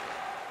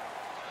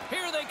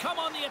 Here they come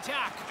on the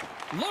attack.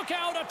 Look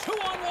out, a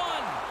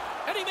 2-on-1.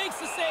 And he makes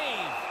the save.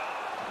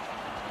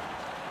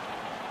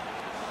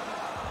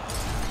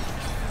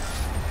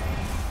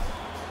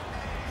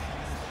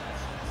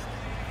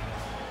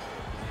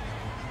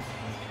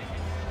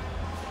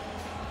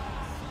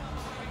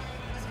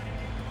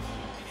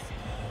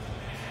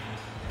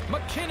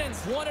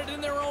 McKinnon's won it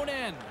in their own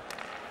end.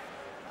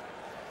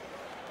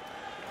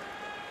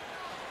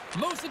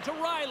 Moves it to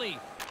Riley.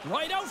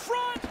 Right out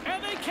front,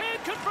 and they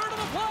can't convert on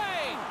the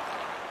play.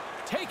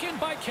 Taken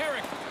by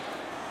Carrick.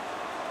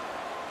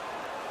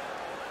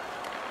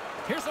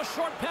 Here's a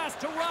short pass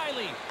to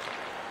Riley.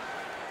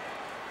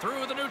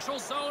 Through the neutral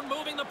zone,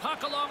 moving the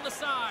puck along the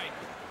side.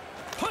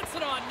 Puts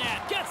it on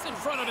net, gets in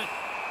front of it.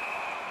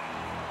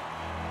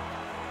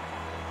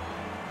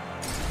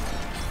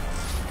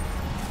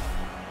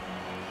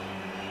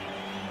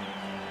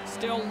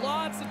 Still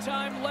lots of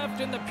time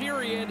left in the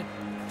period.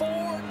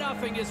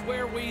 4-0 is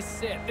where we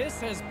sit. This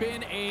has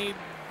been a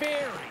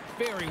very,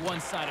 very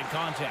one-sided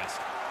contest.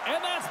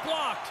 And that's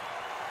blocked.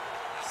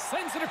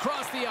 Sends it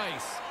across the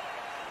ice.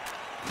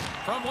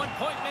 From one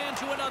point man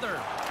to another.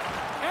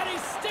 And he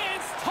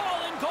stands tall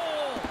in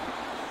goal.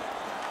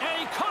 And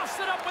he coughs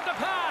it up with the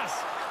pass.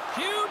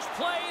 Huge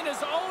play in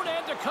his own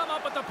end to come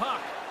up with the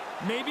puck.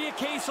 Maybe a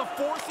case of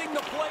forcing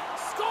the play.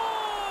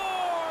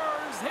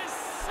 Scores his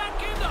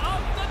second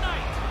of the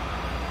night.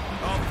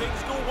 Oh, things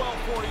go well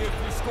for you if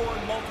you're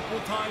scoring multiple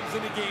times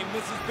in a game.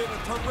 This has been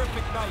a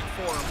terrific night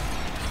for him.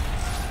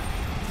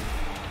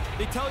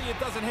 They tell you it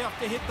doesn't have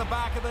to hit the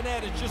back of the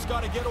net. It's just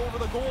got to get over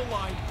the goal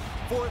line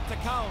for it to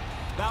count.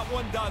 That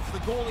one does. The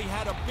goalie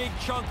had a big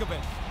chunk of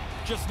it.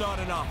 Just not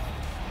enough.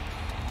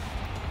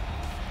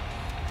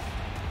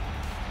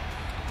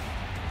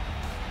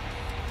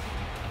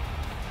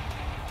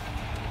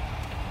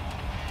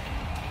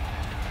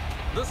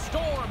 The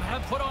Storm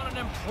have put on an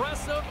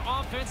impressive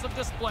offensive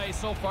display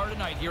so far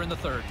tonight here in the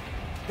third.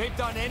 They've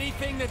done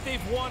anything that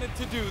they've wanted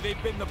to do.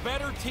 They've been the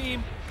better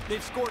team.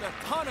 They've scored a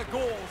ton of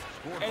goals,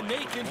 and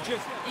they can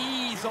just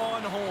ease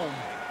on home.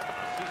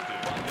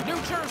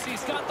 New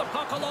Jersey's got the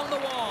puck along the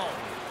wall.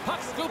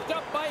 Puck scooped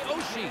up by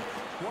Oshie.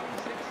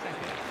 26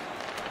 seconds.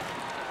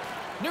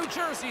 New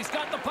Jersey's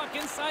got the puck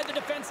inside the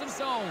defensive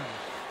zone.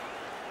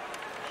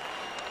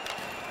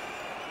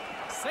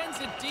 Sends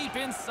it deep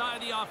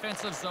inside the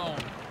offensive zone.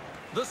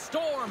 The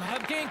Storm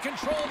have gained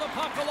control of the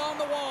puck along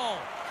the wall.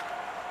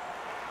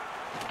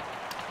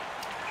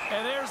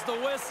 And there's the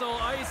whistle.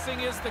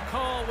 Icing is the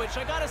call, which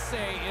I gotta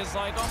say is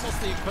like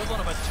almost the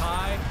equivalent of a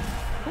tie.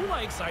 Who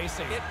likes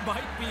icing? It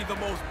might be the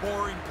most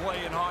boring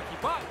play in hockey,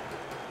 but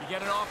you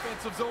get an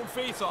offensive zone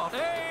face-off.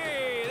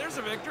 Hey, there's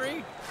a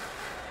victory.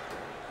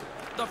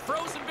 The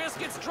frozen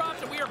biscuits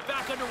dropped, and we are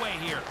back underway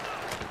here.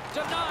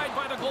 Denied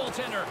by the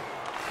goaltender.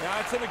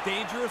 Yeah, it's in a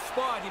dangerous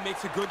spot. He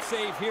makes a good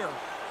save here.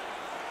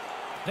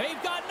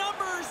 They've got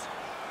numbers.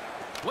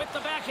 With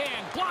the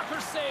backhand, blocker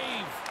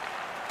save.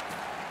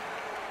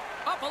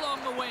 Up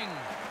along the wing.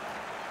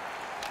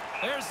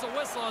 There's the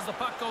whistle as the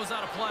puck goes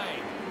out of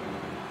play.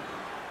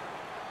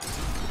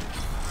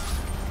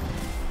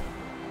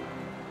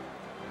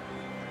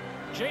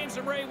 James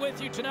and Ray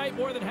with you tonight.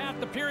 More than half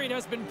the period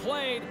has been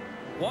played.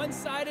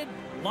 One-sided,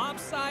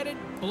 lopsided,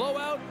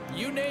 blowout,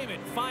 you name it.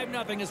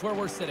 5-0 is where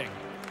we're sitting.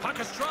 Puck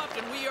is dropped,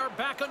 and we are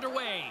back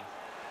underway.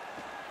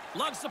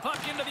 Lugs the puck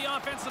into the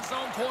offensive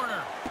zone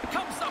corner.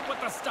 Comes up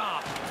with the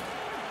stop.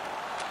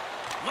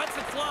 Lets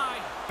it fly.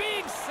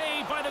 Big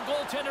save by the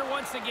goaltender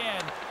once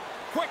again.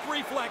 Quick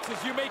reflexes.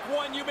 You make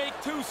one, you make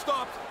two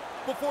stops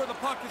before the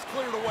puck is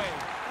cleared away.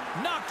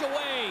 Knocked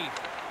away.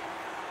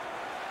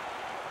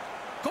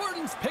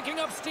 Gordon's picking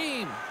up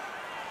steam.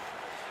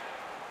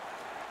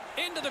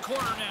 Into the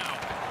corner now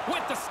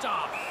with the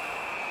stop.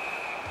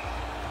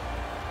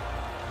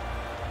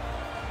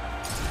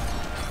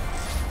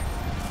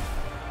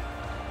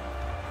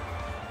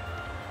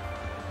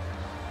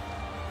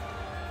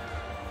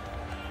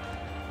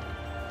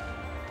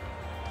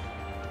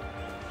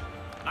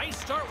 Nice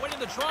start winning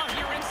the draw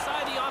here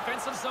inside the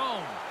offensive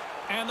zone.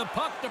 And the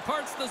puck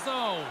departs the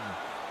zone.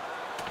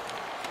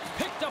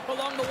 Picked up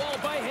along the wall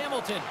by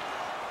Hamilton.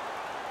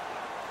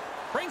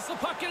 Brings the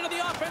puck into the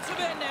offensive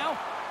end now.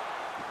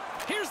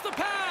 Here's the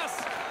pass.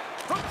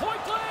 From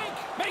point blank.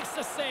 Makes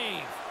the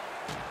save.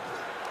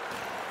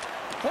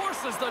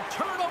 Forces the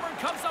turnover and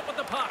comes up with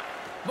the puck.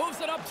 Moves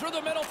it up through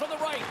the middle from the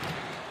right.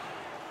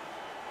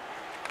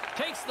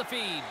 Takes the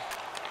feed.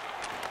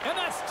 And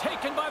that's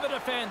taken by the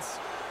defense.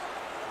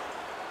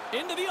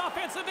 Into the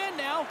offensive end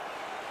now.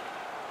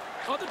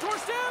 On the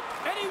doorstep.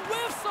 And he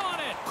whiffs on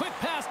it. Quick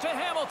pass to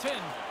Hamilton.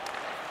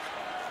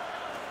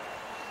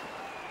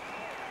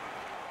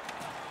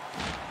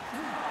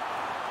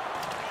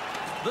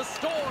 The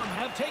Storm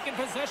have taken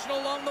possession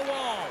along the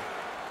wall.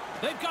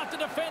 They've got the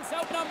defense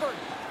outnumbered.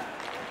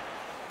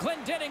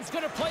 Glendenning's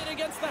going to play it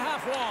against the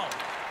half wall.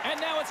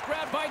 And now it's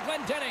grabbed by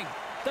Glendening.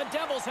 The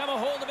Devils have a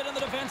hold of it in the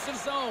defensive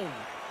zone.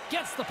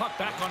 Gets the puck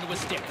back onto his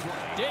stick.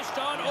 Dished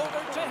on over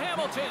to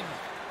Hamilton.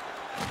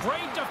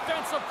 Great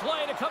defensive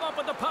play to come up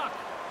with the puck.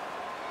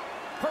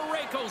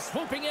 Parayko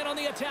swooping in on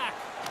the attack.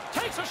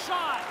 Takes a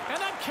shot, and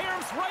that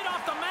caroms right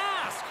off the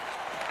mask.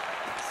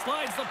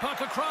 Slides the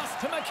puck across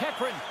to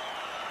McEachran.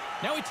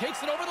 Now he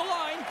takes it over the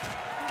line.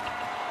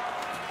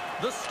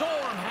 The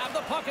Storm have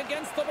the puck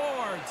against the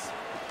boards.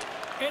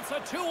 It's a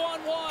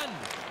 2-on-1.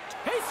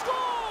 He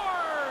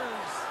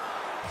scores!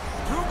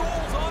 2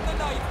 goals on the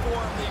night for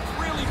him. They've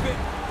really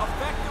been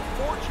effective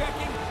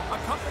forechecking, a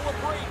couple of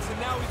breaks, and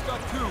now he's got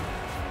 2.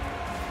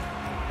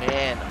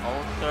 Man,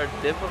 all-star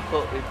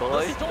difficulty,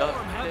 boys. The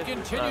Storm have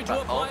continued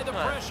to apply the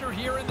pressure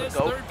here in this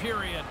third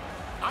period.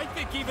 I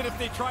think even if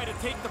they try to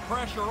take the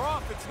pressure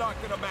off, it's not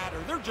going to matter.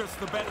 They're just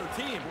the better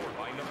team.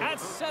 At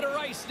center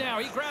ice now,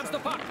 he grabs the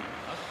puck.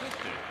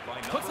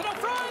 Puts it up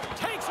front,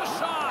 takes a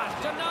shot,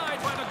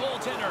 denied by the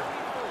goaltender.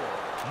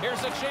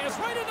 Here's a chance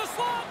right in the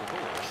slot.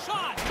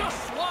 Shot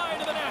just wide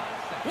of the net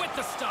with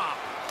the stop.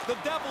 The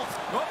Devils,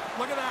 oh,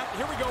 look at that.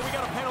 Here we go. We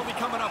got a penalty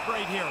coming up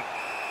right here.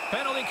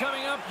 Penalty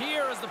coming up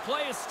here as the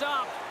play is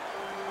stopped.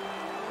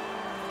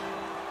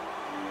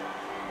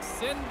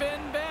 Sin bin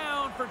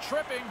bound for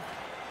tripping.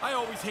 I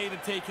always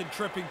hated taking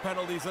tripping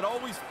penalties. It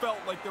always felt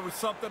like there was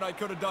something I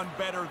could have done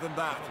better than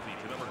that.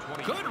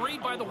 Good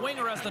read by the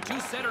winger as the 2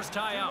 centers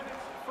tie up.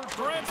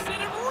 Grips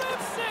it and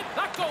rips it.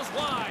 That goes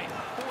wide.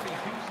 42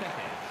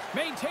 seconds.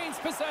 Maintains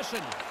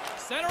possession.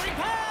 Centering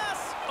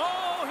pass.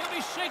 Oh, he'll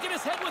be shaking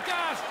his head with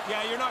that.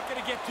 Yeah, you're not going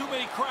to get too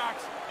many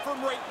cracks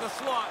from right in the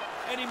slot,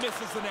 and he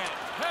misses the net.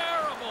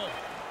 Terrible.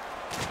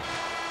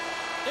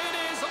 It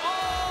is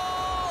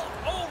all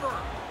over.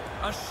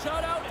 A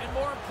shutout, and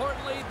more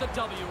importantly, the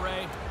W,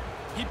 Ray.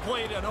 He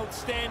played an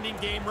outstanding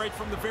game right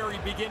from the very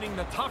beginning.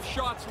 The tough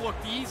shots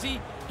looked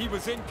easy. He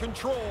was in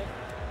control,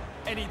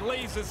 and he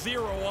lays a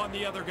 0 on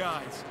the other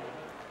guys.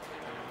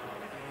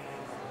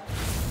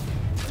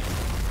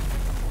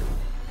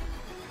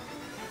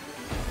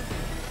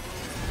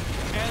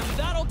 And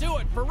that'll do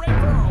it for Ray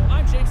Burrow.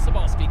 I'm James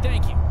Cybulski.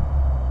 Thank you.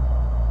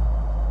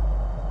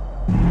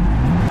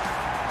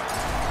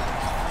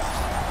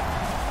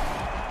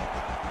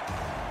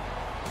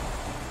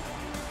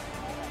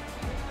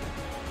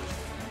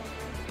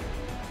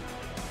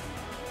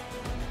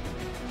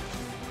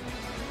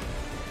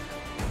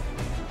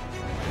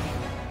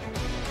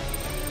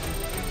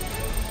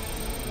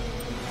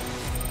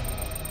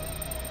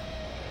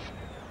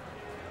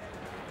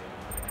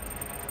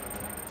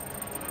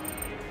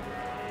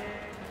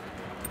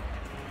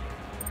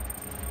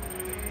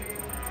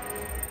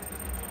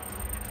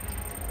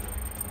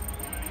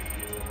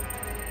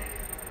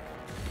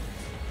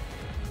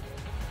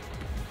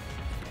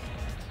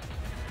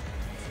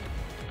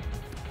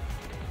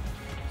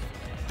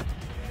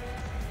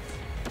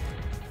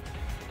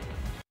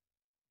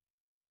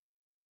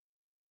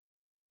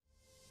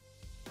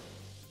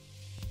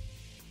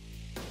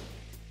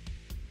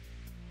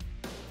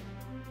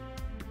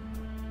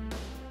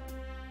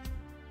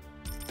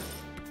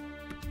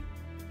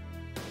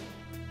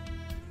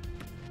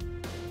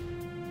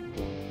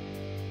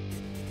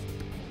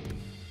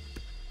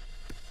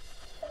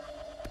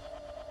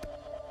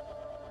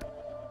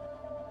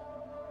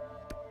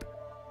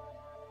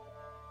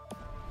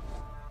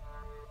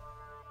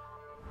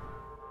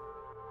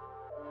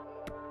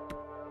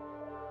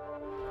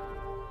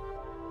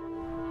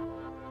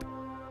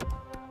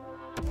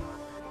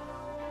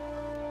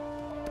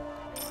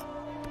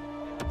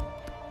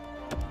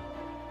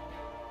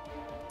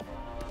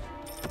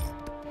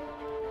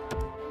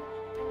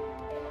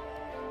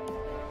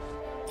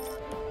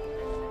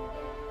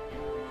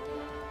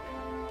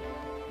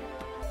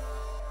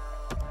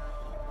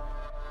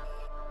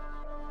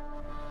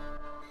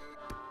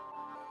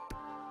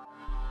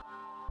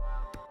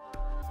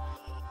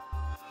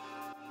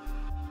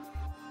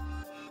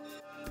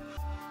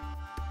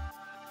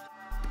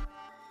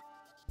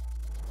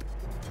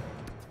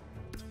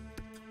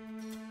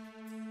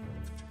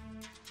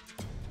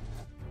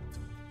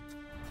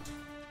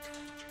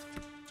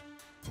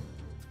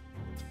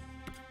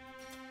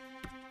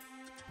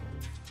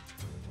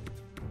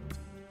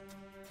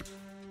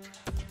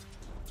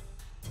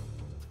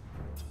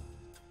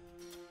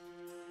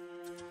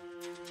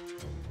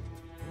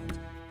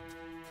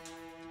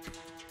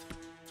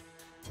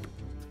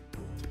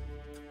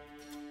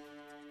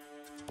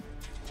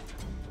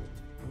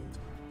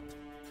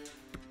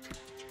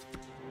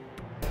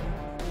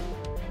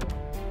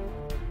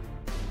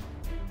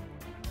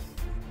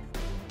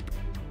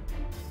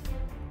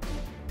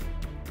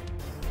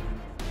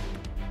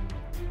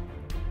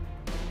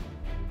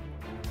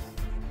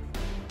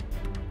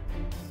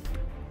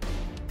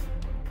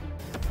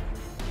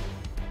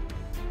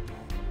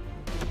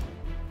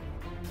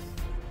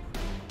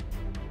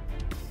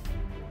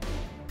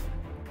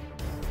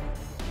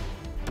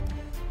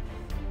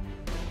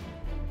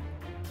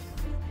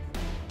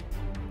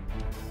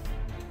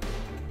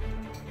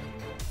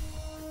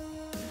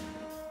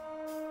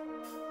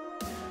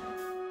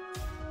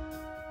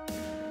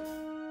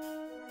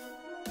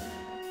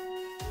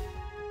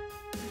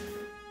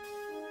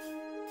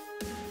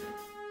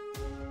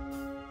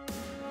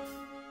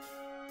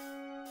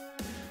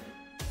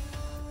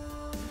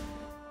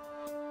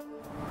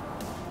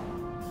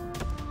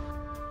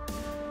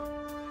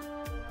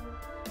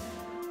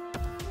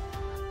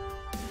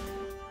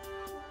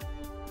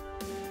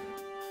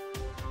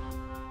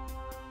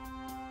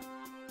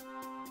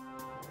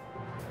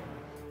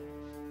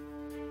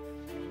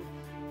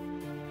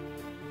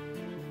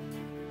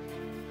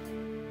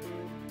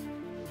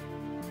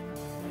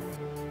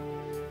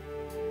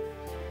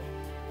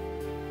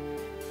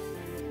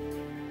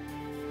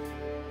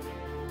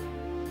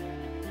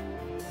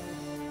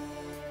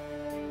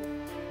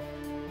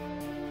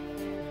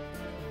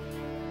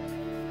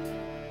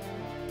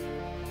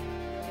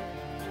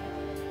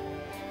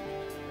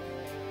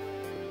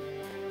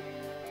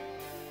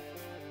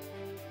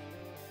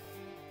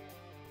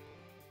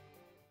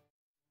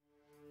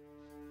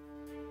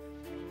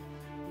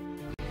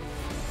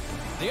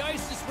 The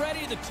ice is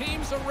ready. The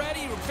teams are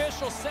ready.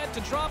 Officials set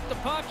to drop the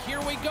puck. Here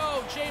we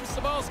go. James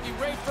Cybulski,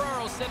 Ray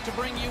Ferraro set to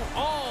bring you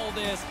all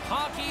this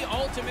Hockey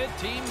Ultimate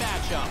Team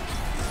matchup.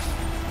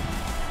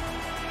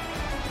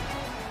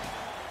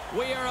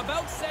 We are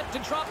about set to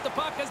drop the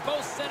puck as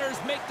both centers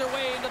make their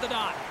way into the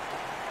dot.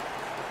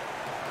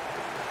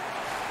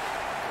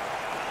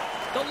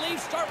 The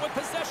Leafs start with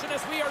possession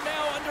as we are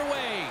now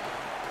underway.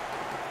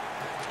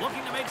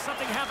 Looking to make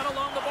something happen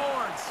along the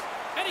boards.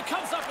 And he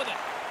comes up with it.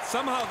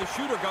 Somehow the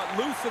shooter got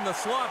loose in the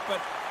slot, but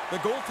the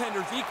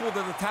goaltender's equal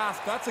to the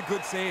task. That's a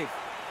good save.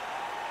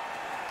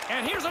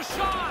 And here's a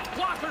shot.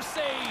 Blocker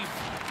save.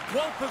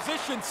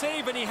 Well-positioned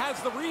save, and he has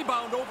the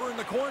rebound over in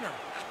the corner.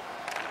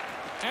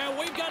 And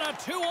we've got a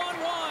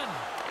 2-on-1.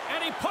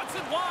 And he puts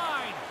it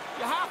wide.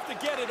 You have to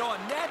get it on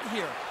net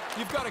here.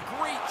 You've got a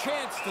great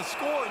chance to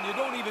score, and you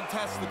don't even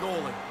test the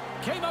goalie.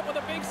 Came up with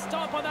a big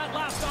stop on that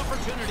last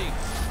opportunity.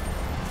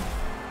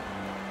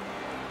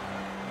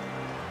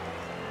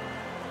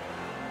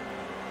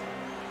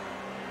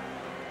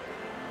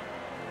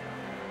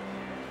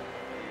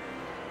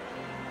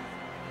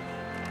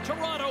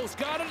 Toronto's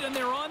got it, and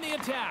they're on the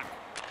attack.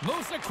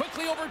 Moves it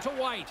quickly over to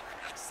White.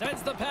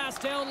 Sends the pass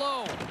down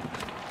low.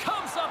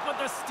 Comes up with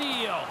the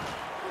steal.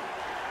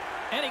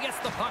 And he gets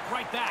the puck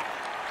right back.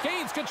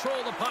 Gains control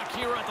of the puck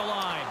here at the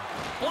line.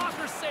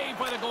 Blocker saved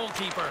by the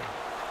goalkeeper.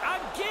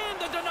 Again,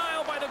 the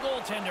denial by the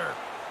goaltender.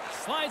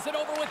 Slides it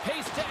over with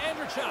pace to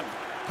Andrechuk.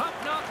 Puck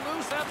knocked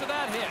loose after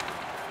that hit.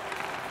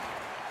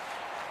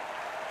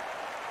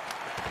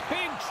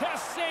 Big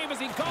chest save as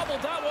he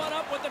gobbled that one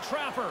up with the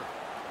trapper.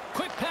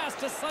 Quick pass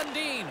to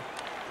Sundin.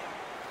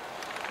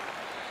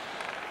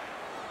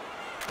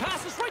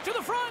 Passes right to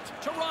the front.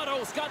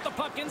 Toronto's got the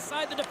puck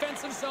inside the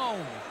defensive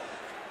zone.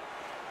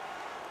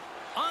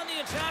 On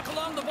the attack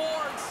along the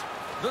boards.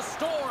 The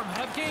Storm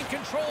have gained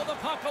control of the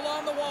puck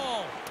along the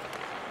wall.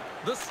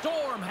 The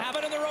Storm have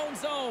it in their own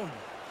zone.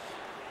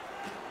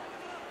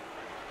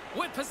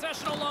 With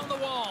possession along the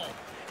wall.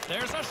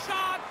 There's a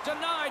shot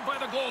denied by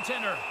the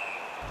goaltender.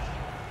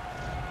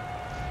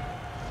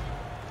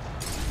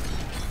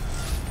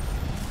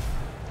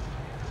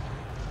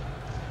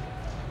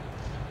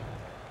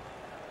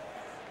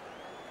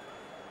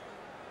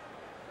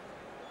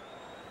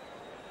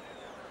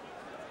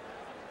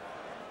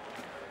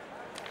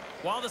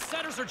 While the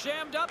centers are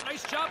jammed up,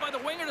 nice job by the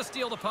winger to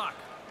steal the puck.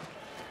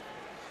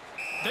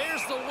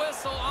 There's the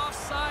whistle.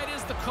 Offside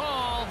is the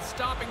call,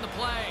 stopping the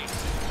play.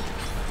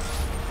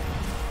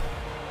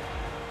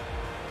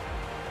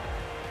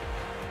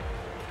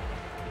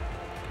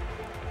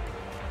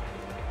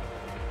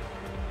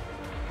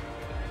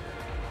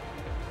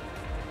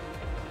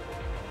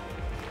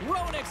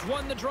 Roenick's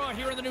won the draw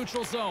here in the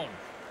neutral zone.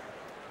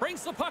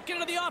 Brings the puck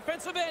into the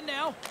offensive end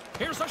now.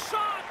 Here's a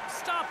shot.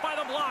 Stopped by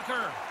the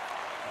blocker.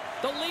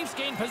 The Leafs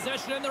gain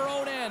possession in their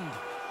own end.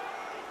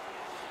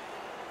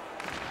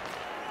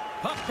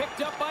 Puck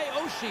picked up by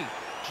Oshie.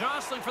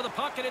 Jostling for the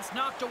puck, and it's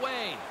knocked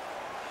away.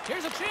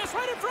 Here's a chance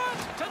right in front.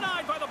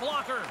 Denied by the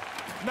blocker.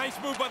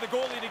 Nice move by the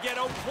goalie to get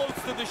out close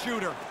to the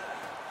shooter.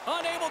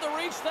 Unable to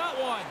reach that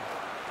one.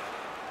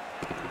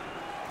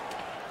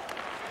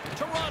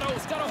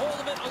 Toronto's got a hold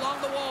of it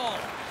along the wall.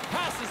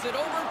 Passes it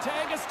over to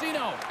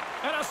Agostino.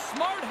 And a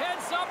smart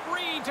heads-up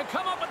read to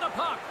come up with the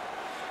puck.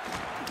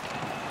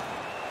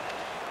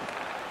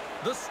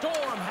 The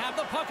Storm have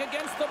the puck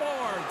against the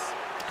boards.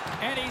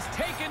 And he's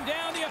taken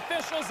down. The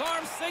official's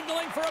arm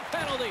signaling for a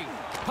penalty.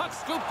 Puck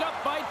scooped up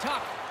by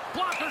Tuck.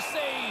 Blocker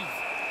save.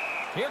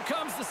 Here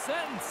comes the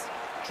sentence.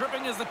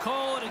 Tripping is the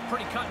call, and it's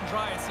pretty cut and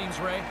dry, it seems,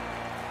 Ray.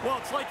 Well,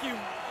 it's like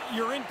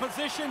you're in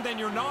position, then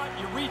you're not.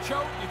 You reach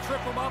out, you trip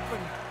him up,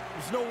 and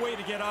there's no way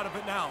to get out of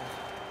it now.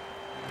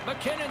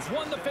 McKinnon's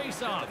won the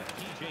faceoff.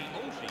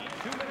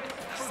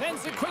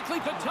 Sends it quickly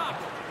to Tuck.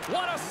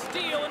 What a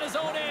steal in his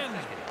own end.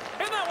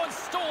 And that one's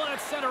stolen at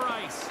center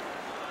ice.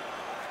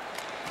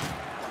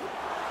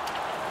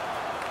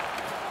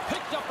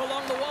 Picked up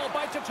along the wall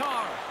by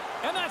Tatar.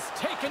 And that's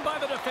taken by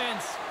the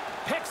defense.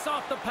 Picks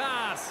off the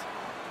pass.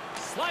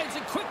 Slides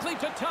it quickly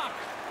to Tuck.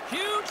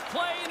 Huge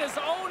play in his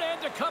own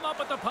end to come up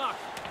with the puck.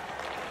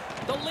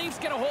 The Leafs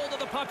get a hold of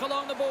the puck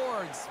along the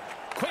boards.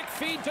 Quick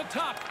feed to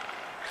Tuck.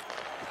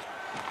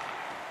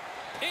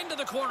 Into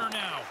the corner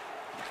now.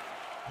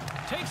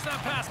 Takes that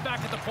pass back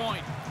at the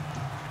point.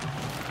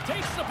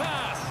 Takes the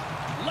pass.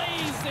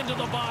 Lays into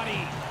the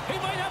body. He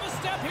might have a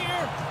step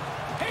here.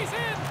 He's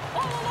in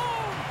all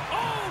alone.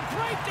 Oh,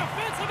 great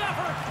defensive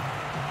effort.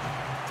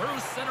 Through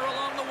center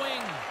along the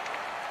wing.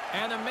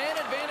 And the man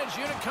advantage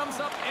unit comes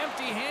up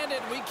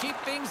empty-handed. We keep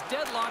things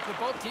deadlocked with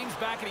both teams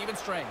back at even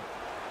strength.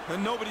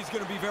 And nobody's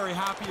going to be very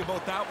happy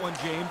about that one,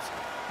 James.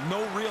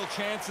 No real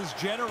chances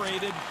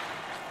generated.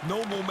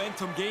 No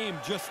momentum game.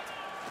 Just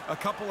a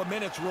couple of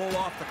minutes roll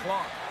off the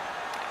clock.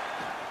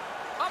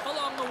 Up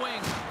along the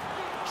wing.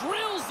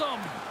 Drills them.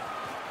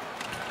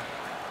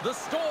 The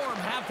Storm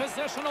have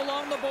possession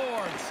along the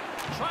boards.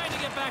 Trying to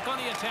get back on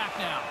the attack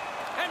now.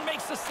 And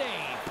makes the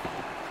save.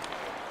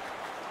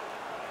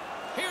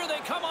 Here they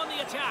come on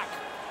the attack.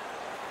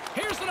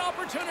 Here's an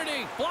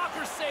opportunity.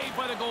 Blocker saved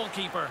by the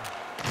goalkeeper.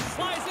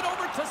 Slides it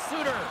over to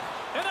Suter.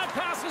 And that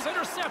pass is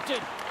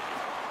intercepted.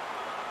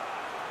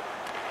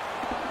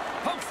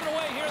 Pokes it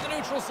away here in the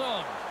neutral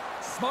zone.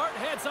 Smart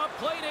heads up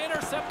play to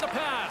intercept the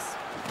pass.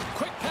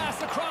 Quick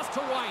pass across to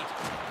White.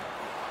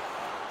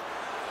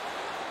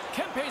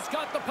 Kempe's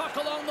got the puck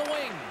along the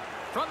wing.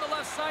 From the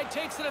left side,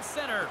 takes it at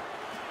center.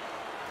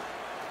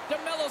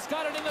 DeMello's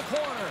got it in the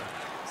corner.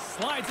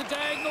 Slides it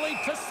diagonally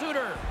to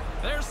Suter.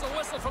 There's the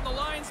whistle from the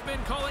linesman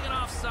calling an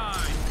offside.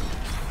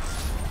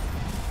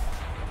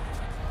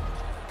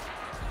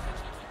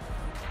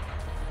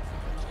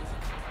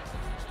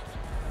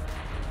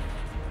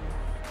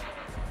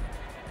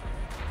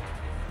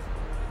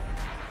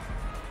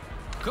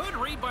 Good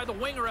read by the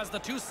winger as the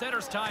two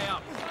centers tie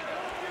up.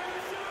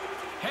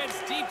 Heads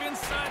deep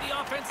inside the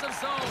offensive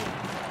zone.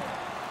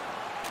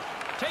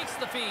 Takes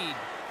the feed.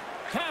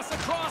 Pass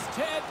across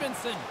to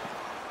Edmondson.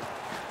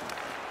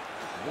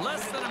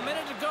 Less than a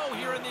minute to go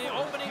here in the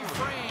opening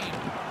frame.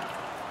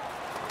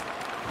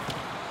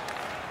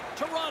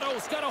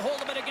 Toronto's got a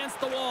hold of it against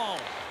the wall.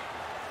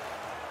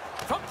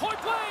 From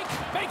point blank,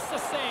 makes the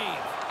save.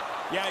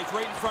 Yeah, he's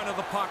right in front of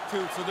the puck,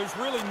 too, so there's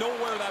really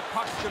nowhere that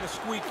puck's going to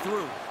squeak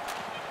through.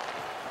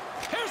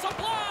 Here's a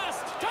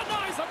blast!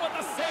 Denies him with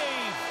the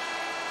save!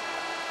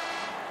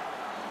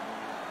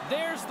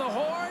 There's the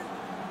horn.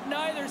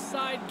 Neither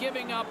side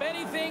giving up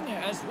anything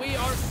as we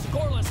are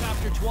scoreless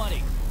after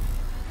 20.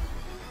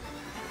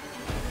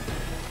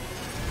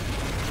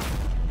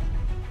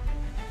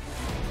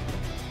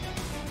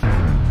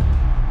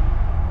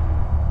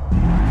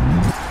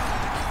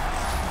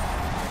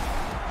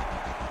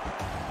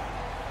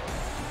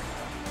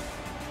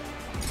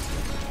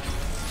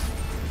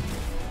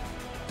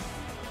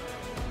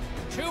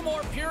 Two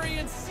more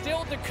periods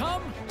still to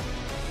come.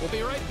 We'll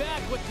be right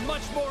back with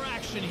much more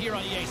action here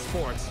on EA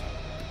Sports.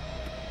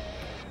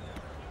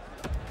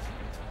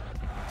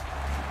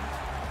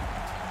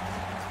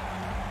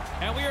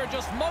 And we are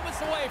just moments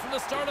away from the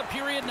start of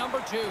period number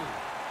 2.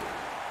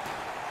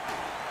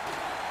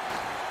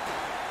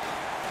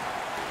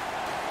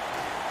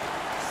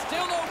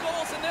 Still no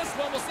goals in this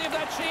one. We'll see if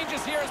that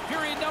changes here as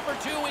period number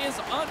 2 is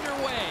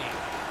underway.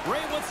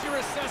 Ray, what's your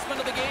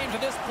assessment of the game to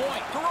this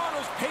point?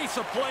 Toronto's pace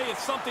of play is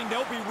something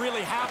they'll be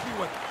really happy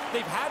with.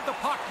 They've had the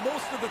puck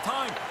most of the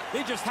time.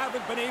 They just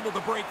haven't been able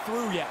to break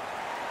through yet.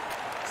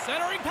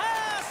 Centering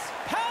pass!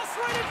 Pass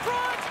right in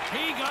front!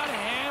 He got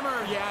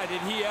hammered. Yeah,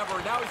 did he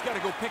ever. Now he's got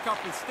to go pick up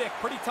his stick.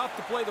 Pretty tough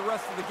to play the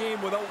rest of the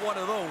game without one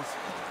of those.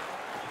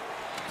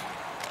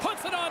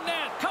 Puts it on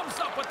net. Comes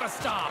up with the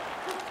stop.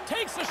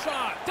 Takes a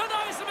shot.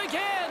 Denies him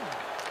again.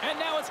 And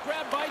now it's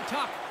grabbed by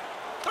Tuck.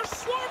 They're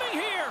swarming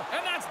here.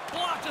 And that's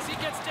blocked as he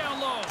gets down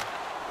low.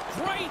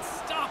 Great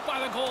stop by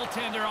the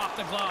goaltender off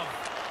the glove.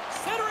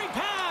 Centering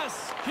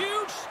pass.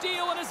 Huge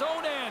steal at his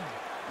own end.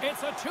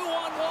 It's a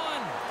 2-on-1.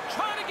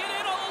 Trying to get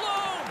in all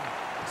alone.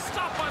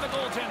 Stopped by the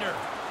goaltender.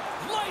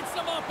 Lights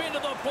him up into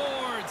the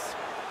boards.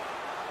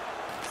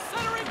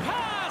 Centering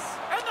pass.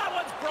 And that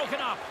one's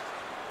broken up.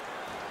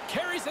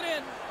 Carries it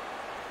in.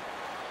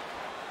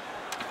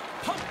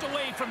 Pumped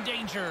away from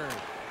danger.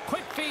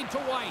 Quick feed to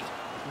White.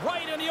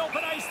 Right in the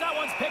open ice. That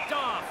one's picked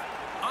off.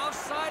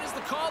 Offside is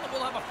the call, and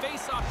we'll have a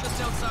face-off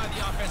just outside the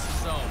offensive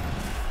zone.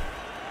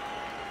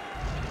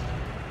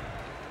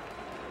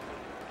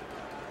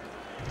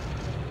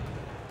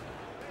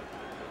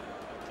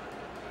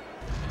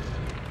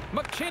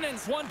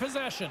 McKinnon's won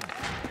possession.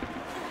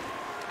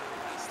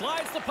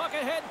 Slides the puck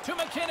ahead to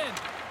McKinnon.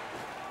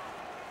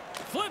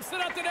 Flips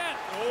it at the net.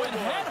 Oh, and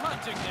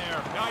headhunting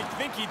there. I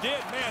think he did.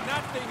 Man,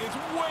 that thing is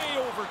way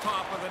over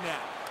top of the net.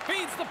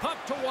 Feeds the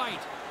puck to White.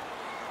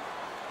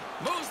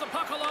 Moves the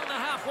puck along the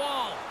half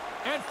wall.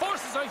 And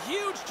forces a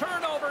huge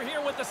turnover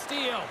here with the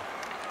steal.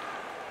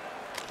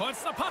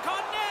 Puts the puck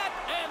on net.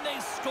 And they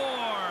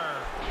score.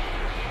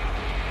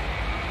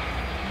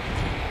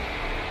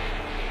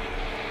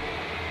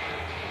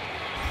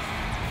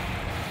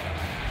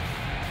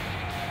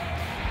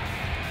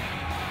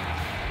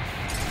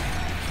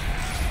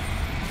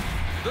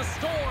 The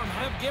Storm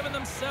have given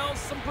themselves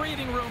some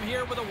breathing room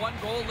here with a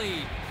 1-goal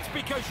lead. It's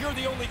because you're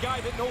the only guy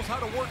that knows how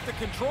to work the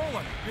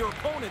controller. Your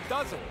opponent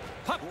doesn't.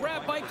 Puck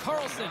grabbed by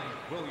Carlson.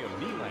 William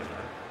Nylander,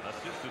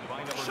 assisted by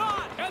number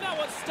Shot, and that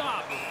one's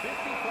stopped.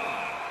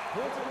 55,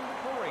 Portland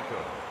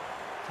Porreco.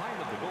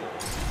 Time of the goal,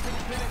 6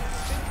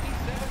 minutes,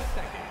 57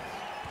 seconds.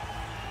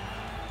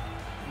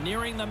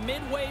 Nearing the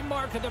midway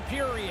mark of the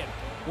period.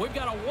 We've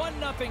got a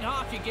 1-0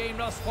 hockey game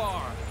thus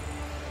far.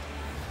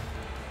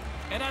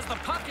 And as the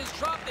puck is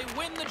dropped, they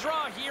win the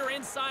draw here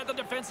inside the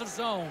defensive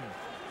zone.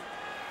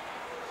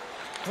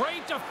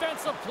 Great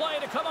defensive play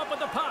to come up with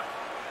the puck.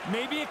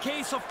 Maybe a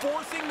case of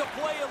forcing the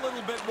play a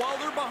little bit while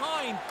they're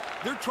behind.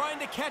 They're trying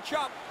to catch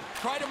up,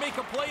 try to make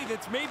a play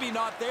that's maybe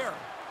not there.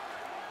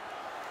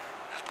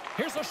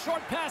 Here's a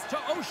short pass to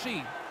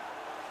Oshie.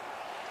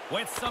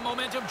 With some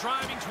momentum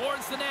driving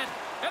towards the net.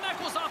 And that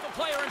goes off a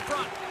player in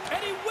front.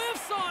 And he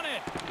whiffs on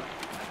it.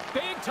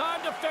 Big-time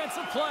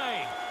defensive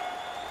play.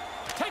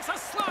 Takes a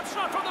slap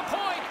shot from the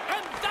point,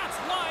 and that's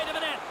wide of the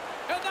net.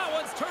 And that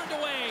one's turned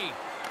away.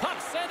 Puck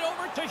sent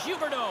over to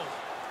Huberdeau.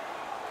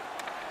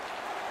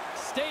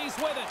 Stays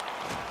with it.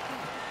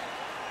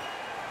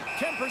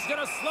 Kemper's going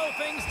to slow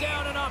things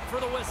down and up for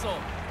the whistle.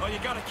 Well, you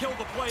got to kill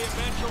the play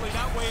eventually.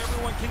 That way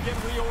everyone can get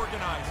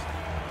reorganized.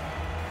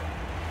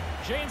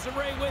 James and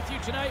Ray with you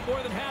tonight.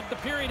 More than half the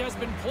period has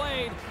been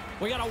played.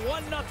 We got a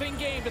 1-0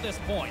 game to this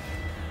point.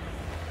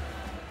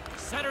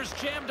 Center's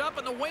jammed up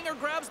and the winger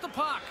grabs the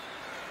puck.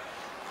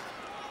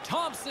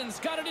 Thompson's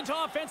got it into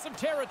offensive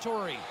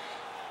territory.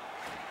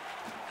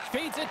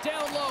 Feeds it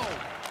down low.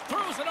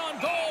 Throws it on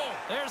goal.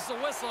 There's the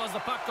whistle as the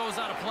puck goes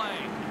out of play.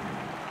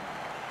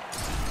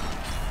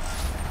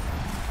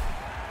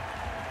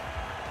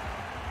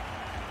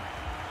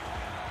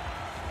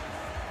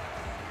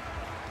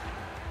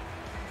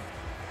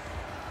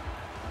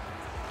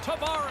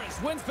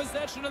 Tavares wins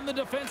possession in the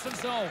defensive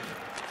zone.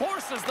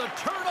 Forces the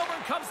turnover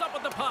and comes up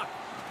with the puck.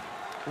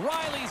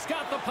 Riley's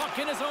got the puck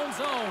in his own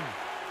zone.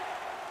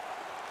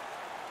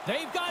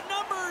 They've got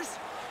numbers.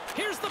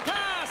 Here's the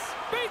pass.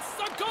 Beats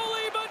the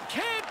goalie, but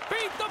can't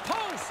beat the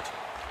post.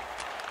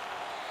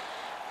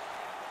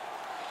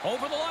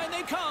 Over the line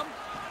they come.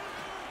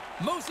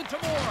 Moves it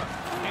to Moore.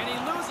 And he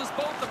loses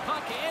both the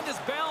puck and his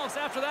balance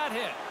after that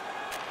hit.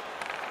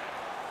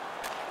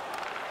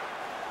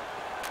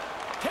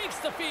 Takes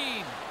the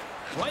feed.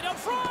 Right up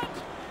front.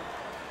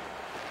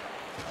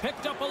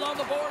 Picked up along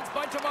the boards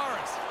by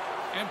Tavares.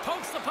 And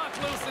pokes the puck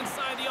loose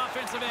inside the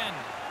offensive end.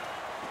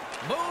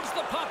 Moves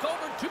the puck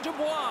over to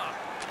Dubois.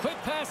 Quick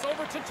pass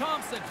over to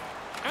Thompson.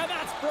 And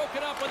that's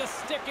broken up with a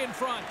stick in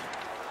front.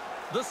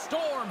 The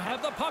Storm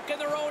have the puck in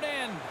their own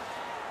end.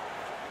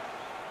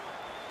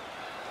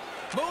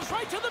 Moves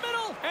right to the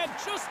middle. And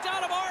just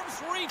out of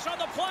arm's reach on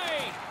the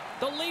play.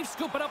 The Leafs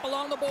scoop it up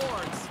along the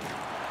boards.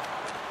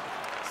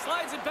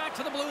 Slides it back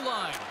to the blue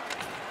line.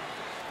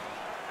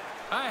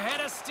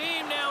 Ahead of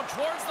steam now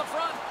towards the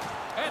front.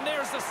 And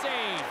there's the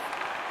save.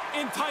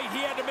 In tight, he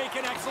had to make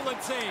an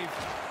excellent save.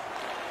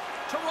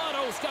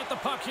 Toronto's got the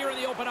puck here in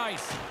the open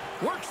ice.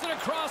 Works it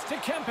across to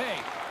Kempe.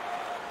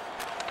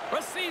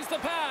 Receives the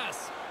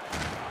pass.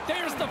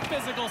 There's the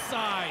physical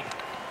side.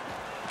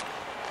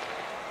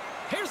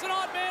 Here's an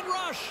odd man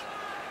rush.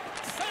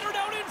 Centered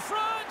out in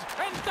front.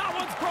 And that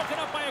one's broken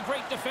up by a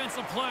great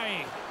defensive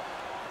play.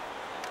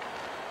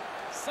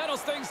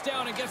 Settles things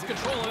down and gets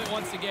control of it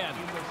once again.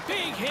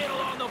 Big hit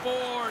along the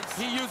boards.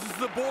 He uses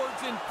the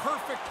boards in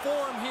perfect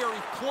form here.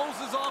 He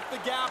closes off the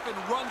gap and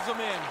runs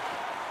them in.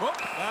 Oh,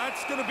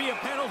 that's going to be a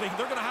penalty.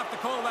 They're going to have to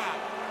call that.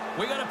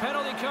 We got a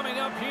penalty coming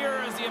up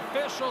here as the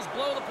officials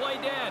blow the play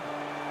dead.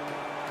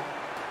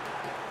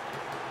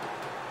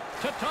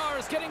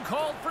 Tatar's getting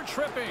called for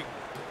tripping.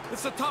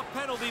 It's a tough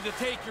penalty to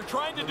take. You're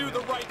trying to do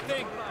the right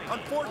thing.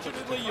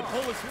 Unfortunately, you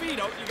pull his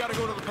feet out, you got to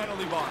go to the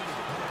penalty box.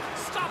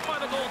 Stopped by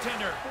the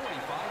goaltender.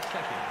 45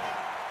 seconds.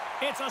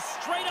 It's a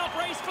straight-up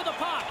race for the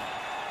puck.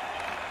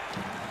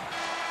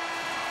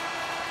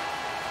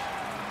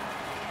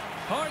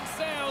 Hard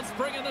sounds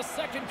bringing the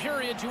second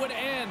period to an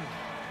end.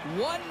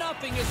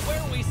 1-0 is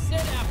where we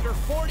sit after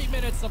 40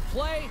 minutes of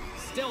play.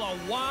 Still a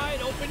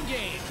wide-open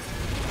game.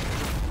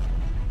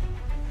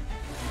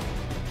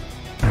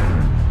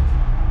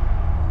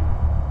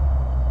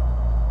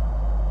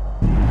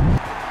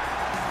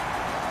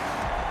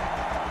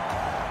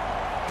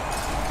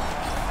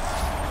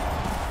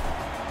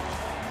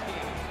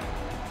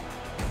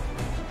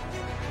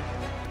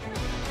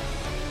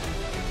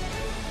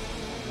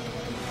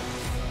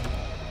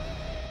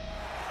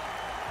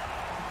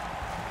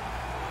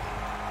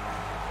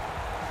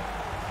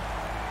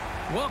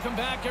 Welcome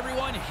back,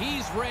 everyone.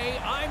 He's Ray,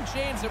 I'm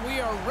James, and we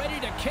are ready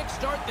to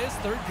kickstart this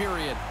third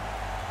period.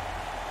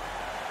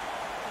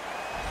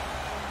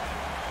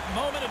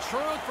 Moment of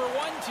truth for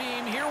one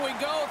team. Here we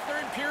go.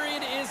 Third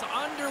period is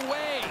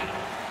underway.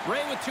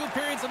 Ray, with 2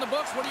 periods in the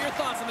books, what are your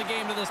thoughts on the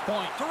game to this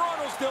point?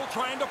 Toronto's still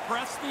trying to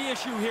press the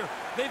issue here.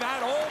 They've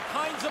had all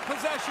kinds of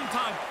possession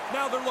time.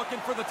 Now they're looking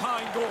for the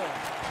tying goal.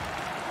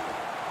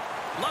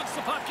 Lugs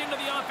the puck into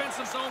the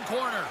offensive zone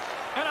corner.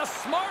 And a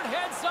smart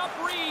heads-up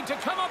read to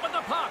come up with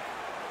the puck.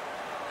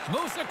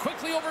 Moves it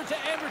quickly over to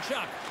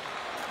Andrechuk.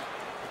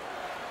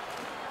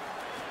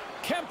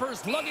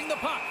 Kemper's lugging the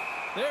puck.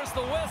 There's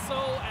the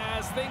whistle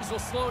as things will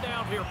slow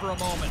down here for a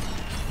moment.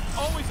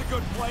 Always a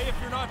good play if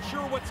you're not sure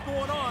what's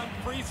going on.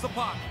 Freeze the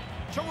puck.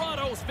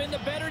 Toronto's been the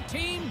better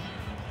team,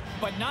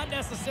 but not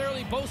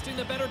necessarily boasting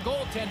the better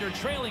goaltender,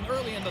 trailing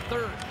early in the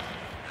third.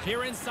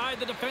 Here inside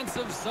the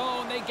defensive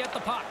zone, they get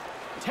the puck.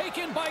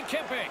 Taken by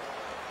Kempe.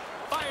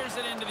 Fires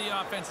it into the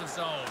offensive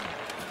zone.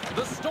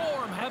 The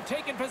Storm have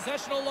taken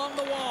possession along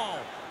the wall.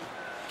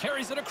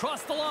 Carries it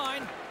across the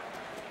line.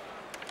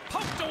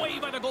 Poked away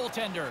by the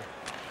goaltender.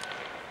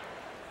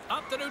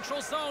 Up the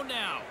neutral zone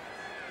now.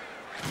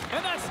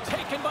 And that's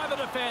taken by the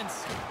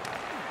defense.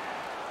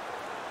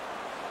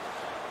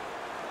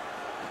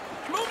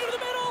 Move to the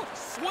middle.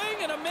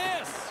 Swing and a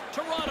miss.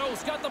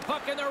 Toronto's got the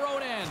puck in their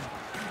own end.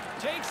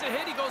 Takes a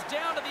hit. He goes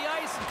down to the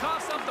ice and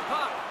coughs up the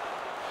puck.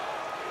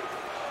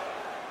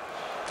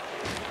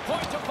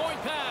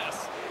 Point-to-point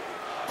pass.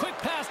 Quick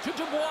pass to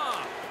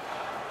Dubois.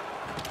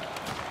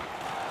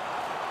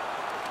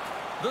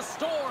 The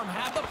Storm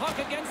have the puck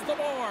against the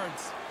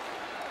boards.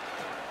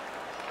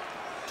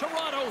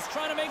 Toronto's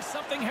trying to make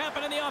something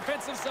happen in the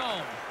offensive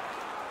zone.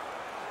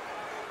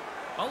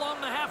 Along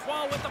the half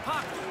wall with the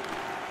puck.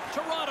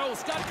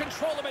 Toronto's got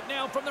control of it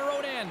now from their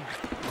own end.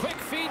 Quick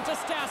feed to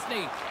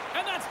Stastny.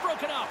 And that's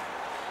broken up.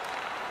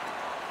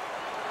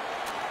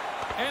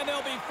 And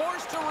they'll be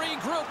forced to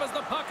regroup as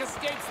the puck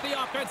escapes the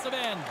offensive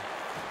end.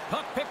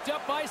 Puck picked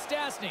up by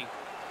Stastny.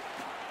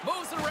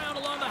 Moves it around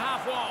along the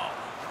half wall.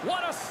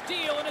 What a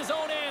steal in his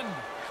own end.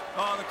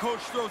 Oh, the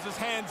coach throws his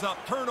hands up.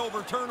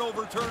 Turnover,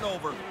 turnover,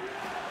 turnover.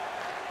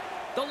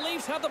 The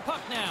Leafs have the puck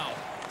now.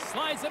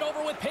 Slides it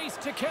over with pace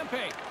to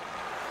Kempe.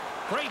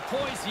 Great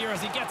poise here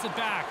as he gets it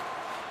back.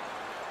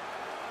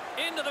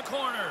 Into the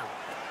corner.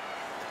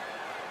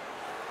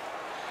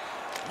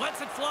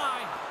 Lets it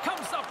fly.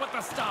 Comes up with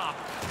the stop.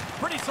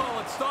 Pretty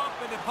solid stop,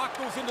 and the puck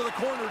goes into the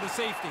corner to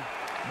safety.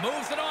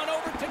 Moves it on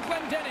over to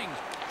Glendening.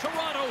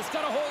 Toronto's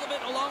got a hold of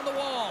it along the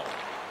wall.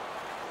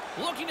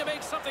 Looking to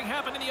make something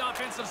happen in the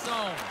offensive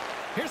zone.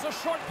 Here's a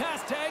short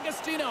pass to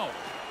Agostino.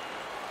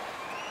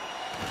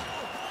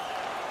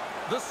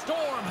 The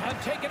Storm have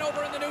taken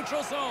over in the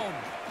neutral zone.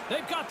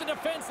 They've got the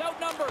defense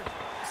outnumbered.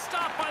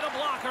 Stopped by the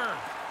blocker.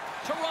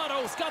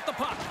 Toronto's got the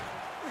puck.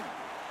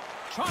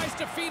 Tries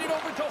to feed it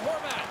over to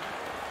Horvat.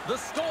 The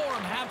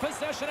Storm have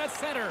possession at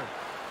center.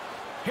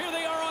 Here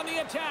they are on the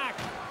attack.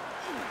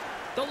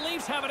 The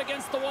Leafs have it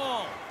against the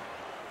wall.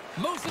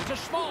 Moves it to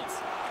Schmaltz.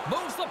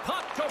 Moves the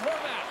puck to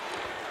Horvat.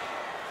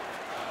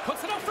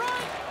 Puts it up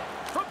front.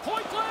 From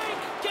point blank.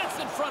 Gets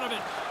in front of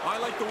it. I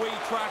like the way he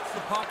tracks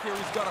the puck here.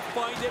 He's got to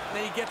find it, and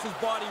then he gets his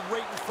body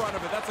right in front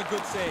of it. That's a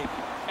good save.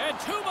 And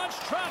too much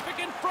traffic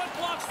in front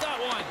blocks that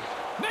one.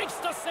 Makes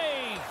the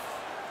save.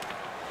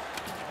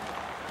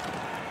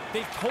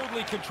 They've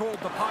totally controlled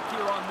the puck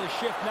here on this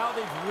shift. Now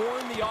they've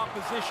worn the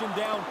opposition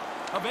down.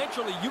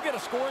 Eventually, you get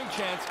a scoring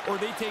chance, or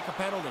they take a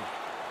penalty.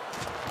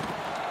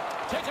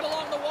 Taken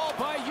along the wall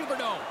by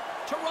Huberdeau.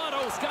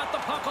 Toronto's got the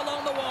puck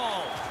along the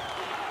wall.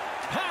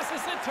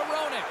 Passes it to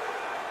Roenick.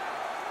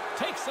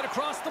 Takes it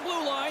across the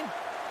blue line.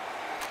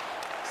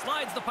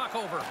 Slides the puck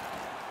over.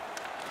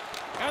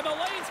 And the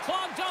lane's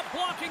clogged up,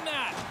 blocking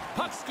that.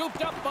 Puck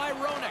scooped up by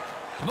Roenick.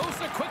 Moves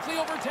it quickly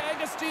over to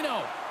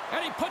Agostino.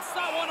 And he puts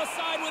that one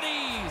aside with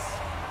ease.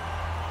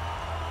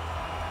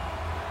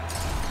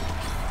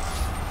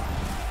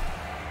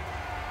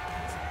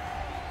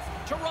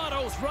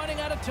 Toronto's running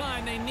out of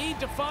time. They need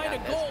to find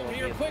a goal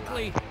here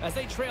quickly as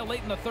they trail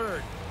late in the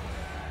third.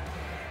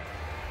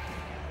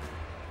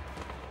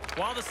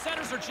 While the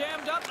centers are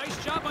jammed up,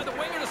 nice job by the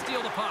winger to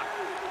steal the puck.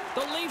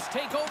 The Leafs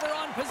take over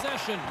on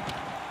possession.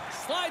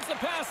 Slides the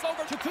pass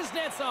over to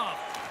Kuznetsov.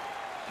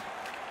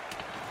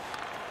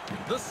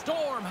 The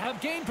Storm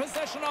have gained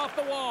possession off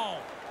the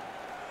wall.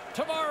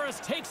 Tavares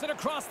takes it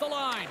across the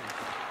line.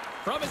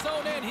 From his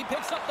own end, he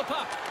picks up the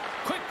puck.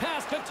 Quick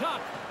pass to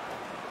Tuck.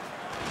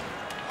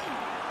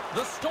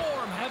 The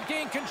Storm have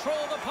gained control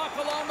of the puck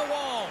along the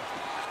wall.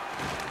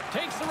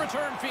 Takes the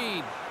return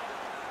feed.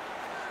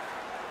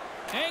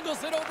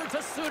 Angles it over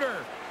to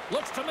Suter.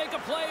 Looks to make a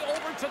play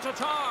over to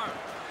Tatar.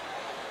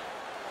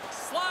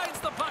 Slides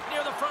the puck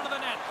near the front of the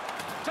net.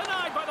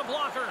 Denied by the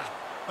blocker.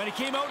 But he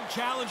came out and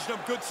challenged him.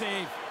 Good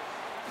save.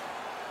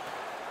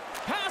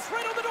 Pass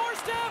right on the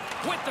doorstep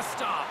with the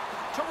stop.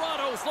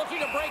 Toronto's looking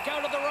to break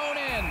out of their own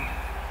end.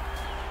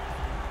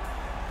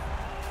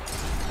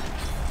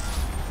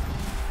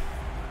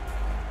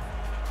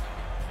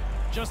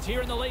 Just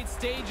here in the late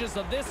stages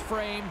of this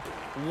frame,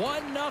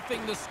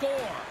 1-0 the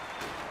score.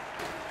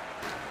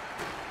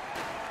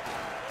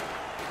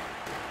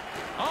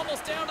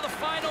 Almost down to the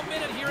final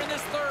minute here in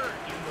this third.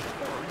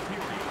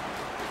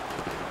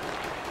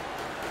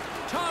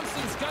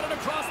 Thompson's got it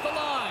across the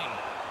line.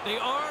 The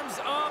arms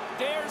up,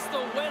 there's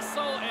the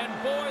whistle,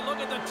 and boy, look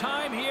at the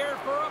time here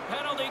for a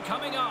penalty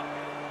coming up.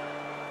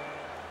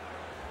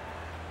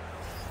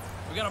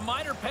 We got a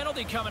minor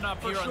penalty coming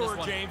up here on this one.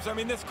 For sure, James. I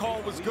mean, this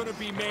call was going to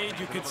be made.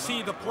 You could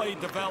see the play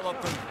develop,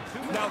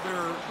 and now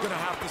they're going to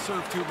have to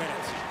serve 2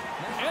 minutes.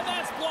 And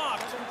that's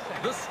blocked.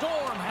 The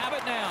Storm have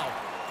it now.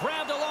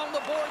 Grabbed along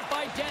the boards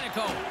by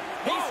Danico.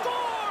 He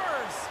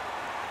scores!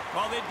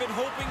 Well, they've been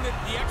hoping that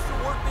the extra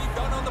work they've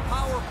done on the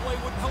power play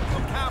would help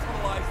them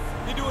capitalize.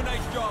 They do a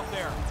nice job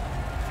there.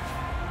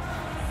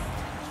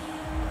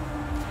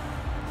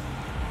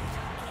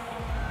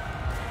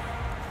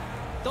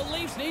 The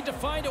Leafs need to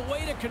find a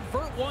way to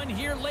convert one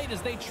here late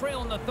as they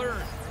trail in the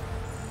third.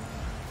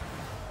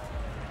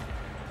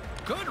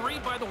 Good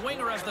read by the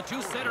winger as the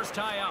two centers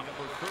tie up.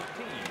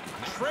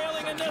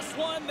 Trailing in this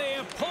one, they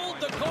have pulled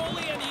the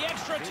goalie and the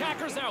extra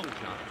attackers out.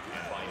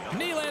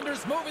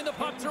 Nylander's moving the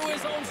puck through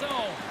his own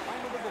zone.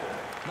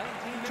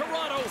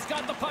 Toronto's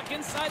got the puck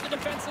inside the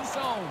defensive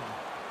zone.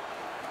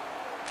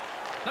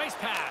 Nice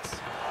pass.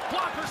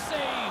 Blocker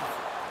save.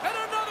 And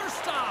another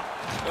stop.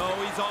 Oh,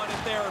 he's on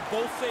it there.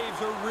 Both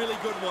saves are really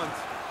good ones.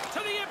 To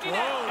the empty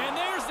net. And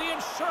there's the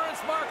insurance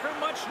marker,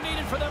 much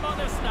needed for them on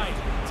this night.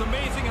 It's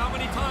amazing how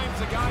many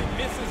times a guy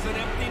misses an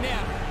empty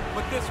net,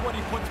 but this one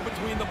he puts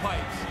between the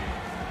pipes.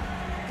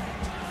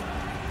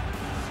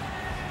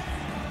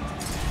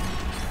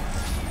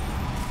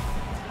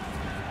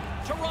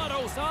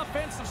 Toronto's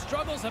offensive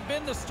struggles have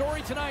been the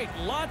story tonight.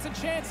 Lots of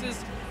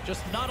chances,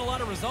 just not a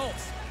lot of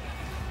results.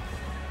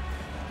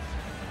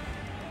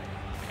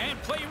 And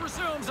play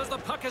resumes as the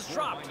puck is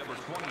dropped. By number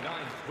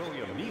 29,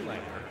 William Nylander,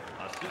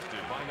 assisted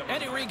by number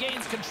And he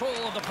regains control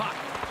of the puck.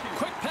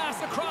 Quick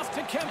pass across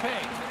to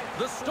Kempe.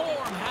 The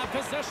Storm have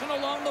possession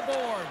along the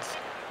boards.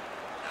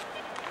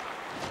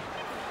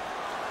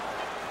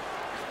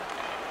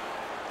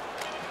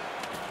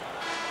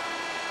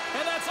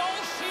 And that's all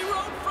she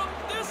wrote from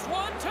this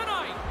one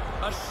tonight.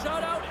 A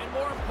shutout and,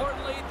 more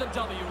importantly, the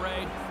W,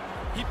 Ray.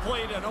 He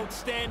played an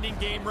outstanding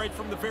game right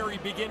from the very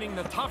beginning.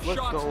 The tough Let's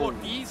shots go.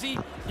 looked easy.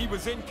 He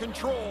was in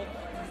control,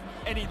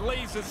 and he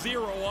lays a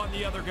 0 on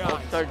the other guys.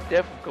 What's our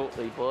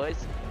difficulty,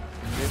 boys?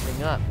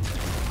 Moving up.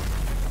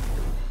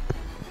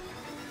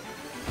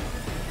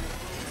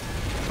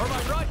 For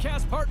my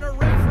broadcast partner, Ray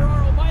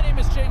Ferraro, my name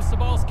is James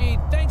Cybulski.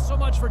 Thanks so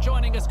much for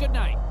joining us. Good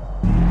night.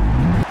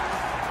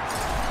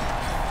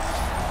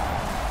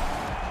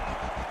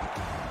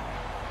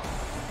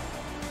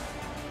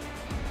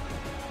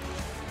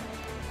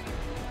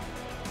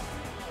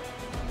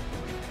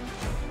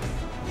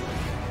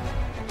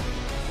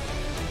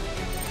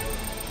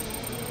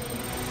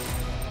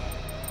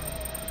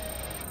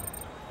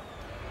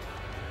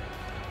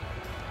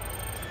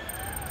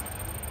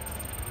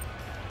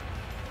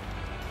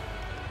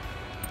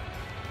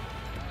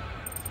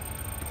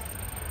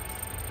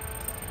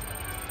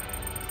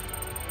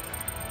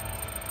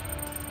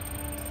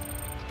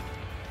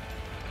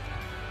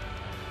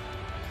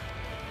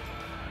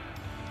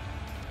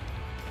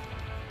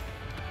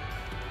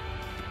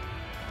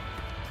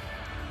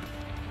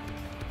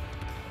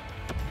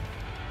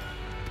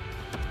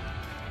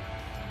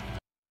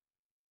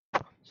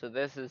 So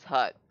this is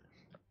hut.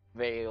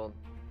 Veiled.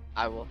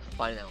 I will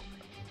find out.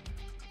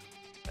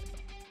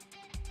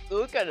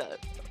 Look at us.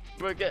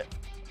 Look at.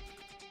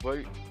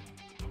 Wait.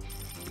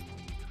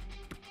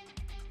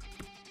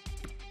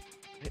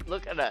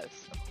 Look at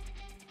us.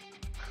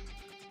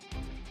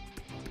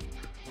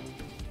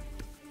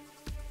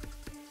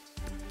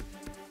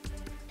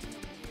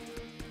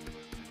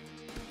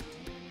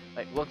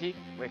 Like, looky,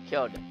 we're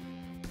killed.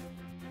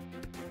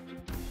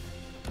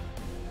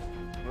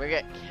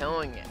 We're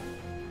killing it.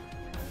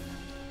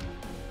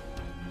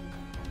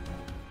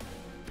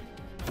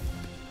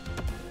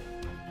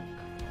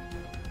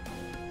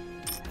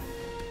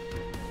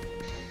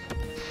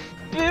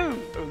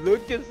 Boom!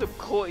 Look at some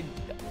coins.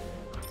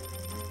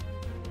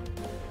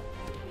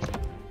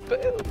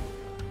 Boom!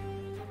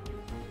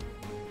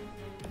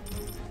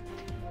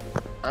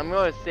 I'm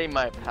gonna save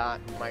my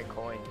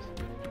coins.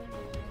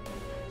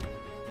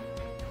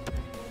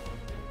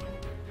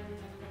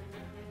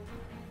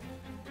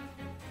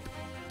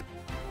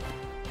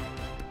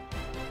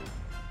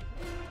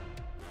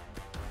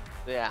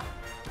 Yeah.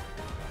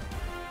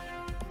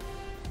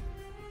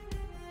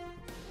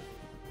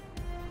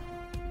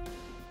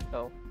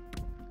 So,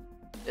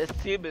 this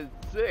team is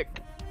sick.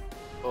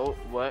 Oh,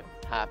 what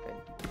happened?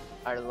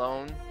 Our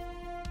loan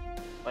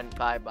went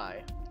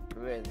bye-bye.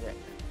 Who is it?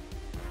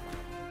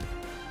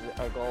 Is it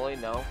our goalie?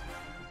 No.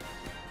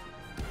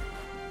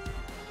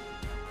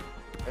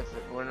 Is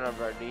it one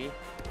of our D?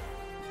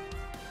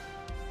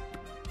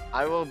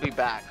 I will be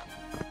back.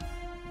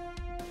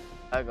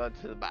 I'll go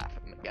to the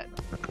bathroom again.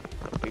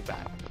 I'll be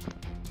back.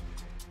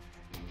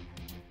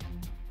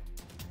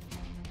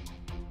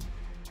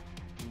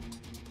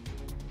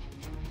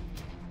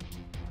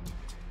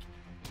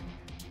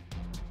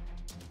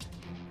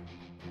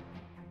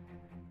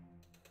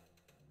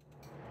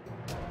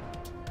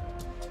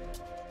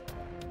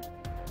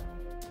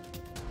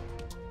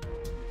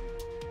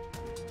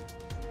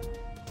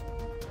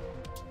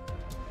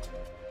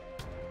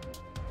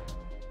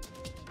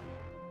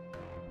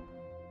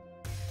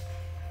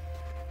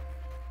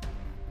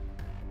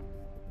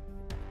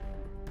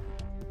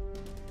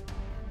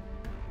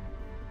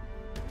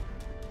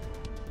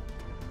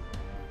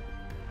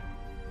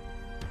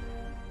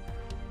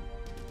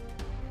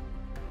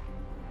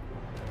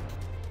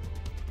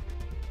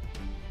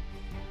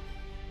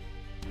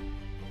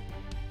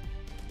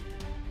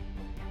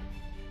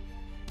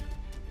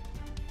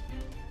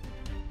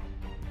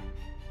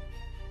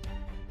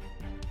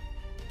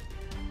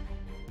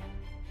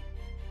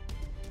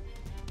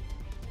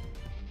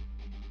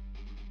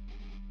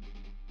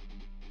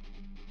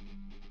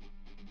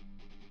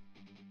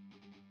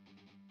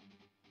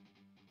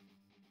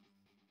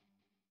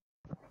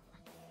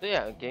 So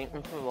yeah, thank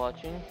you for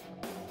watching.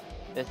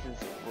 This is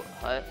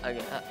what I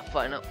gotta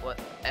find out what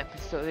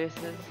episode this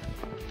is.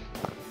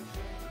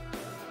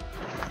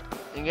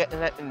 And get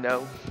let me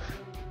know.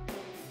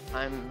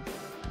 I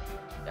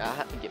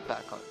have to get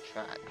back on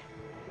track.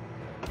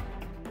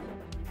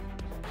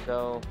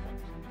 So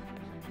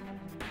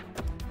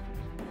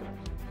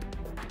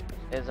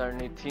is our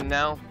new team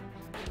now.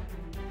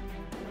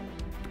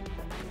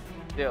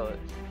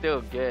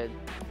 Still good.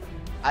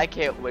 I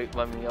can't wait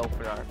when we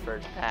open our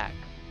first pack.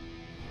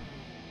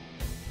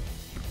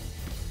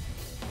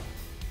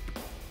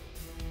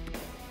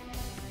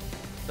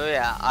 So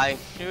yeah, I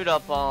shoot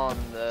up on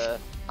the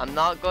I'm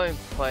not going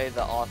to play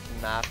the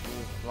Austin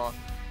Matthews long.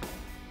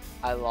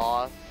 I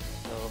lost,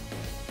 so.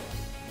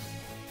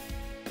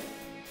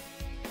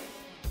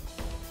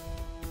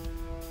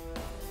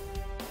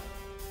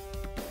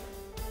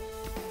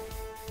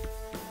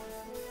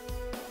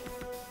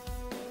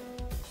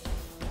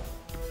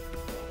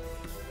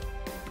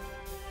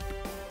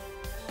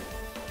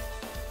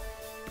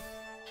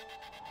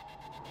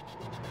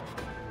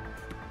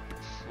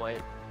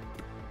 Wait.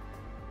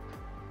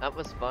 That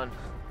was fun.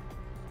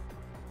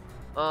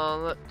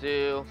 Let's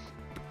do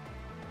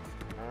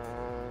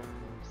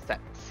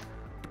sets.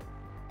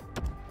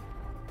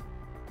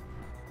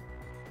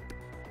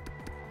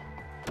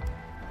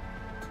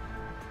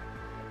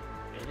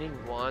 Getting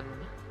one.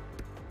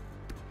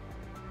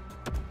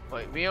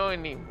 Wait, we only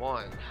need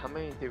one. How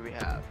many do we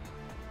have?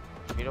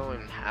 We don't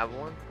even have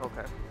one?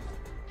 Okay.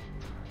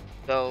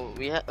 So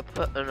we have to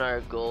put in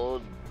our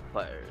gold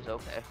players,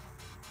 okay.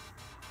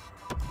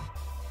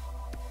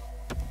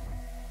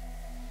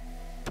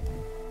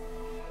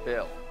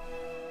 Bill.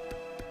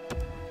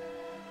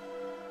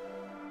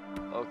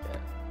 Okay.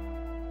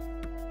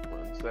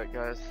 One sec,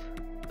 guys.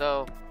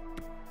 So,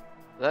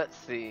 let's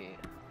see.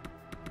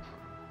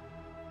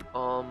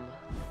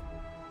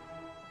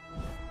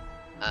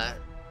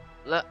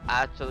 Let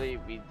actually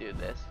redo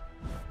this.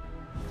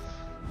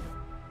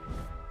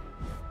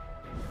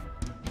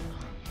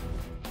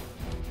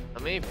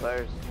 How many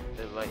players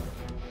did like?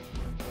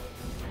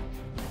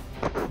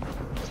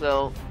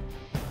 So,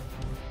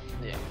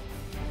 yeah.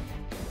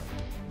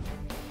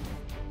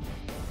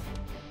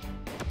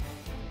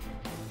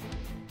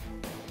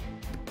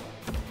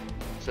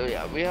 So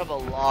yeah, we have a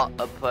lot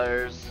of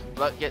players.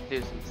 Let's get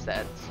through some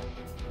sets.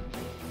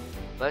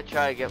 Let's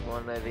try to get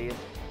one of these.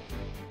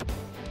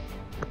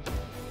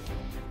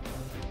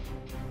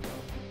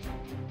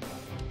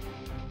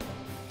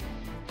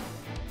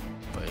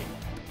 Wait.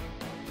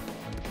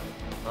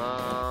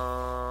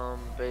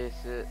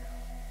 Basic.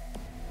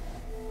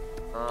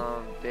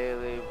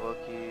 Daily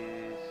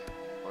rookies.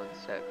 One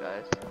sec,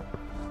 guys.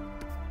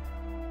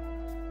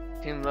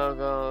 Team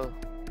logo.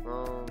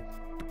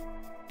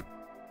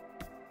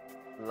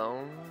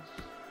 Loans?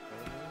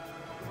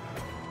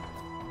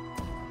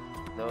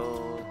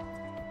 No.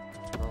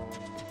 Loans.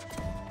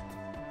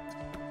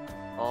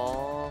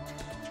 All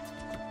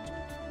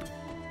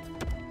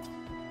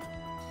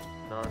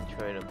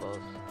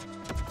non-tradables.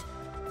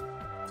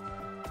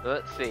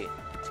 Let's see.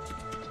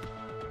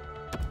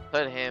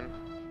 Put him.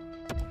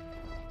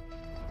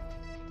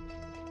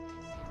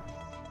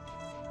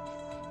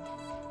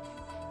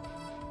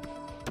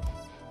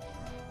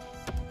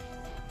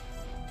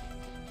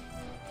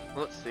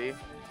 Let's see.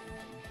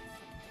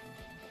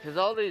 Because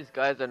all these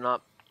guys are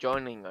not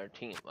joining our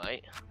team,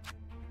 right?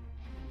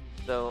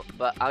 So,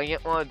 but I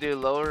want to do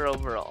lower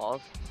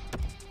overalls.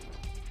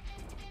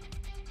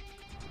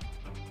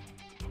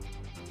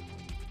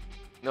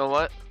 You know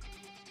what?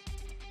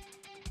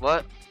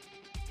 What?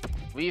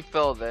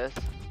 Refill this.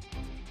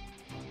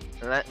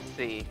 And let's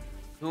see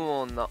who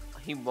will not,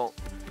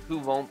 who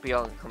won't be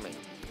oncoming.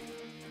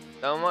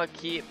 So I'm gonna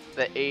keep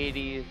the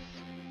 80s,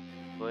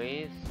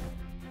 please.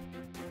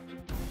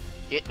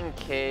 Get in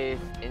case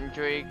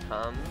injury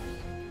comes.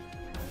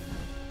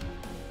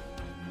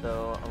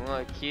 So I'm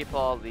gonna keep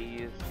all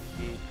these.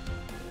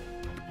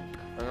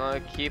 I'm gonna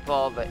keep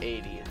all the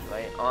 80s,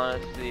 right?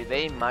 Honestly,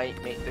 they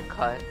might make the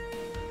cut.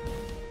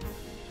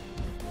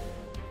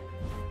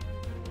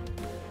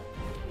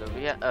 So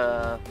we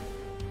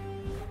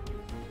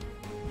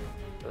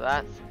so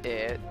that's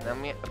it.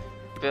 Then we have to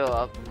fill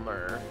up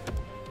Murr.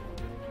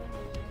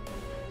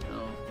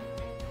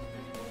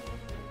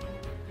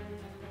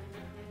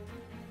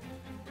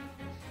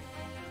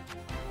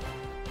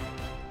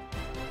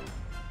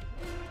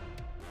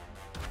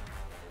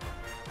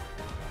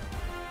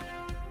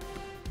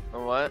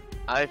 What?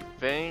 I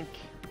think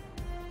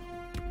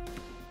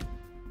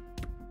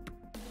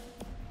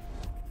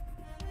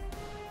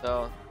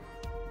so.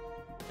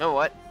 You know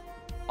what?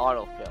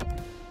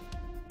 Autofill.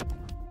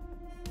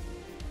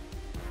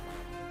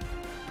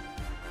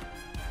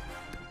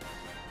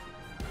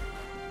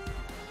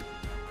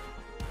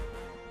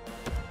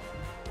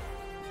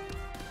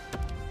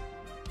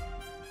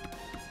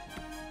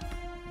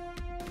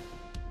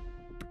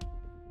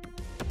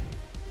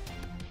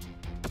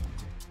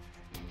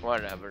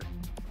 Whatever.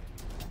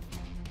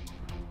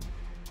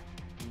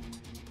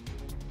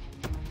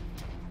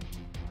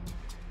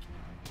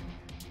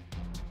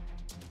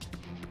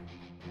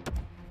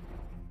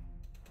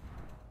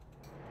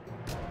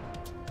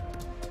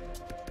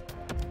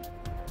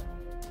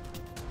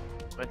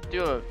 Let's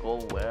do a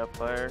gold wear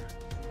player.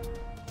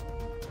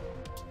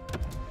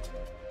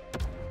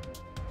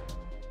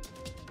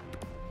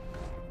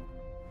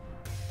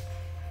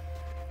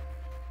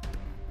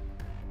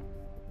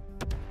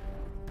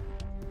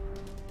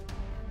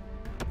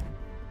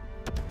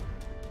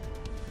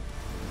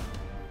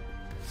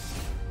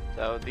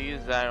 So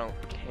these I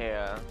don't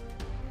care.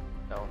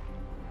 So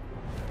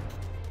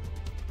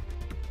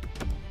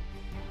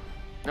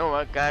you know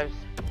what, guys?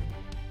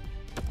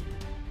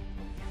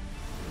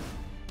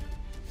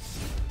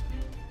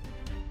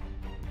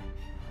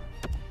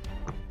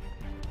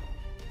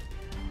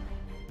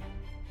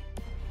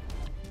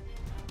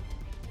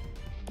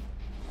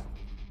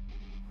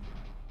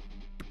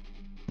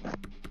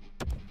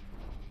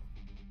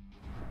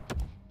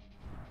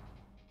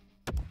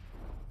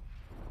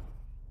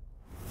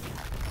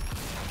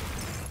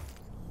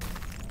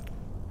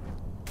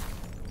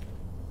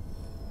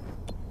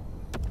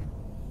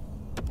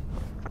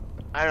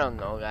 I don't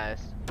know,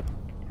 guys.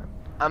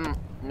 You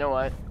know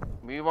what?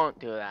 We won't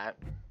do that.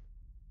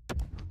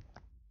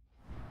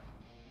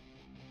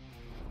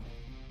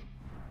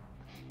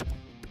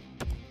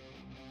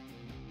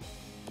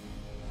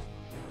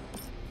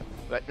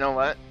 But you know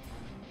what?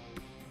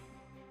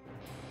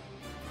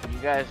 You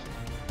guys,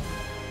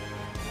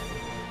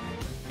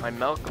 my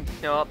Malcolm's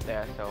still up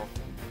there, so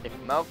if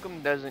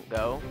Malcolm doesn't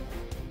go,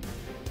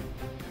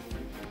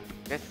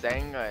 just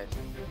saying, guys,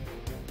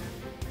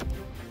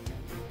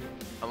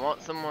 I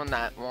want someone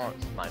that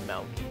wants my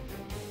Malcolm.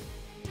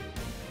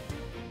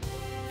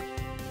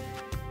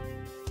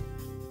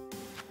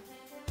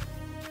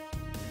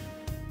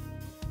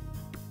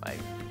 Like,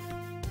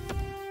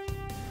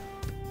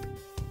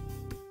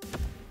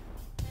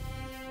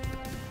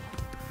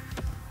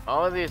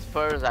 all of these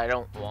players I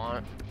don't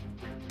want.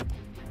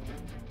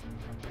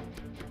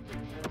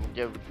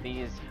 Give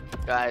these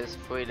guys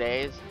 3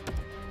 days.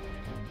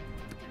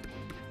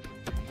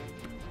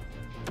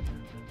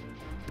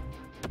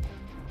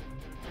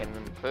 Can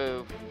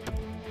improve.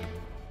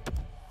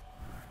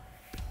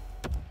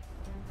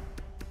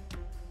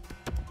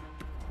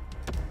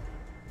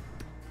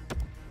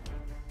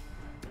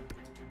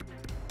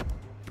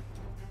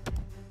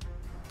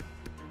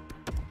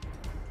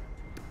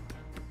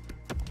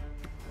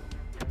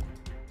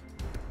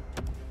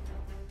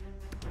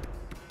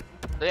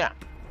 So yeah,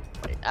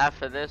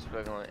 after this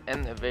we're going to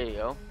end the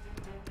video.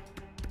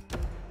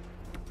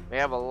 We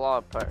have a lot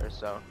of players,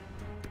 so.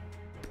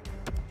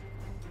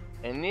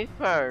 And these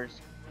players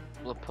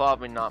will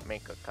probably not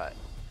make a cut.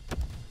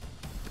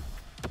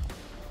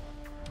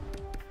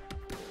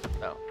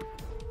 So,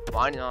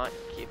 why not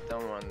keep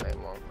them when they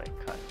won't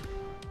make cuts?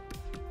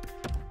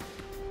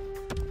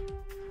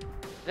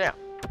 Yeah.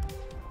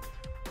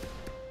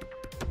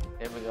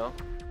 Here we go.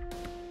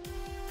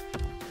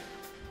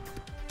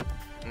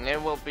 And it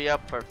will be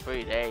up for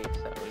 3 days,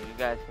 so you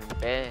guys can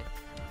bid,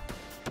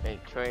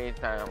 make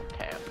trades, I don't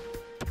care.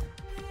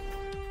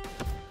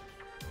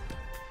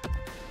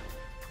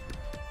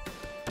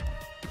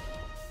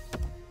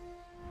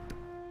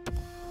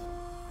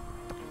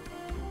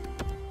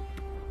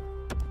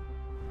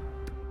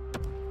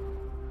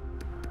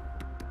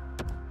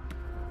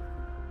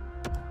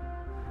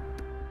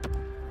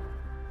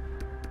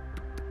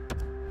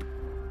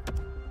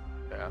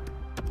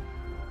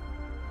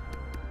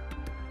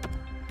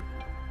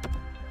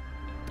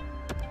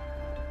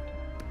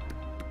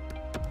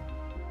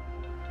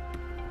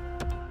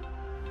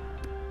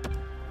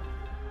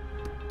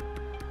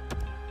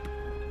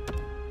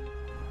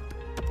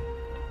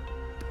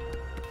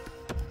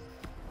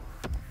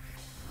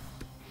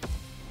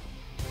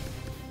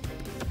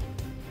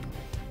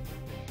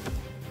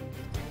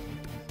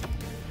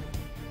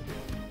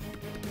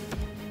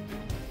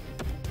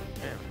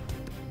 Yeah.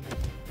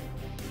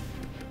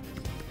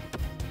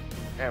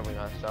 There we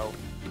go. So,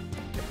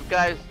 if you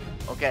guys,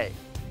 okay,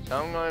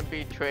 so I'm going to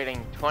be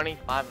trading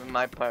 25 of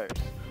my players.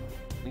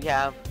 We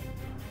have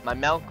my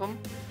Malcolm.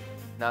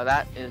 Now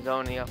that is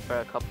only up for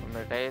a couple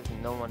more days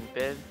and no one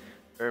bid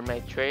or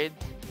made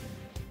trades.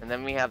 And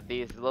then we have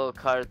these little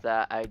cards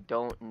that I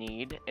don't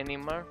need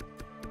anymore.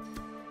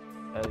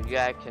 So you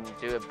guys can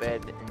do a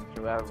bid and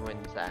whoever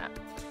wins that.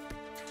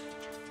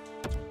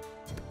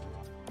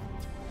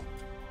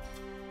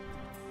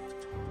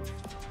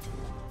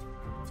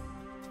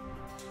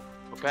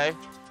 Okay.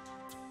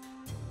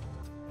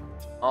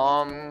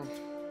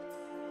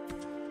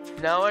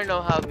 Now I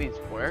know how these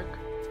work.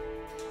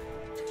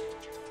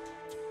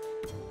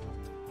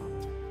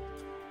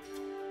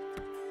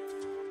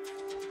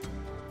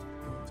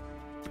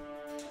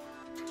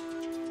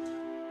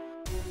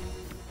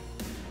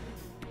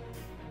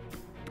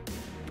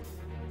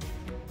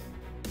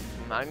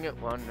 I get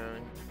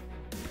wondering.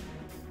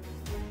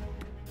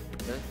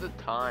 Where's the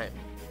time?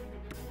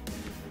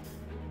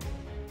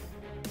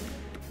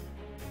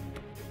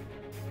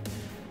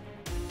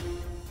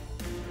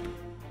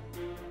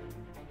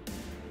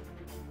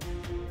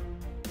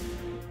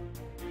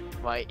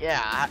 Right,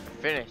 yeah, I have to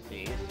finish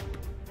these.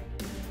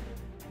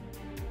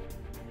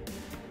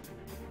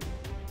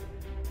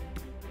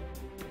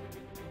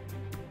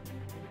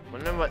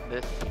 Wonder what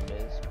this team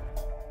is.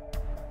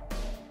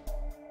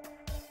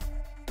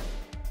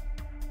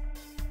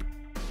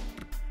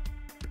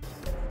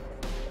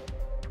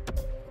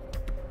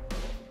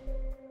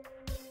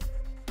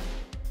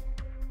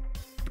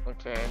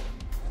 Okay.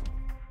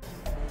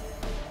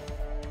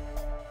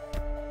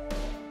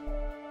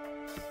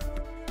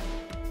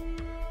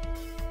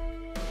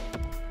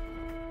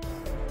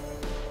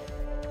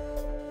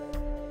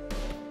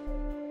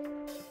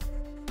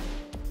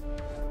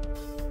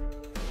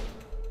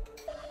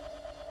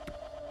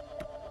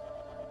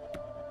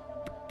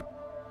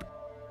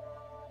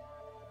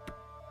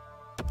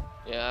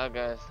 Yeah,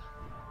 guys.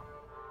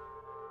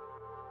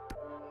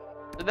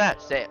 So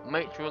that's it.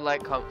 Make sure to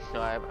like, comment,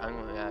 subscribe. I'm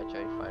gonna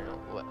actually find out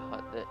what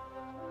hut the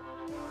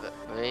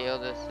video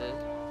this is.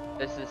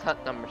 This is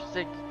hut number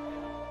 6.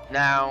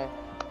 Now,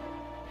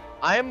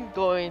 I'm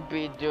going to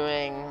be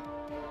doing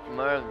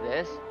more of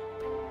this.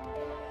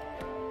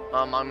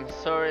 I'm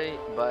sorry,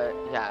 but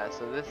yeah,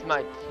 so this is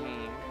my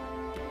team.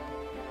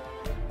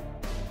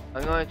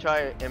 I'm gonna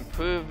try to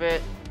improve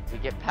it. We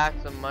get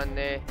packs on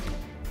Monday.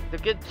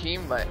 It's a good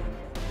team, but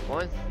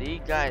once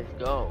these guys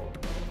go,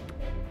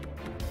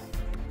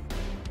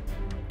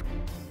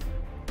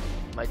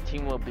 my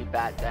team will be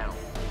back down.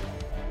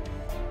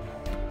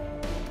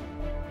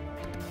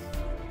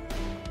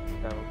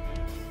 So,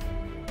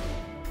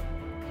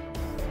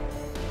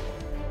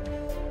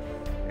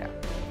 yeah.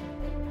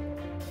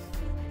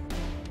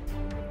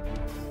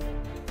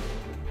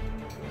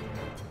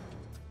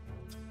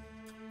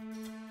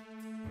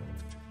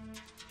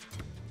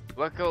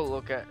 Let's go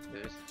look at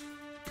this.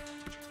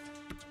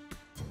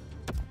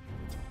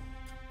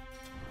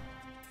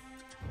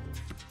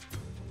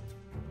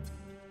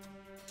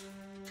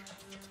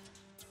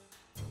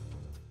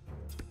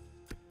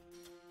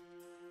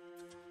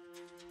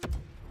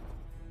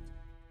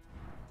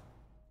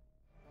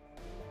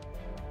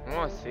 I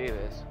want to see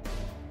this.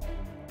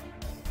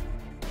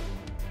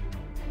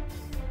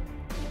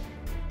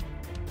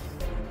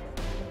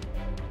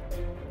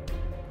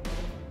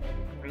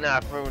 Now,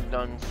 if we're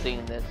done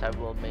seeing this, I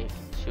will make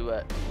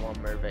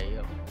one more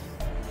video.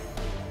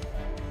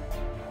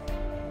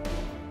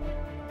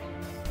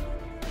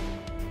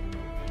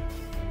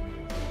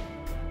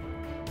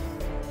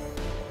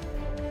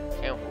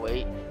 Can't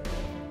wait.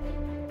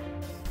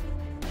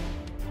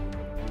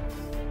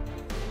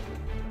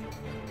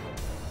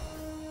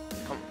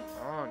 Come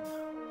on.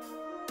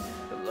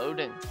 The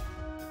loading.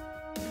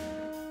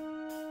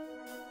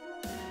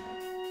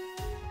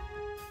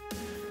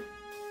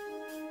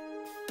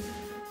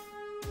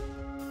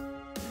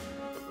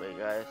 Wait,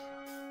 guys.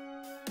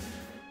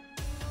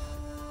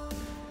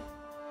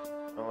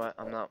 You know what?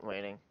 I'm not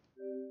waiting.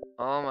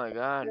 Oh my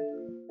god.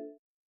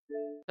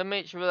 So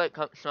make sure that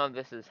comes on.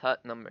 This is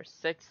hut number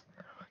 6.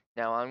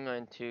 Now I'm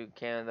going to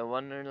Canada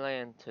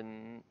Wonderland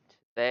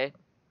today.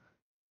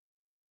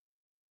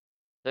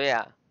 So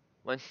yeah,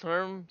 when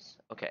storms,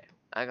 okay,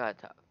 I gotta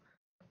talk.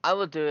 I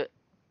will do it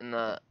in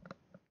the.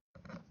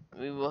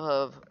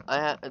 I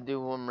have to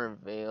do one more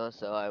video,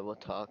 so I will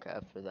talk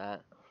after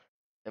that.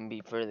 And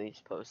before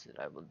these posted,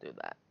 I will do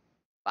that.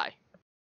 Bye.